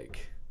are,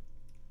 like,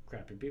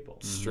 Crappy people.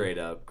 straight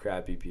up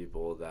crappy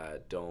people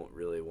that don't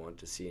really want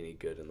to see any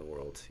good in the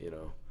world, you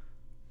know.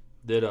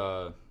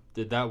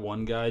 Did that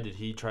one guy, did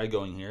he try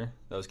going here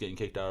that was getting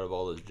kicked out of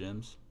all those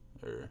gyms?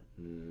 Or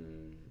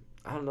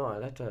I don't know.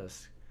 I'd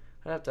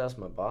have to ask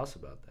my boss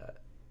about that.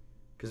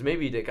 Because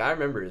maybe he did. I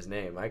remember his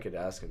name. I could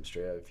ask him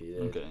straight up if he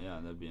did. Okay, yeah,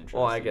 that'd be interesting.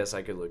 Well, I guess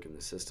I could look in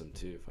the system,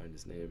 too, find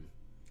his name.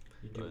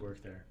 You do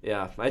work there.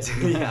 Yeah, I do.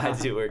 Yeah, I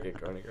do work at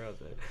Kearney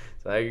CrossFit,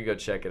 so I could go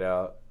check it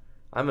out.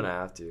 I'm gonna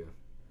have to.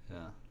 Yeah.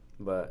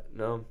 But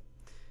no.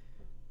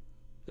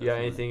 You got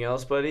Definitely. anything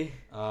else, buddy?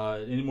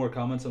 Any more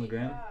comments on the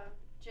gram? Yeah.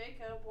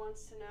 Jacob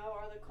wants to know,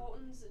 are the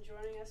Coltons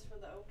joining us for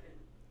the Open?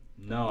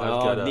 No,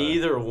 No,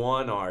 neither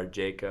one are,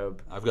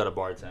 Jacob. I've got a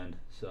bartend,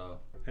 so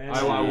And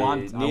I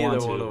want Neither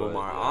to, one of them but,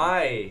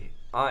 are. yeah.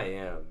 I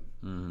am.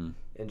 Mm-hmm.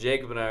 And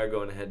Jacob and I are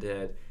going head to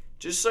head.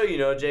 Just so you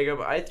know, Jacob,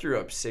 I threw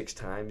up 6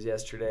 times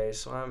yesterday,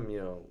 so I'm,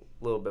 a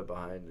little bit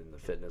behind in the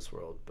fitness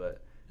world,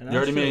 but And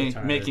You're I'm already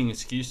still tired. making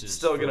excuses.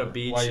 Still gonna for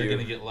beat why you. you're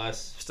gonna get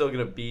less still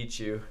gonna beat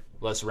you.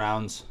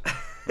 rounds,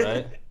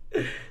 right?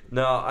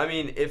 No, I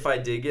mean, if I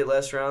did get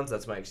less rounds,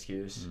 that's my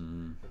excuse.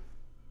 Mm.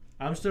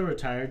 I'm still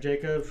retired,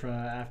 Jacob, from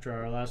after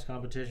our last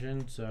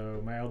competition,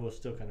 so my elbow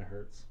still kind of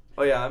hurts.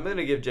 Oh yeah, I'm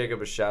gonna give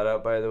Jacob a shout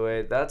out. By the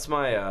way, that's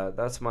my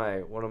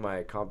one of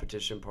my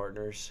competition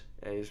partners.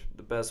 And he's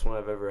the best one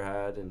I've ever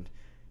had, and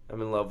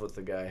I'm in love with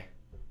the guy.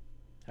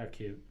 How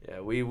cute.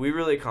 Yeah, we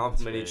really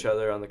compliment That's each great.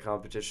 other on the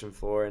competition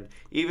floor, and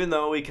even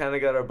though we kind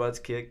of got our butts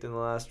kicked in the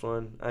last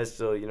one, I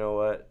still, you know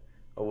what,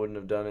 I wouldn't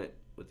have done it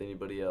with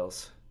anybody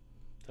else.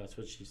 That's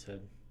what she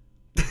said.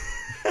 That's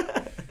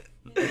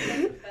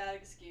a bad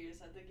excuse.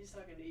 I think he's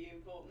talking to you,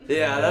 Colton.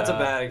 Yeah, that's a Yeah.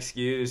 bad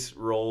excuse.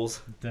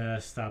 Rolls.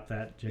 Stop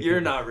that, Jacob.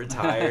 You're not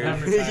retired.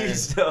 I'm retired. You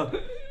still.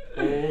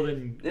 Old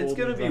and It's old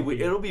gonna and be.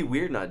 grumpy. It'll be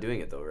weird not doing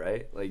it though,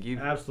 right? Like you.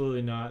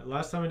 Absolutely not.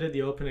 Last time I did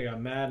the Open, I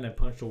got mad and I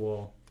punched a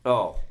wall.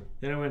 Oh.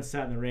 Then I went and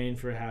sat in the rain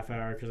for a half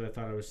hour because I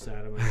thought I was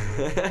sad. I'm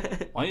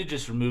like, Why don't you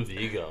just remove the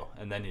ego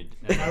and then you?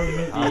 if I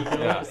remove the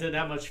ego, Yeah. is it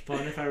that much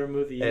fun if I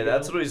remove the ego? Hey,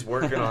 that's what he's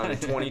working on in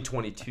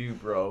 2022,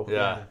 bro.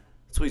 Yeah.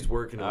 That's what he's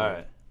working on. All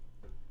right.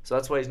 So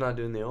that's why he's not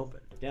doing the Open.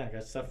 Yeah, I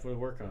got stuff to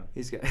work on.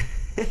 He's got.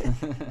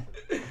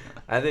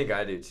 I think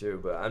I do too,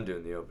 but I'm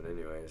doing the Open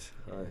anyways.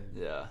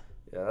 Yeah.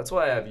 Yeah, that's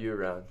why I have you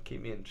around.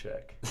 Keep me in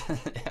check.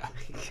 Yeah.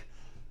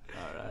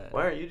 All right.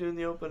 Why aren't you doing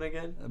the Open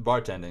again?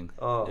 Bartending.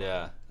 Oh.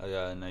 Yeah, I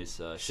got a nice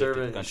shift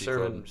at the country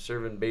club.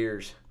 Serving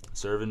beers,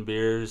 Serving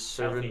beers.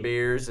 serving Healthy.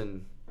 beers,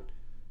 and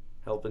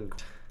helping.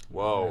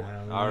 Whoa.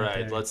 Yeah, we All went right.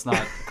 there. Let's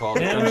not call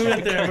the Yeah, we country.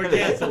 went there. We're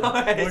canceled.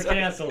 Alright, We're sorry.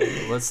 canceled.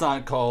 Let's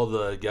not call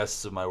the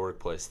guests of my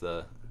workplace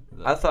the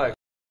I thought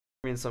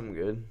mean something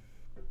good.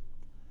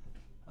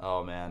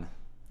 Oh man.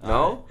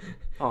 No.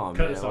 Oh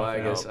Cut man. us Well, off I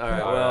now. guess. All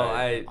right. All Well,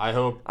 right. I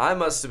hope. I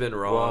must have been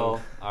wrong.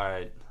 Well, all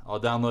right. I'll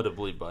download a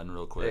bleep button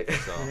real quick.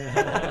 So, all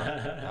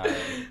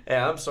right. Hey,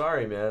 I'm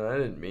sorry, man. I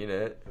didn't mean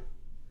it.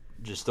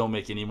 Just don't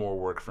make any more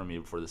work for me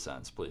before the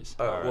sentence, please.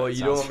 All right, Well,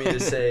 you don't sounds want me to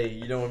good. say.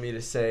 You don't want me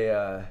to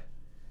say.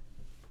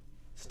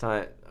 It's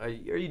time. Are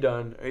you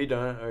done? Are you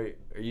done?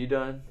 Are you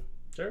done?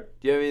 Sure.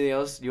 Do you have anything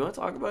else? Do you want to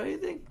talk about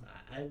anything?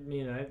 I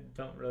mean, I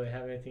don't really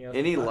have anything else.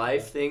 Any to talk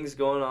life about. things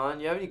going on?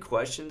 You have any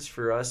questions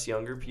for us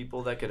younger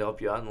people that could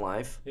help you out in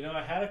life? You know,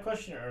 I had a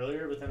question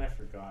earlier, but then I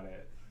forgot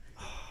it.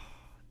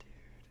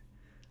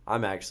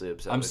 I'm actually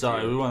upset. I'm with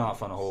sorry, you. we went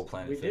off on a whole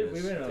Planet We did-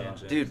 Fitness we went on-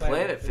 tangent. Dude, Planet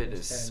Planet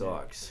Fitness Fitness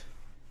tangent. sucks.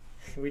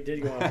 We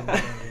did go on. a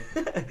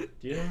tangent.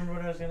 Do you remember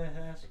what I was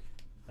gonna ask?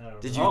 I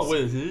don't Did remember.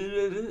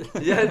 you- Oh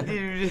wait. Yeah,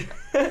 dude.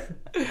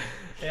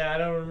 Yeah, I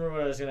don't remember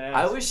what I was gonna ask.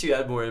 I wish you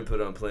had more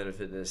input on Planet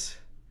Fitness.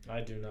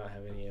 I do not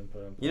have any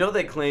input on. You know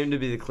they claim to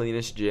be the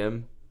cleanest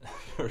gym.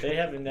 They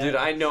haven't. Dude,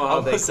 I know how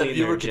they Almost said, clean have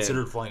you their ever gym.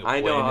 considered flying a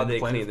I know plane how into they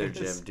Planet clean their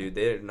Fitness? gym, dude.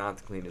 They're not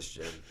the cleanest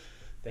gym.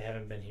 They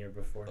haven't been here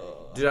before.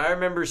 Dude, I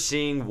remember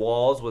seeing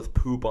walls with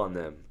poop on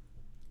them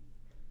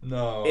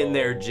No. in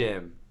their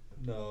gym.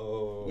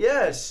 No.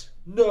 Yes.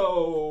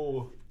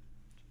 No.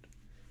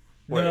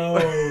 No.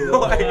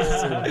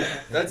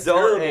 That's Don't-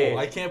 terrible. hey,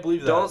 I can't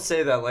believe that. Don't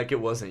say that like it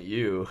wasn't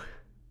you.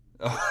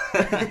 Dude,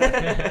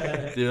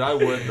 I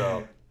would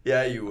though.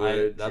 Yeah, you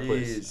would. that Jeez.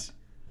 place-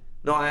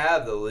 No, I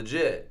have though,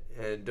 legit.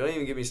 And don't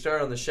even get me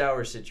started on the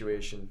shower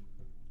situation.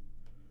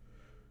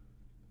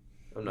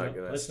 I'm not No,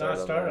 gonna. let's start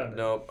not start that. on it.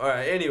 No. All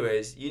right.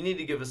 Anyways, you need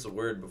to give us a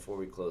word before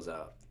we close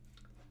out.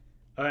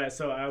 All right,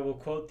 so I will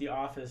quote The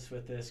Office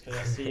with this because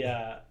I see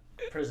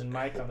Prison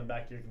Mike on the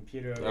back of your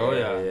computer. Over Oh, there.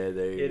 yeah. Yeah.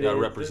 There you It gotta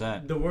is-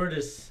 represent. The word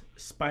is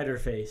spider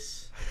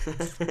face.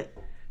 go.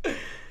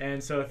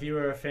 And so if you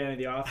were a fan of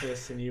The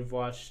Office and you've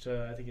watched,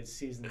 I think it's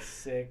season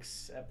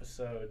 6,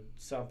 episode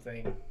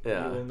something,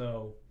 Yeah. you will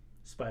know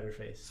spider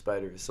face.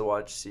 Spider. So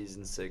watch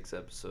season 6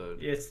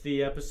 episode. It's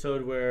the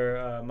episode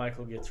where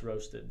Michael gets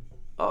roasted.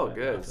 Oh, Yeah,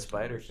 good. Office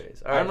Spider members.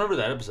 face. I remember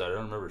that episode. I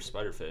don't remember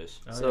Spider-Face.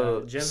 Oh,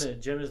 So- yeah.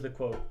 Jim is the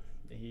quote.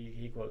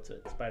 He quotes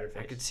it. Spider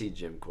face. I could see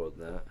Jim quoting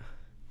that.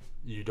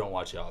 You don't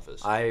watch The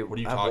Office. What are you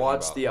talking I've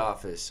watched about? The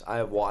Office. I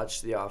have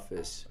watched The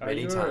Office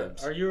many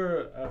times. Are you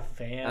a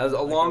fan? As, like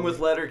along a with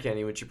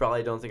Letterkenny, which you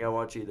probably don't think I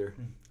watch either.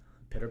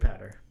 Pitter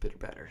Patter. Bitter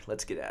batter.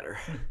 Let's get at her.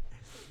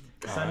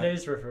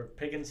 Sundays were for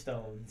picking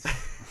stones.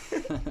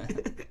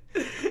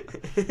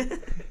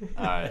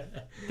 All right.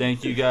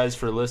 Thank you guys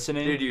for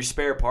listening. Dude, your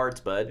spare parts,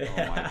 bud. Oh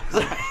my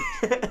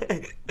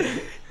god.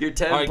 You're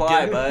 10 All right,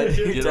 ply, get- bud.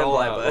 You're get it 10 all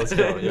ply, out. bud. Let's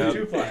go, yeah.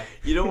 2-ply.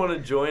 You don't want to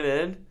join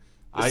in?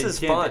 This is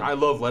can't- fun. I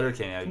love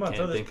Letterkenny. I Come on, throw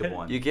can't this think pin- of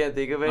one. You can't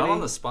think of any? Not on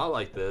the spot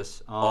like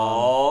this.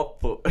 Oh,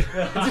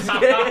 just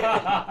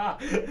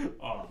kidding.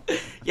 Oh.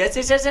 Yes,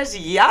 yes. All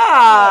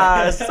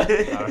right.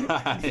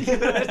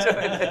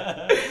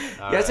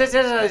 All Yes, right.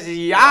 yes,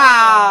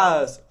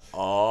 yes.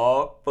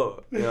 Oh,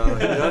 fuck. You know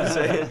what I'm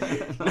saying?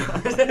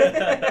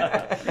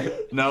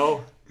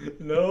 No.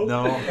 No,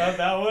 No. not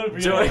that one. We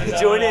Join, gotta cut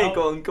that join one in, out.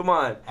 Colton. Come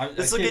on. I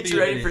This will can't get think you of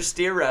ready any. for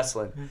steer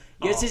wrestling.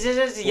 Yes, Oh. yes,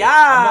 yes, yes.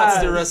 I'm not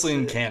still wrestling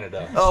in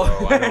Canada, Oh.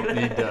 so I don't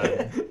need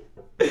to.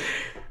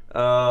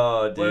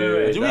 Oh,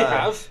 dude. wait. Do we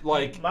have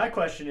like? My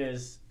question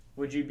is,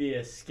 would you be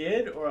a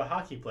skid or a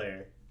hockey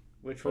player?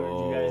 Which one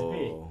would you guys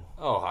be?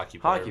 Oh, hockey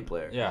player. Hockey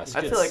player. Yeah, I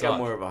skids feel like suck. I'm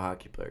more of a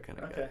hockey player kind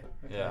of Okay.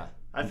 guy. Yeah.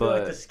 I feel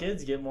like But- the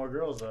skids get more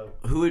girls though.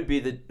 Who would be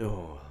the?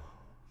 Oh,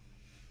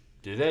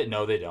 Do they?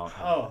 No, they don't.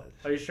 Oh,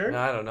 are you sure? No,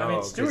 I don't I know, mean,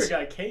 'cause- Stewart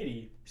got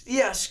Katie.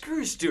 yeah.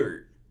 Screw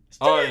Stewart.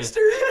 Oh,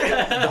 Stewart.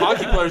 yeah. Stewart. The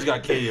hockey players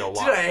got Katie a Dude,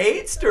 lot. I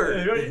hate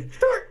Stewart.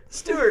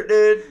 Stewart,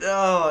 dude.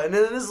 Oh, and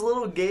then his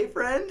little gay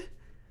friend.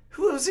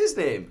 Who was his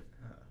name?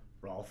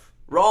 Rolf.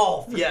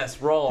 Rolf.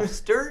 Yes, Rolf.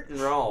 Stewart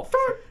and Rolf.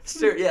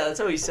 Stewart. Yeah, that's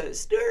how he said it.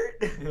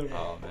 Stewart.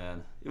 Oh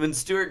man. When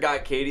Stewart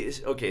got Katie,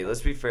 okay,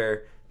 let's be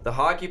fair. The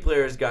hockey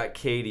players got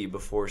Katie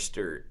before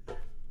Stewart.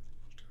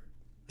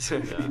 I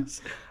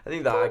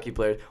think the hockey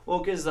players. Well,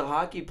 because the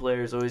hockey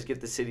players always get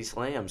the city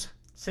slams.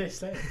 Say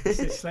slams.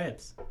 Say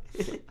slams.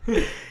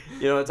 You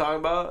know what I'm talking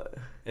about?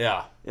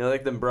 Yeah. You know,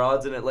 like them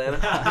broads in Atlanta.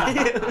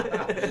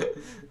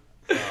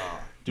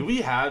 Do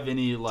we have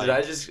any like? Did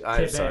I just? I'm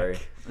Quebec. sorry.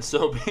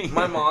 So being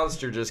My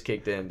monster just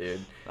kicked in,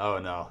 dude. Oh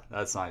no,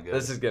 that's not good.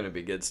 This is gonna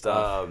be good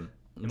stuff.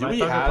 Do My we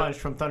Thunder have? Punch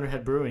from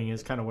Thunderhead Brewing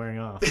is kind of wearing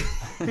off.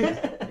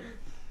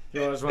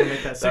 You always want to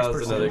make that 6%. That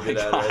was another good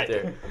ad God. right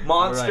there.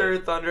 Monster,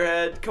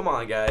 Thunderhead, come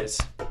on, guys,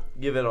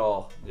 give it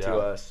all Yeah. to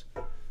us.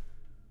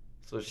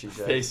 That's what she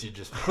said. Face you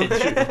just made. You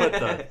what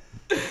the?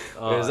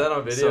 Wait, is that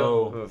on video?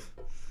 So, Oof.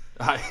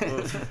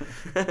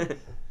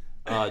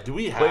 do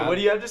we have? Wait, what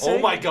do you have to say? Oh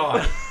my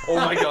god! Oh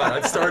my god!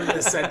 I've started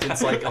this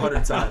sentence like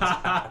 100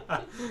 times.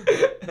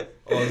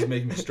 Oh, this is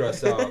making me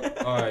stressed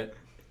out. All right.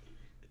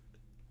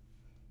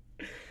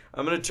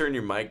 I'm gonna turn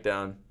your mic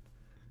down.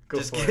 Go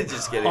Just for kidding. it.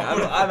 Just kidding.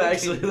 I'm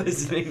actually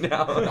listening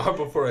now. Not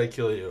before I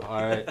kill you.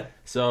 All right.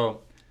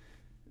 So,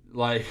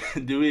 like,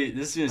 do we?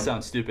 This is gonna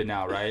sound stupid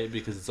now, right?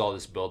 Because it's all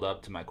this build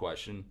up to my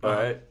question. All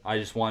right. I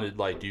just wanted,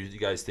 like, do you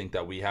guys think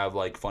that we have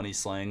like funny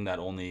slang that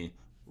only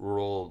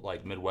rural,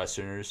 like,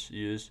 Midwesterners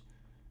use?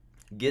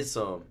 Get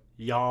some,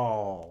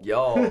 Y'all.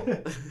 y'all.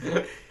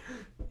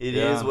 It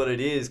is Yeah. what it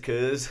is,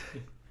 cuz.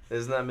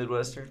 Isn't that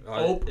Midwestern?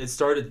 It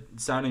started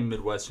sounding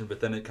Midwestern, but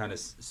then it kind of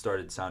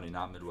started sounding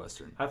not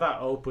Midwestern. I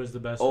thought Ope was the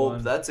best Oh,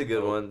 one. that's a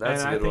good one.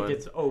 That's and a I good think one.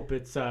 it's Ope.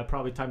 It's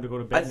probably time to go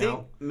to I bed think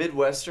now.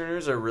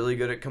 Midwesterners are really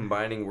good at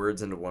combining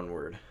words into one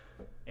word.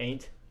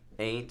 Ain't.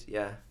 Ain't,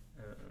 yeah.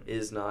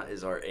 Is not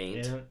is our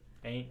ain't.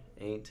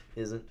 Ain't.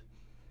 Isn't.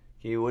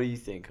 Okay, what do you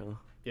think, huh?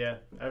 Yeah,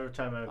 every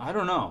time I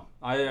don't know.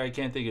 I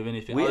can't think of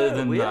anything other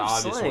than the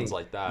obvious slang. ones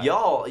like that.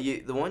 Y'all,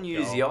 the one you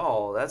use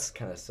y'all, that's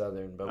kind of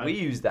southern, but we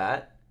use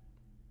that.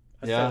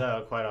 I say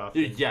that quite often.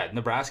 Dude, yeah,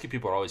 Nebraska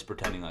people are always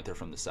pretending like they're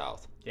from the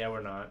South. Yeah,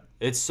 we're not.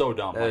 It's so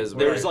dumb. That is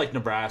there's weird.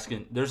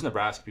 there's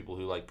Nebraska people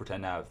who like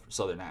pretend to have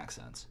Southern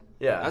accents.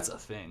 Yeah. That's a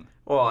thing.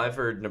 Well, I've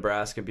heard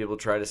Nebraska people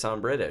try to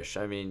sound British.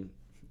 I mean,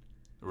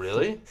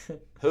 Really?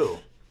 Who?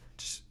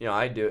 just,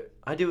 I do it.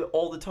 I do it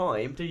all the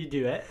time. Do you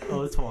do it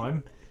all the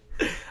time?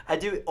 I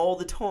do it all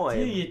the time.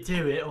 Do you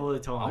do it all the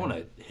time? I want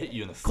to hit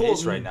you in the face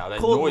Colton, right now. That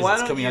Colton, noise why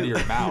that's don't coming out of you-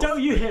 your mouth.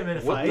 Don't you hit me in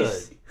the What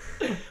face.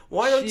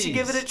 Why don't you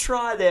give it Jeez. a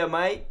try there,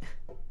 mate?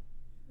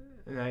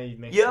 Now you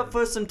make You up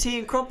for some tea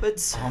and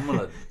crumpets? I'm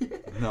gonna.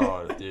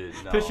 No, dude.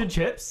 No. fish and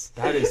chips.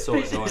 That is so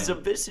annoying.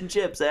 Some fish and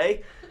chips, eh?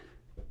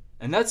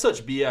 And that's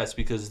such BS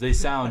because they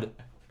sound.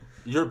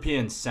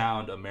 Europeans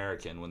sound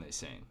American when they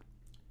sing.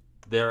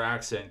 Their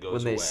accent goes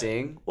When they away.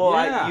 sing? Well,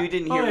 Yeah. you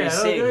didn't hear me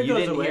sing. it You goes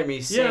didn't away. hear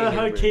me sing. Yeah, I in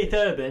heard British. Keith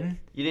Urban.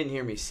 You didn't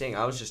hear me sing.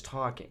 I was just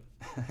talking.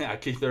 Yeah,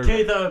 Keith Urban.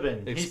 Keith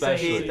Urban. He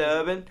Especially- sings- Keith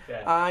Urban?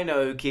 Yeah. I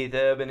know who Keith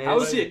Urban is. How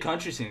was he a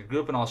country singer? Grew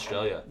up in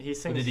Australia. He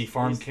sings- Did he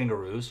farm he's-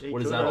 kangaroos? he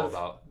What is could that all have.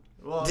 about?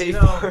 Well, Did you he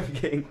know, farm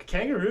king?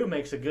 kangaroo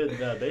makes a good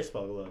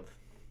baseball glove.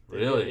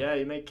 Really? Yeah,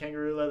 you make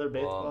kangaroo leather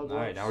baseball Well, gloves. all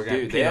right, now we're gonna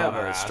Dude, they pee on have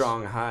our a ass.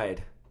 strong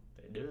hide.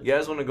 They do. You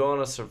guys want to go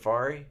on a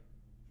safari?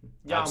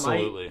 Yeah,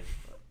 Absolutely.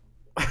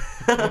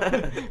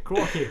 mate.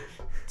 Crikey.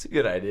 It's a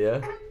good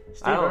idea.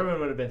 Steve I don't- Irwin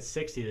would have been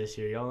 60 this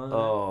year. Y'all know that?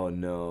 Oh,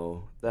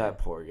 no. That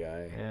poor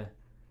guy. Yeah.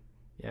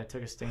 Yeah, I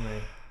took a stingray.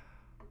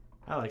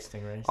 I like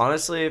stingrays.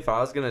 Honestly, if I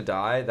was going to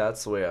die,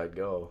 that's the way I'd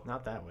go.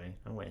 Not that way.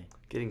 No way.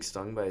 Getting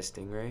stung by a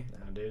stingray?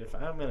 No, dude. If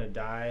I'm gonna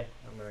die,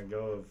 I'm gonna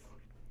go of.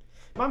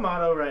 My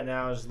motto right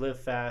now is live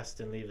fast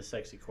and leave a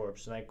sexy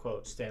corpse, and I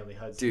quote Stanley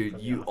Hudson. Dude, from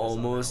The you Office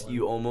on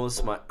that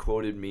almost one.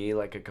 quoted me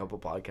like a couple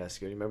podcasts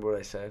ago. You remember what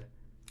I said?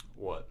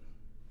 What?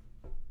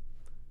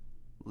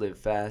 Live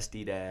fast,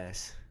 eat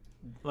ass.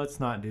 Let's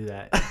not do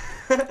that.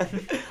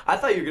 I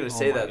thought you were going to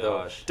say my that, though.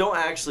 gosh. Don't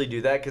actually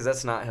do that because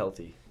that's not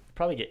healthy.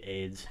 Probably get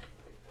AIDS.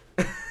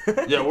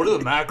 Yeah, what are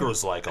the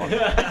macros like on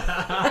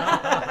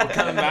that? What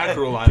kind of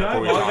macro Can I lineup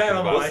are we log talking that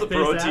on about? What's the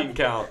MySpace protein app?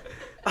 count?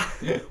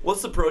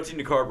 What's the protein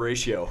to carb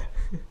ratio?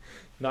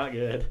 Not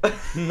good.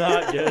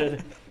 Not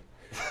good.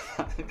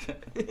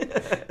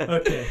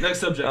 Okay. Next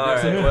subject. All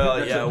next right, subject. well,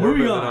 Next yeah, subject. we're Moving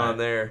moving on. on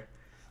there.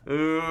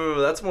 Ooh,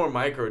 that's more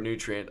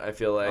micronutrient, I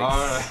feel like. All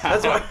right.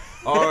 That's why.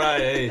 All right,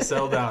 hey,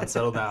 settle down.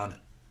 Settle down.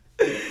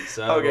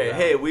 Okay,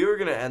 hey, we were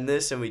going to end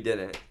this and we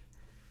didn't.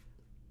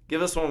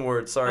 Give us one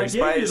word. Sorry, I gave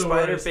you the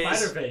word Spider-Face.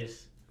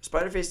 Spider-Face.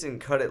 Spider-Face didn't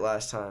cut it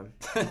last time.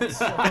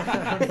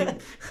 I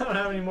don't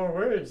have any more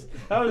words.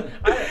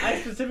 I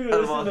specifically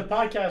listened to the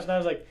podcast and I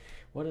was like,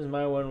 what is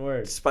my one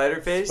word?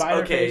 Spider-Face?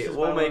 Spider-Face Okay, is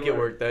we'll my make one it word.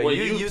 work though. Wait,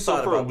 you so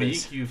thought for a about week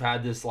this. you've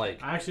had this like.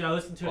 Actually, I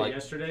listened to it Like-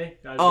 yesterday.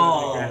 I was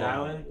Oh. going to Grand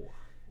Island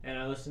and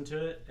I listened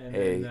to it and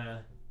Hey. then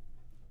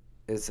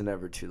It's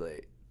never too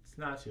late. it's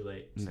not too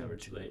late. It's never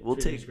too late. We'll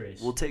Trinity's take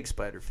grace. we'll take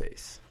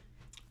Spider-Face.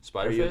 Are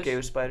Spider-Face? you okay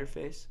with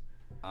Spider-Face?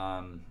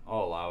 I'll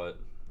allow it.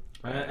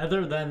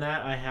 Other than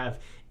that, I have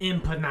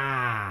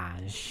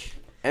empanage.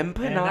 And that's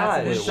an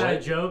Empanage. inside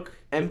what? joke.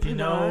 If you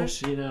know,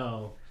 Empanage? you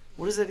know.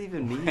 What does that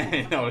even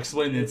mean? No,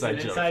 explain the It's an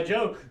inside joke. inside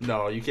joke.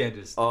 No, you can't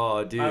just.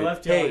 Oh, dude. I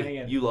left y'all hey,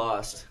 hanging. you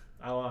lost.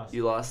 I lost.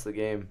 You lost the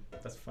game.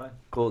 That's fine.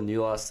 Colton,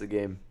 you lost the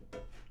game.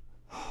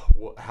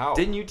 How?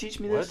 Didn't you teach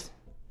me What? this?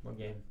 What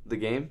game? The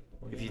game?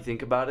 What If game? you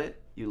think about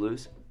it, you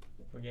lose.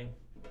 What game?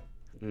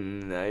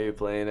 Now you're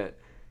playing it.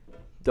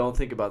 Don't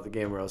think about the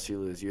game or else you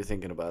lose. You're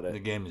thinking about The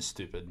it. game is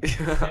stupid.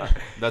 That's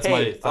That's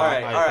my thought. All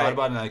right, I all thought right.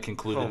 about it and I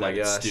concluded Oh my that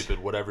it's gosh. stupid.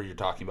 Whatever you're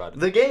talking about.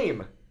 The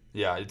game.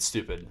 Yeah, it's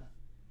stupid.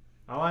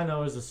 All I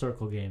know is the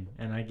circle game,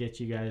 and I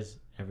get you guys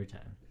every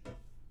time.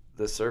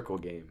 The circle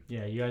game.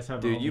 Yeah, you guys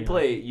have. Dude, you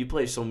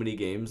play so many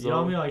games You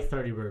owe me though. like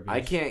 30 burpees.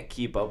 I can't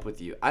keep up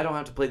with you. I don't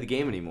have to play the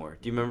game anymore.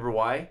 Do you remember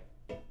why?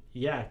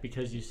 Yeah,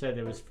 because you said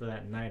it was for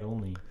that night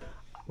only.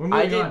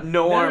 I did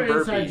no arm Another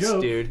inside burpees,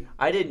 joke. dude.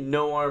 I did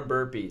no arm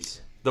burpees.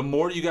 The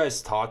more you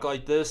guys talk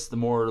like this, the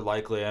more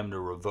likely I am to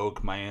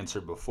revoke my answer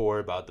before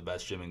about the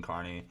best gym in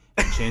Kearney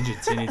and change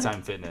it to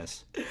Anytime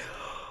Fitness.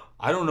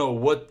 I don't know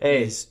what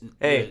these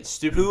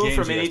stupid who games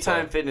from you guys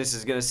Anytime play. Fitness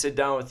is gonna sit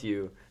down with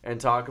you and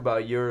talk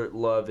about your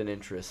love and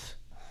interests?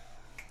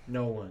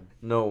 No one.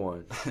 No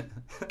one.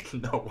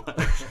 No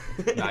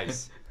one.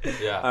 Nice.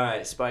 Yeah. All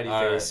right, Spidey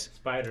All right. face.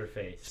 Spider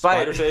face.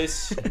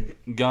 Spider-Face,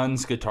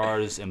 guns,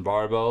 guitars, and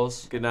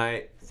barbells. Good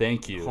night,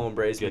 Thank you.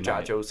 hombres, Good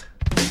night. muchachos.